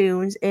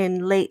Webtoons in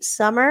late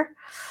summer.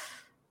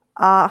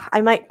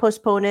 I might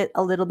postpone it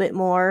a little bit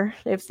more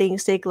if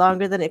things take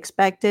longer than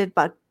expected,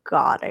 but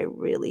God, I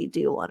really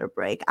do want a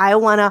break. I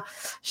want to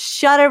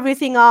shut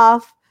everything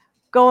off,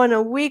 go on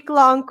a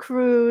week-long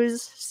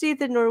cruise, see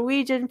the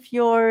Norwegian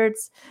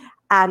fjords,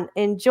 and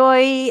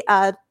enjoy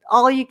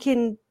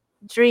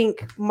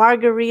all-you-can-drink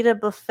margarita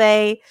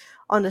buffet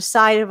on the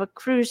side of a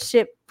cruise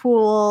ship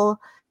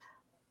pool.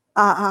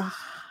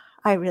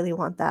 I really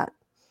want that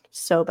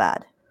so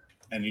bad.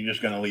 And you're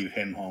just going to leave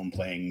him home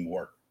playing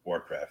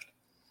Warcraft.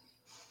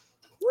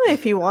 Well,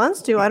 if he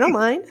wants to, I don't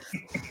mind.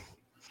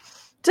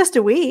 Just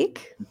a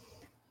week.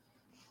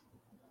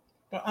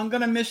 But I'm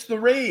going to miss the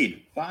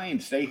raid. Fine,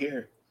 stay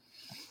here.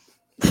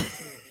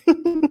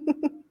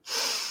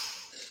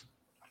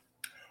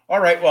 All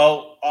right,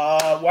 well,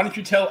 why don't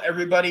you tell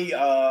everybody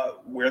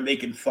where they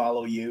can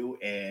follow you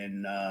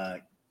and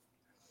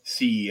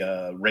see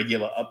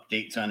regular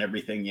updates on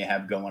everything you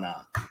have going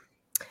on.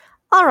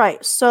 All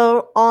right,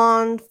 so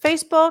on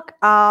Facebook,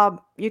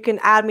 you can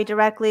add me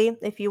directly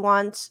if you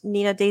want,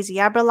 Nina Daisy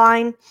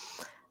Aberline.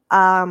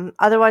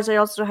 Otherwise, I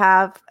also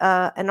have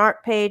an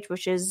art page,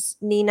 which is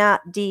Nina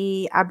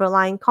D.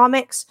 Aberline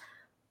Comics.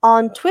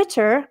 On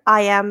Twitter,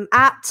 I am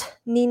at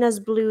Nina's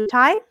Blue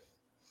Tie.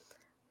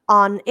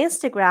 On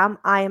Instagram,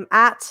 I am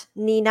at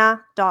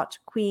nina.queen.b.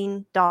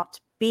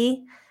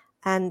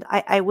 And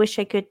I wish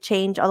I could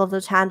change all of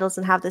those handles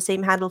and have the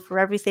same handle for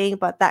everything,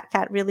 but that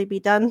can't really be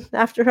done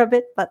after a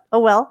bit, but oh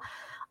well.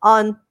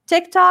 On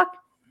TikTok,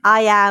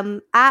 I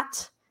am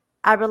at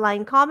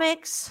Aberline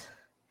Comics.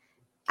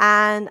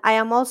 And I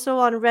am also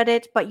on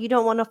Reddit, but you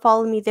don't want to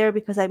follow me there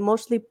because I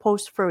mostly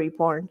post furry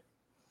porn.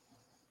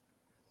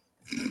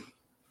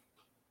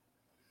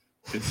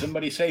 Did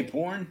somebody say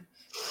porn?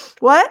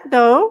 What?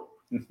 No.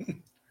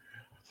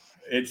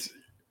 It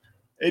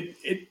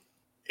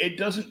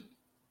doesn't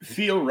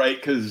feel right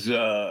because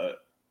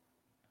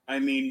I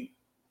mean,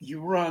 you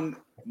run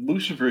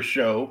Lucifer's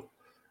show,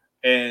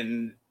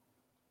 and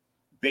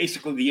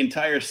basically the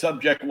entire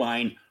subject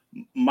line,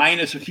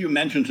 minus a few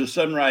mentions of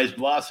Sunrise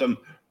Blossom,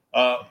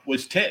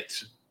 was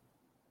tits.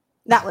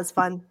 That was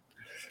fun.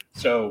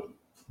 So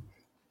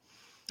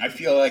I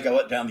feel like I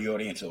let down the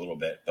audience a little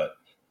bit, but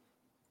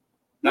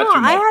not No,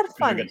 too much. I had because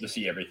fun. you get to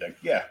see everything.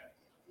 Yeah.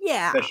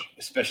 Yeah.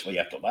 Especially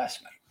after last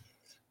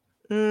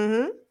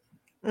night.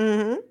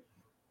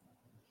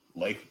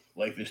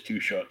 Life is too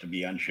short to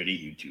be on shitty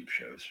YouTube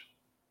shows.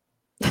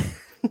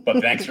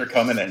 But thanks for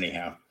coming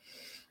anyhow.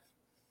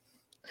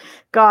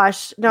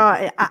 Gosh,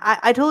 no,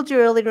 I told you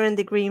earlier in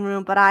the green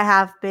room, but I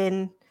have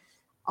been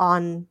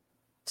on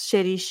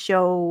shitty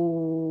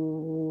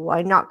show.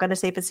 I'm not going to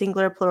say if it's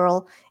singular or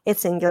plural.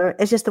 It's singular.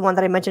 It's just the one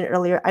that I mentioned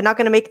earlier. I'm not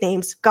going to make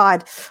names.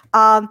 God.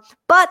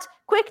 But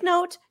quick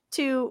note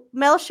to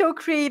male show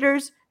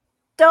creators,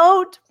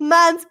 don't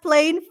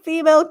mansplain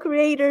female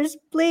creators,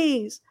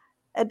 please.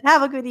 And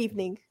have a good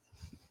evening.